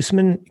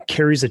 Usman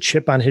carries a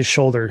chip on his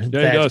shoulder.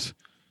 Yeah, he does.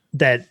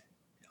 That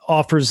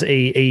offers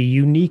a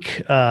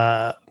unique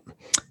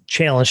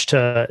challenge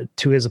to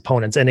his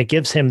opponents, and it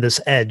gives him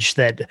this edge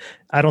that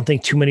I don't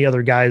think too many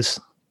other guys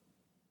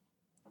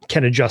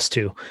can adjust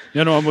to.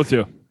 Yeah, no, I'm with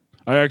you.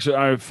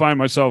 I find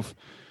myself,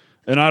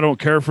 and I don't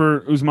care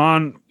for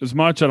Usman as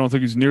much. I don't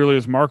think he's nearly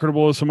as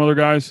marketable as some other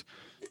guys.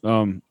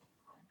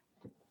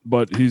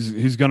 But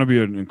he's going to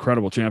be an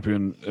incredible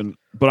champion.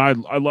 But I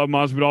love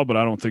Masvidal, but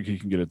I don't think he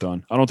can get it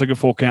done. I don't think a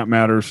full camp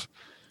matters.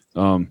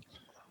 I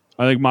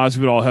think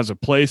Masvidal has a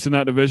place in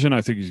that division.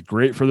 I think he's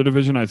great for the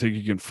division. I think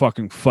he can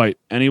fucking fight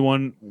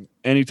anyone,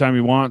 anytime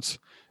he wants.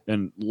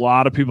 And a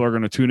lot of people are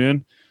going to tune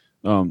in.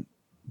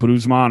 But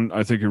Usman,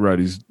 I think you're right.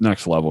 He's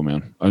next level,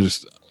 man. I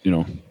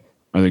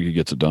think he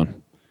gets it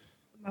done.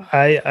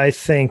 I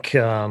think,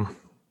 and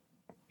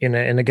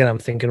again, I'm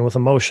thinking with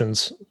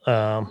emotions.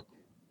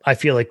 I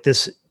feel like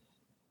this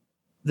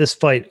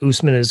fight,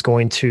 Usman is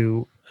going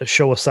to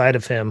show a side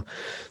of him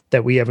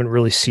that we haven't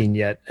really seen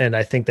yet. And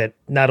I think that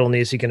not only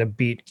is he going to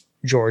beat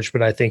George,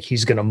 but I think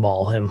he's going to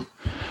maul him.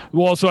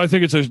 Well, so I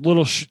think it's a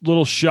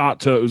little shot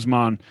to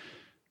Usman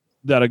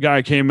that a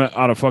guy came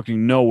out of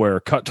fucking nowhere,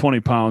 cut 20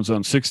 pounds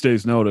on 6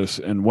 days notice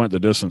and went the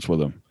distance with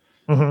him.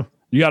 Mm-hmm.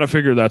 You got to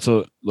figure that's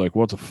a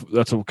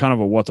kind of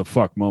a what the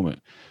fuck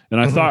moment.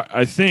 And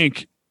I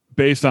think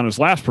based on his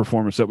last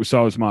performance that we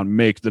saw Usman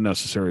make the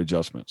necessary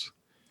adjustments.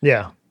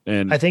 Yeah.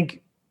 And I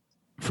think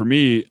for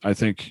me, I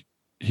think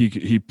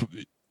he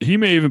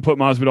may even put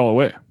Masvidal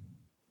away.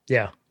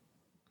 Yeah.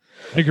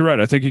 I think you're right.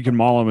 I think he can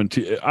maul him.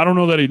 I don't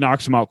know that he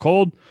knocks him out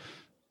cold,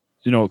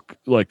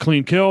 like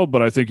clean kill,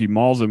 but I think he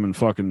mauls him and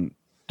fucking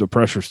the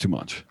pressure's too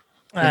much.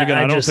 And again,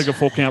 I don't think a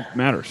full camp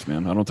matters,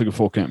 man. I don't think a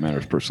full camp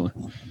matters personally.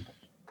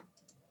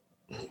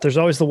 There's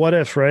always the what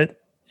if, right?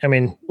 I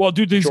mean, well,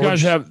 dude, these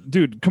guys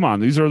come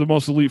on. These are the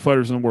most elite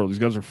fighters in the world. These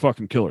guys are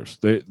fucking killers.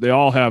 They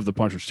all have the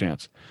puncher's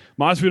chance.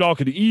 Masvidal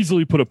could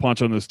easily put a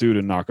punch on this dude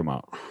and knock him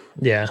out.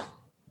 Yeah.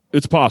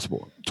 It's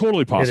possible.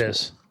 Totally possible. It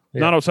is.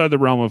 Yeah. Not outside the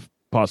realm of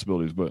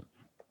possibilities, but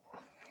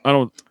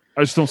I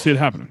just don't see it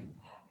happening.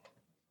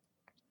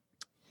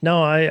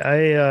 No,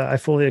 I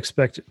fully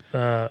expect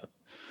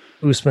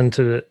Usman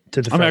to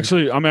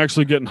defend. I'm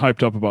actually getting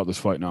hyped up about this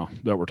fight now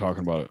that we're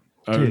talking about it.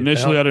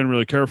 Initially, I didn't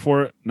really care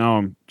for it. Now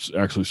I'm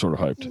actually sort of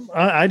hyped.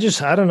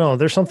 I don't know.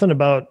 There's something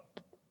about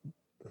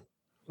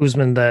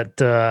Usman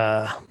that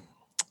I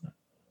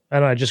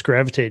don't know. I just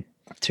gravitate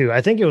to.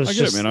 I think it was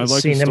just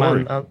seeing him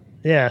on.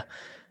 Yeah,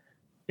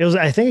 it was.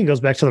 I think it goes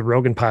back to the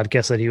Rogan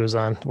podcast that he was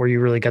on, where you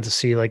really got to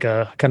see like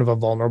a kind of a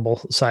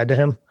vulnerable side to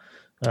him.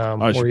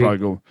 I should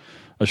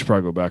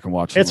probably go back and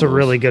watch. It's a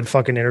really good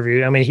fucking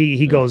interview. I mean,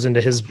 he goes into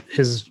his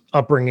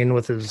upbringing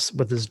with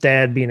his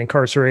dad being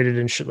incarcerated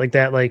and shit like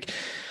that. Like,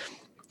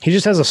 he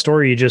just has a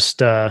story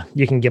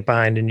you can get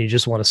behind, and you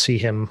just want to see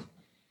him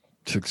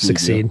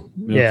succeed.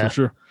 Yeah, for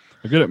sure.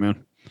 I get it,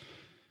 man.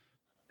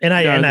 And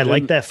I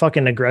like that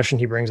fucking aggression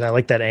he brings. I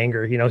like that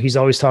anger. He's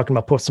always talking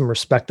about put some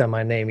respect on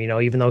my name.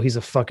 Even though he's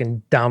a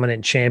fucking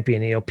dominant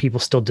champion, people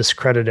still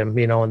discredit him.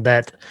 And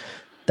that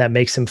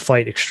makes him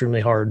fight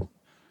extremely hard.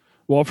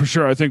 Well, for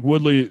sure. I think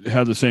Woodley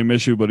had the same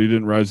issue, but he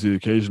didn't rise to the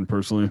occasion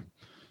personally.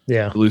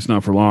 Yeah, at least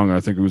not for long. I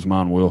think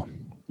Usman will.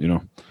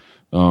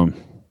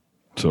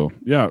 So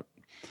yeah.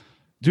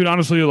 Dude,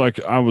 honestly,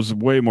 like I was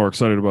way more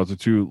excited about the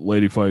two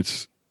lady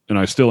fights, and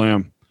I still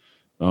am.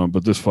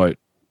 But this fight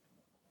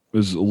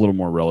is a little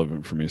more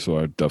relevant for me, so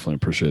I definitely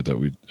appreciate that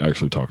we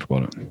actually talked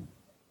about it.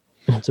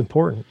 It's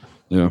important.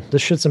 Yeah,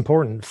 this shit's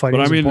important. Fighting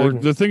is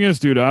important. The thing is,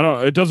 dude,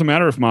 it doesn't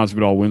matter if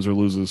Masvidal wins or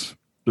loses.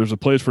 There's a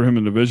place for him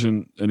in the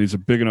division, and he's a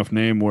big enough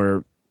name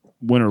where,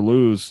 win or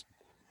lose,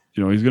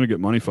 he's going to get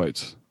money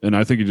fights. and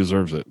I think he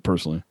deserves it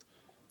personally.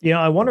 You know,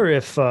 I wonder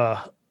if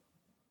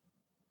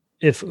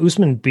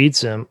Usman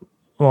beats him.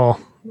 Well,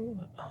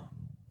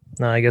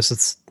 no, I guess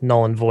it's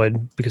null and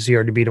void because he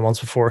already beat him once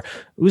before.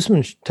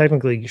 Usman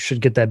technically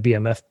should get that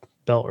BMF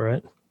belt,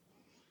 right?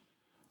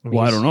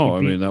 I don't know.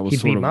 I mean, that was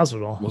sort of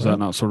Masvidal, was that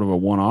not sort of a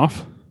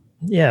one-off?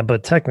 Yeah,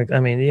 but technically, I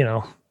mean,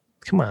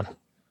 come on.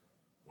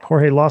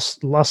 Jorge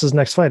lost his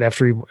next fight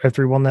after he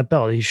won that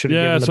belt. He should have.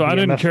 Yeah, given so the I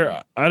didn't BMF.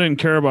 care. I didn't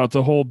care about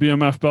the whole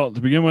BMF belt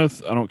to begin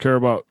with. I don't care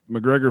about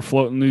McGregor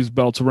floating these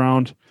belts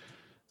around.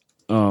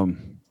 I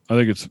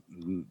think it's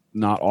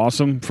not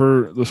awesome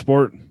for the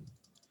sport.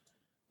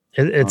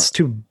 It's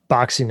too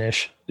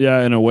boxing-ish.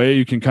 Yeah, in a way,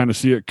 you can kind of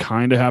see it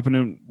kind of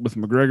happening with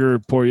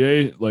McGregor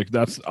Poirier. Like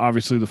that's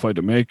obviously the fight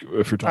to make.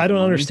 If you're talking, I don't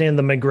money. Understand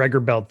the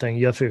McGregor belt thing.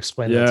 You have to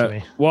explain that to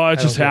me. Well, it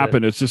just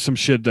happened. It's just some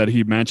shit that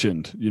he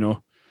mentioned.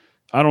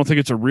 I don't think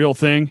it's a real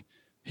thing.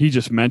 He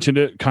just mentioned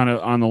it kind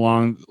of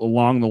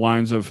along the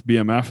lines of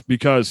BMF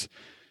because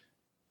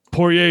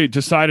Poirier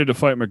decided to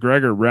fight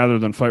McGregor rather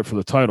than fight for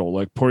the title.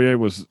 Like Poirier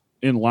was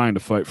in line to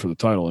fight for the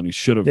title, and he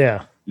should have.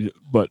 Yeah.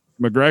 But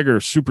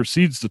McGregor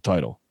supersedes the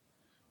title.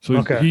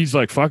 So he's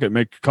like, fuck it,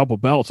 make a couple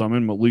belts. I'm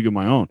in a league of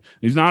my own.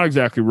 He's not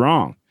exactly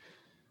wrong.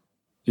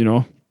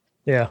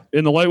 Yeah.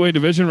 In the lightweight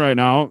division right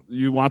now,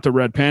 you want the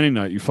red panty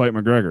night, you fight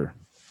McGregor.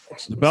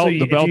 The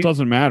belt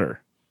doesn't matter.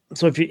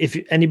 So if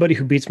anybody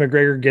who beats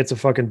McGregor gets a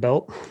fucking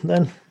belt,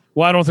 then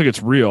well, I don't think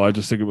it's real. I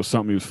just think it was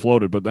something he was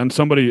floated. But then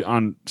somebody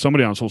on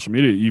social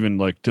media even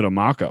like did a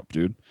mock-up,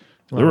 dude.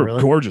 They were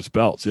really? Gorgeous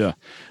belts, yeah.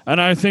 And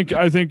I think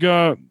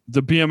the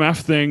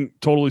BMF thing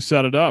totally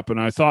set it up. And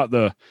I thought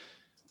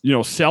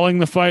selling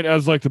the fight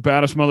as like the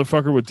baddest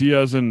motherfucker with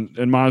Diaz and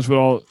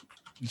Masvidal,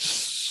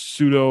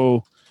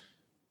 pseudo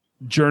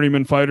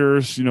journeyman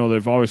fighters.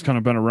 They've always kind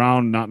of been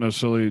around, not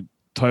necessarily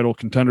title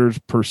contenders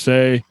per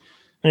se.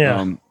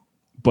 Yeah.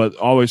 But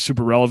always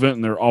super relevant,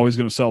 and they're always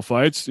going to sell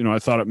fights. I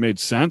thought it made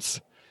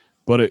sense,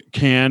 but it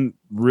can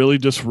really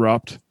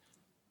disrupt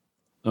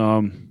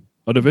a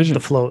division. The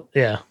flow,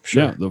 yeah,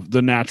 sure. Yeah,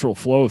 the natural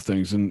flow of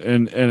things. And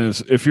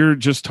if you're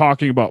just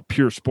talking about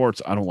pure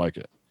sports, I don't like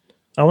it.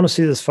 I want to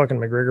see this fucking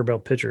McGregor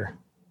belt picture.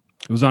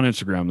 It was on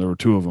Instagram. There were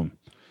two of them.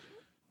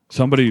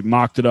 Somebody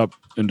mocked it up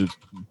and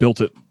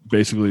built it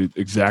basically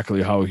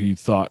exactly how he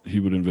thought he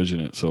would envision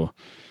it. So,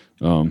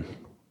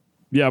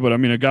 yeah, but I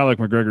mean, a guy like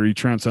McGregor, he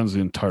transcends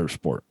the entire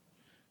sport.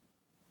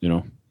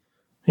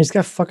 He's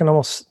got fucking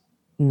almost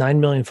 9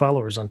 million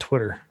followers on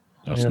Twitter.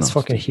 That's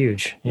fucking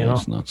huge. You know,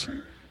 it's nuts.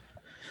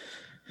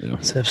 Yeah.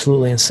 It's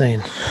absolutely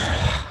insane,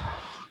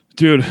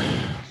 dude.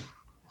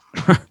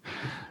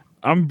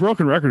 I'm a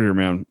broken record here,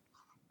 man.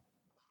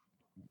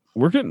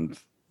 We're getting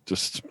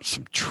just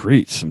some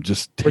treats, some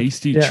just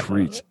tasty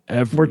treats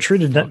every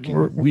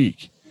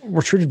week.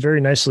 We're treated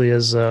very nicely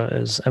as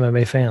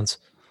MMA fans.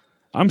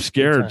 I'm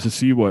scared to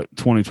see what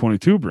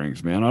 2022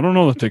 brings, man. I don't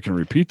know that they can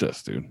repeat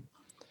this, dude.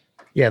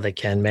 Yeah, they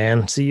can, man.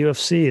 It's the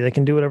UFC. They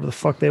can do whatever the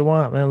fuck they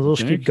want, man. They'll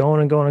just keep going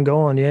and going and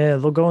going. Yeah,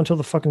 they'll go until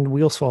the fucking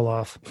wheels fall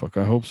off. Fuck,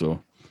 I hope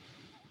so.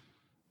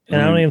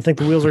 And I don't even think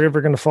the wheels are ever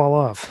going to fall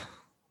off.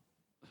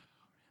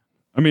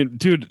 I mean,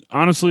 dude,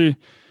 honestly,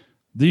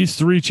 these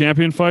 3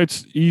 champion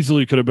fights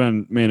easily could have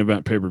been main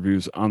event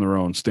pay-per-views on their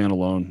own,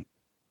 standalone,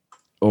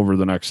 over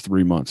the next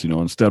 3 months.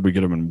 Instead we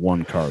get them in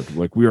one card.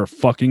 Like, we are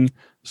fucking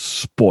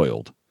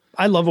spoiled.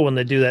 I love it when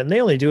they do that, and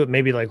they only do it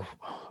maybe like,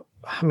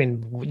 I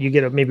mean, you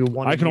get maybe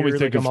one. I can only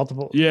think of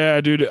multiple. Yeah,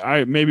 dude.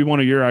 Maybe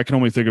one a year. I can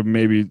only think of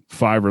maybe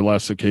 5 or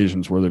less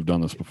occasions where they've done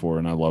this before,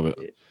 and I love it.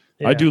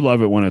 Yeah. I do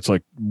love it when it's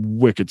like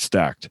wicked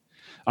stacked.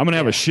 I'm gonna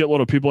have a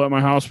shitload of people at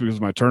my house because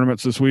of my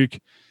tournaments this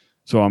week,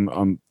 so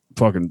I'm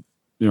fucking.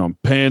 I'm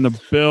paying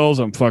the bills.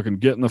 I'm fucking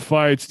getting the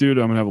fights, dude.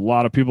 I'm gonna have a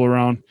lot of people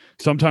around.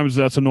 Sometimes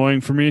that's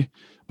annoying for me,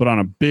 but on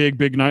a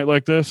big night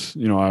like this,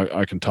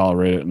 I can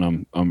tolerate it,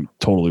 and I'm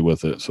totally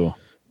with it. So,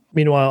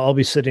 meanwhile, I'll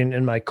be sitting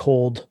in my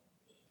cold,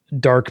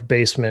 dark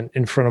basement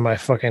in front of my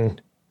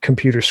fucking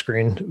computer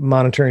screen,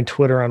 monitoring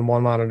Twitter on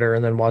one monitor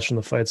and then watching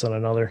the fights on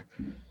another.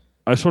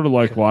 I sort of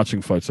like watching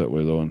fights that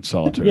way, though, in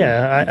solitary.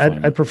 Yeah,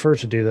 I prefer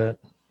to do that.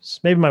 So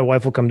maybe my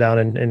wife will come down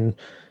and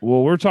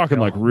well, we're talking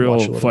like real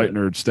fight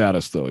nerd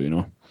status, though.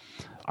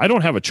 I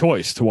don't have a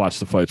choice to watch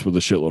the fights with a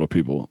shitload of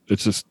people.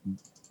 It's just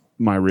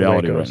my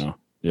reality right now.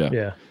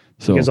 Yeah.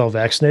 So you guys all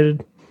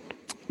vaccinated?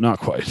 Not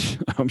quite.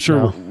 I'm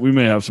sure we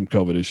may have some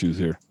COVID issues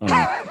here.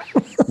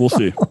 We'll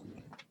see.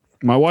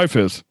 My wife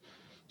is.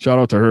 Shout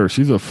out to her.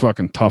 She's a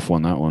fucking tough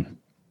one, that one.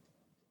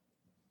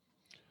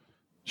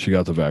 She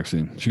got the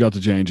vaccine. She got the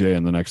J&J,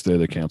 and the next day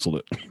they canceled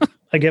it.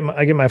 I get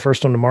my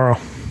first one tomorrow.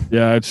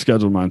 Yeah, I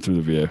scheduled mine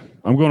through the VA.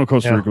 I'm going to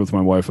Costa Rica with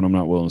my wife, and I'm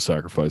not willing to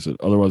sacrifice it.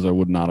 Otherwise, I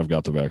would not have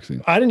got the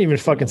vaccine. I didn't even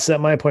fucking set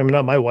my appointment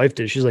up. My wife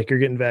did. She's like, "You're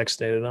getting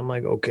vaccinated." I'm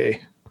like,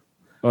 "Okay."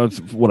 It's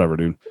whatever,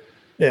 dude.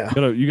 Yeah.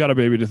 You got a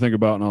baby to think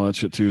about and all that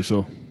shit too.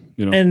 So,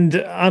 And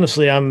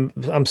honestly,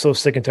 I'm so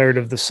sick and tired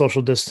of the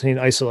social distancing,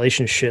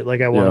 isolation shit.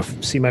 Like, I want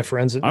to see my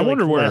friends. I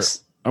wonder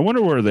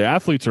where the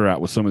athletes are at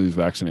with some of these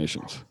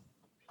vaccinations.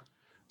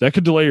 That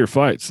could delay your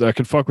fights. That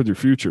could fuck with your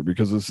future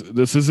because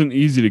this isn't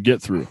easy to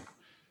get through.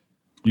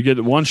 You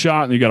get one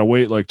shot and you got to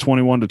wait like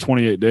 21 to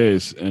 28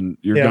 days and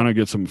you're going to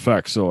get some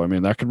effects. So, I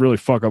mean, that could really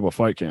fuck up a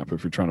fight camp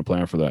if you're trying to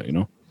plan for that, you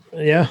know?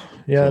 Yeah.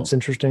 Yeah. It's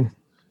interesting.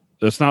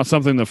 That's not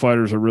something the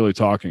fighters are really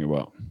talking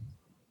about.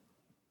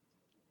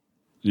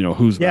 You know,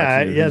 who's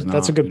vaccinated, who's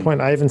that's not, a good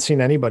point. I haven't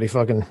seen anybody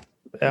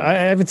I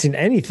haven't seen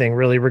anything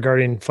really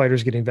regarding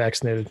fighters getting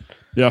vaccinated.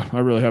 Yeah, I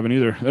really haven't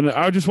either. And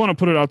I just want to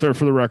put it out there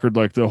for the record,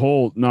 like the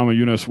whole Nama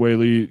Yunus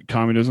Weili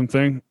communism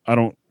thing, I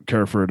don't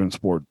care for it in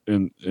sport,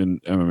 in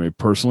MMA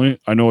personally.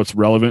 I know it's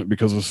relevant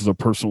because this is a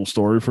personal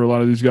story for a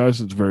lot of these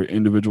guys. It's a very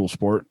individual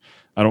sport.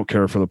 I don't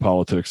care for the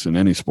politics in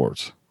any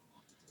sports.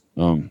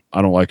 I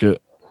don't like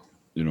it.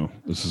 You know,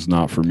 this is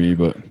not for me,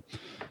 but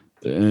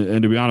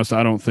and to be honest,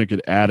 I don't think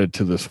it added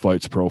to this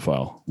fight's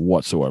profile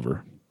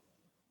whatsoever.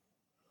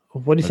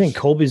 What do you think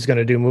Colby's going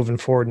to do moving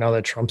forward now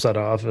that Trump's out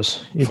of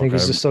office? You think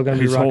he's still going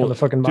to be rocking the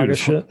fucking MAGA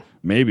shit?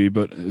 Maybe,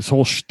 but his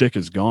whole shtick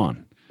is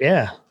gone.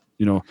 Yeah.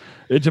 You know,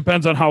 it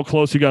depends on how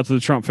close he got to the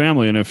Trump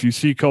family. And if you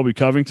see Colby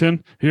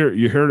Covington,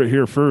 you heard it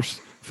here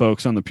first,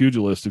 folks, on the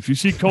Pugilist. If you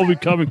see Colby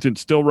Covington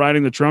still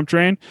riding the Trump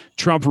train,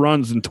 Trump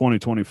runs in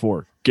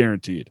 2024,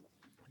 guaranteed.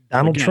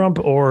 Donald Trump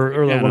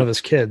or one of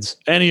his kids?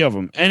 Any of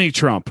them, any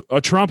Trump.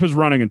 A Trump is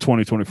running in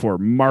 2024.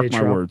 Mark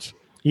my words.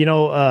 You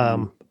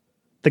know,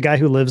 the guy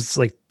who lives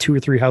like 2 or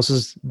 3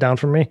 houses down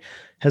from me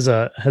has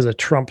a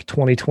Trump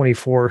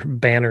 2024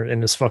 banner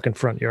in his fucking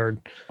front yard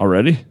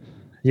already.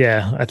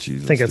 Yeah, I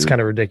think it's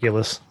kind of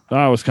ridiculous.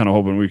 I was kind of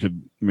hoping we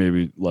could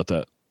maybe let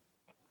that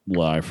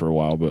lie for a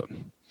while, but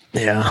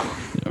yeah,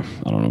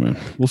 I don't know, man.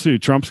 We'll see.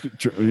 Trump's,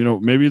 you know,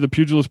 maybe the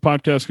Pugilist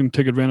podcast can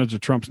take advantage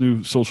of Trump's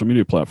new social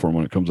media platform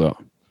when it comes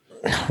out.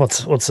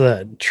 What's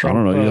that? Trump,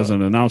 I don't know. He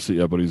hasn't announced it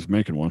yet, but he's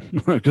making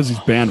one because he's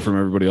banned from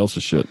everybody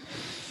else's shit.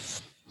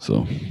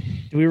 So,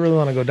 do we really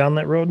want to go down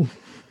that road?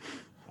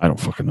 I don't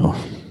fucking know.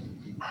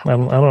 I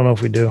don't know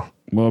if we do.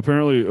 Well,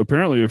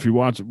 apparently, if you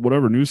watch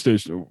whatever news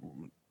station,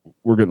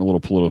 we're getting a little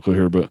political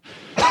here, but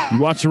you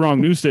watch the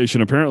wrong news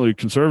station. Apparently,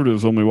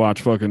 conservatives only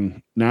watch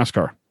fucking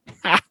NASCAR.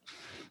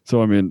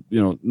 So, I mean,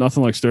 you know,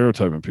 nothing like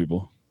stereotyping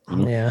people. You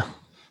know? Yeah.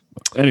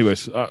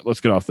 Anyways,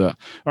 let's get off that.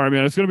 All right,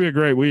 man. It's going to be a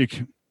great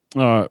week.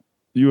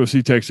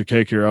 UFC takes the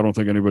cake here. I don't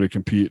think anybody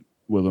compete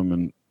with them,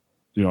 and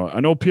you know,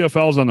 I know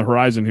PFL's on the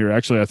horizon here.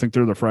 Actually, I think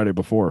they're the Friday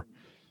before.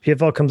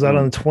 PFL comes out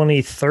on the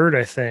 23rd,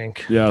 I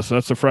think. Yeah, so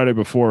that's the Friday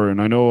before.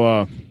 And I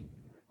know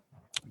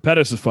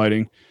Pettis is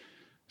fighting,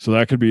 so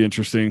that could be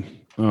interesting.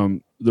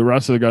 The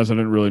rest of the guys I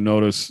didn't really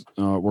notice.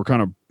 We're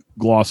kind of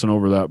glossing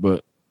over that,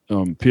 but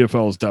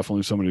PFL is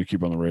definitely somebody to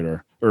keep on the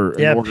radar, or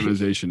an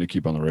organization to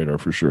keep on the radar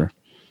for sure.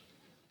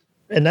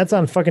 And that's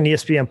on fucking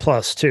ESPN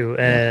Plus too.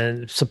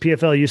 And so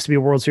PFL used to be a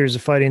World Series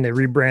of Fighting. They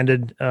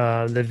rebranded.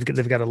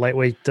 They've got a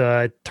lightweight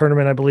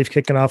tournament, I believe,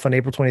 kicking off on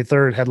April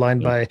 23rd,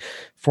 headlined by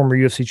former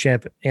UFC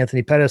champ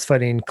Anthony Pettis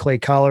fighting Clay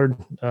Collard,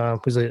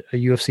 who's a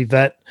UFC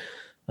vet.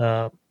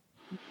 So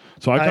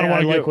I kind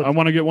of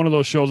want to get one of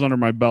those shows under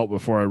my belt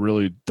before I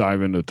really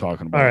dive into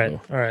talking about it.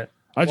 All right.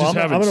 I just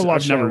haven't. I'm going to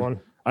watch that one.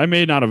 I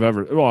may not have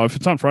ever. Well, if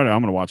it's on Friday, I'm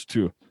going to watch it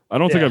too. I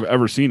don't think I've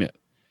ever seen it.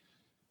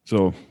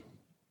 So.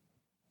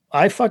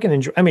 I fucking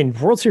enjoy. I mean,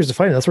 World Series of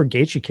Fighting. That's where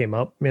Gaethje came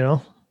up. You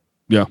know.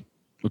 Yeah.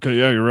 Okay.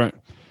 Yeah, you're right.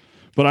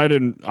 But I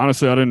didn't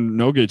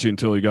know Gaethje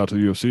until he got to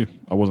the UFC.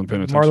 I wasn't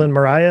paying attention. Marlon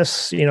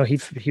Moraes. You know,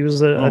 he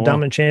was a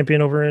dominant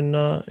champion over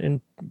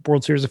in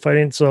World Series of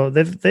Fighting. So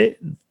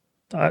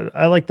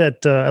I like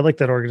that. I like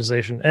that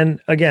organization. And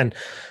again,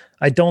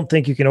 I don't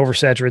think you can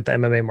oversaturate the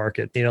MMA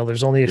market. You know,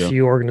 there's only a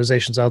few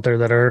organizations out there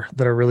that are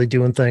really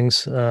doing things.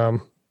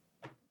 So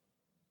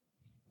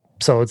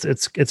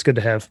it's good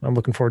to have. I'm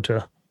looking forward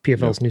to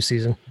PFL's new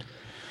season.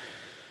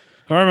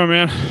 All right, my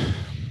man.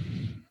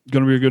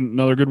 Going to be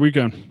another good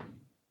weekend.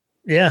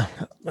 Yeah.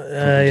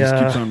 Just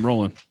keeps on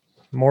rolling.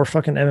 More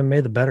fucking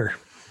MMA, the better.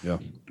 Yeah.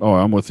 Oh,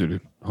 I'm with you,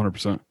 dude.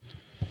 100%.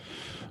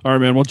 All right,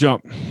 man. We'll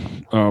jump.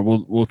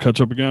 We'll catch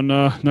up again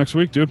next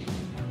week, dude.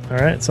 All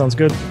right. Sounds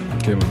good.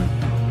 Okay, my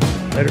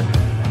man.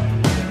 Later.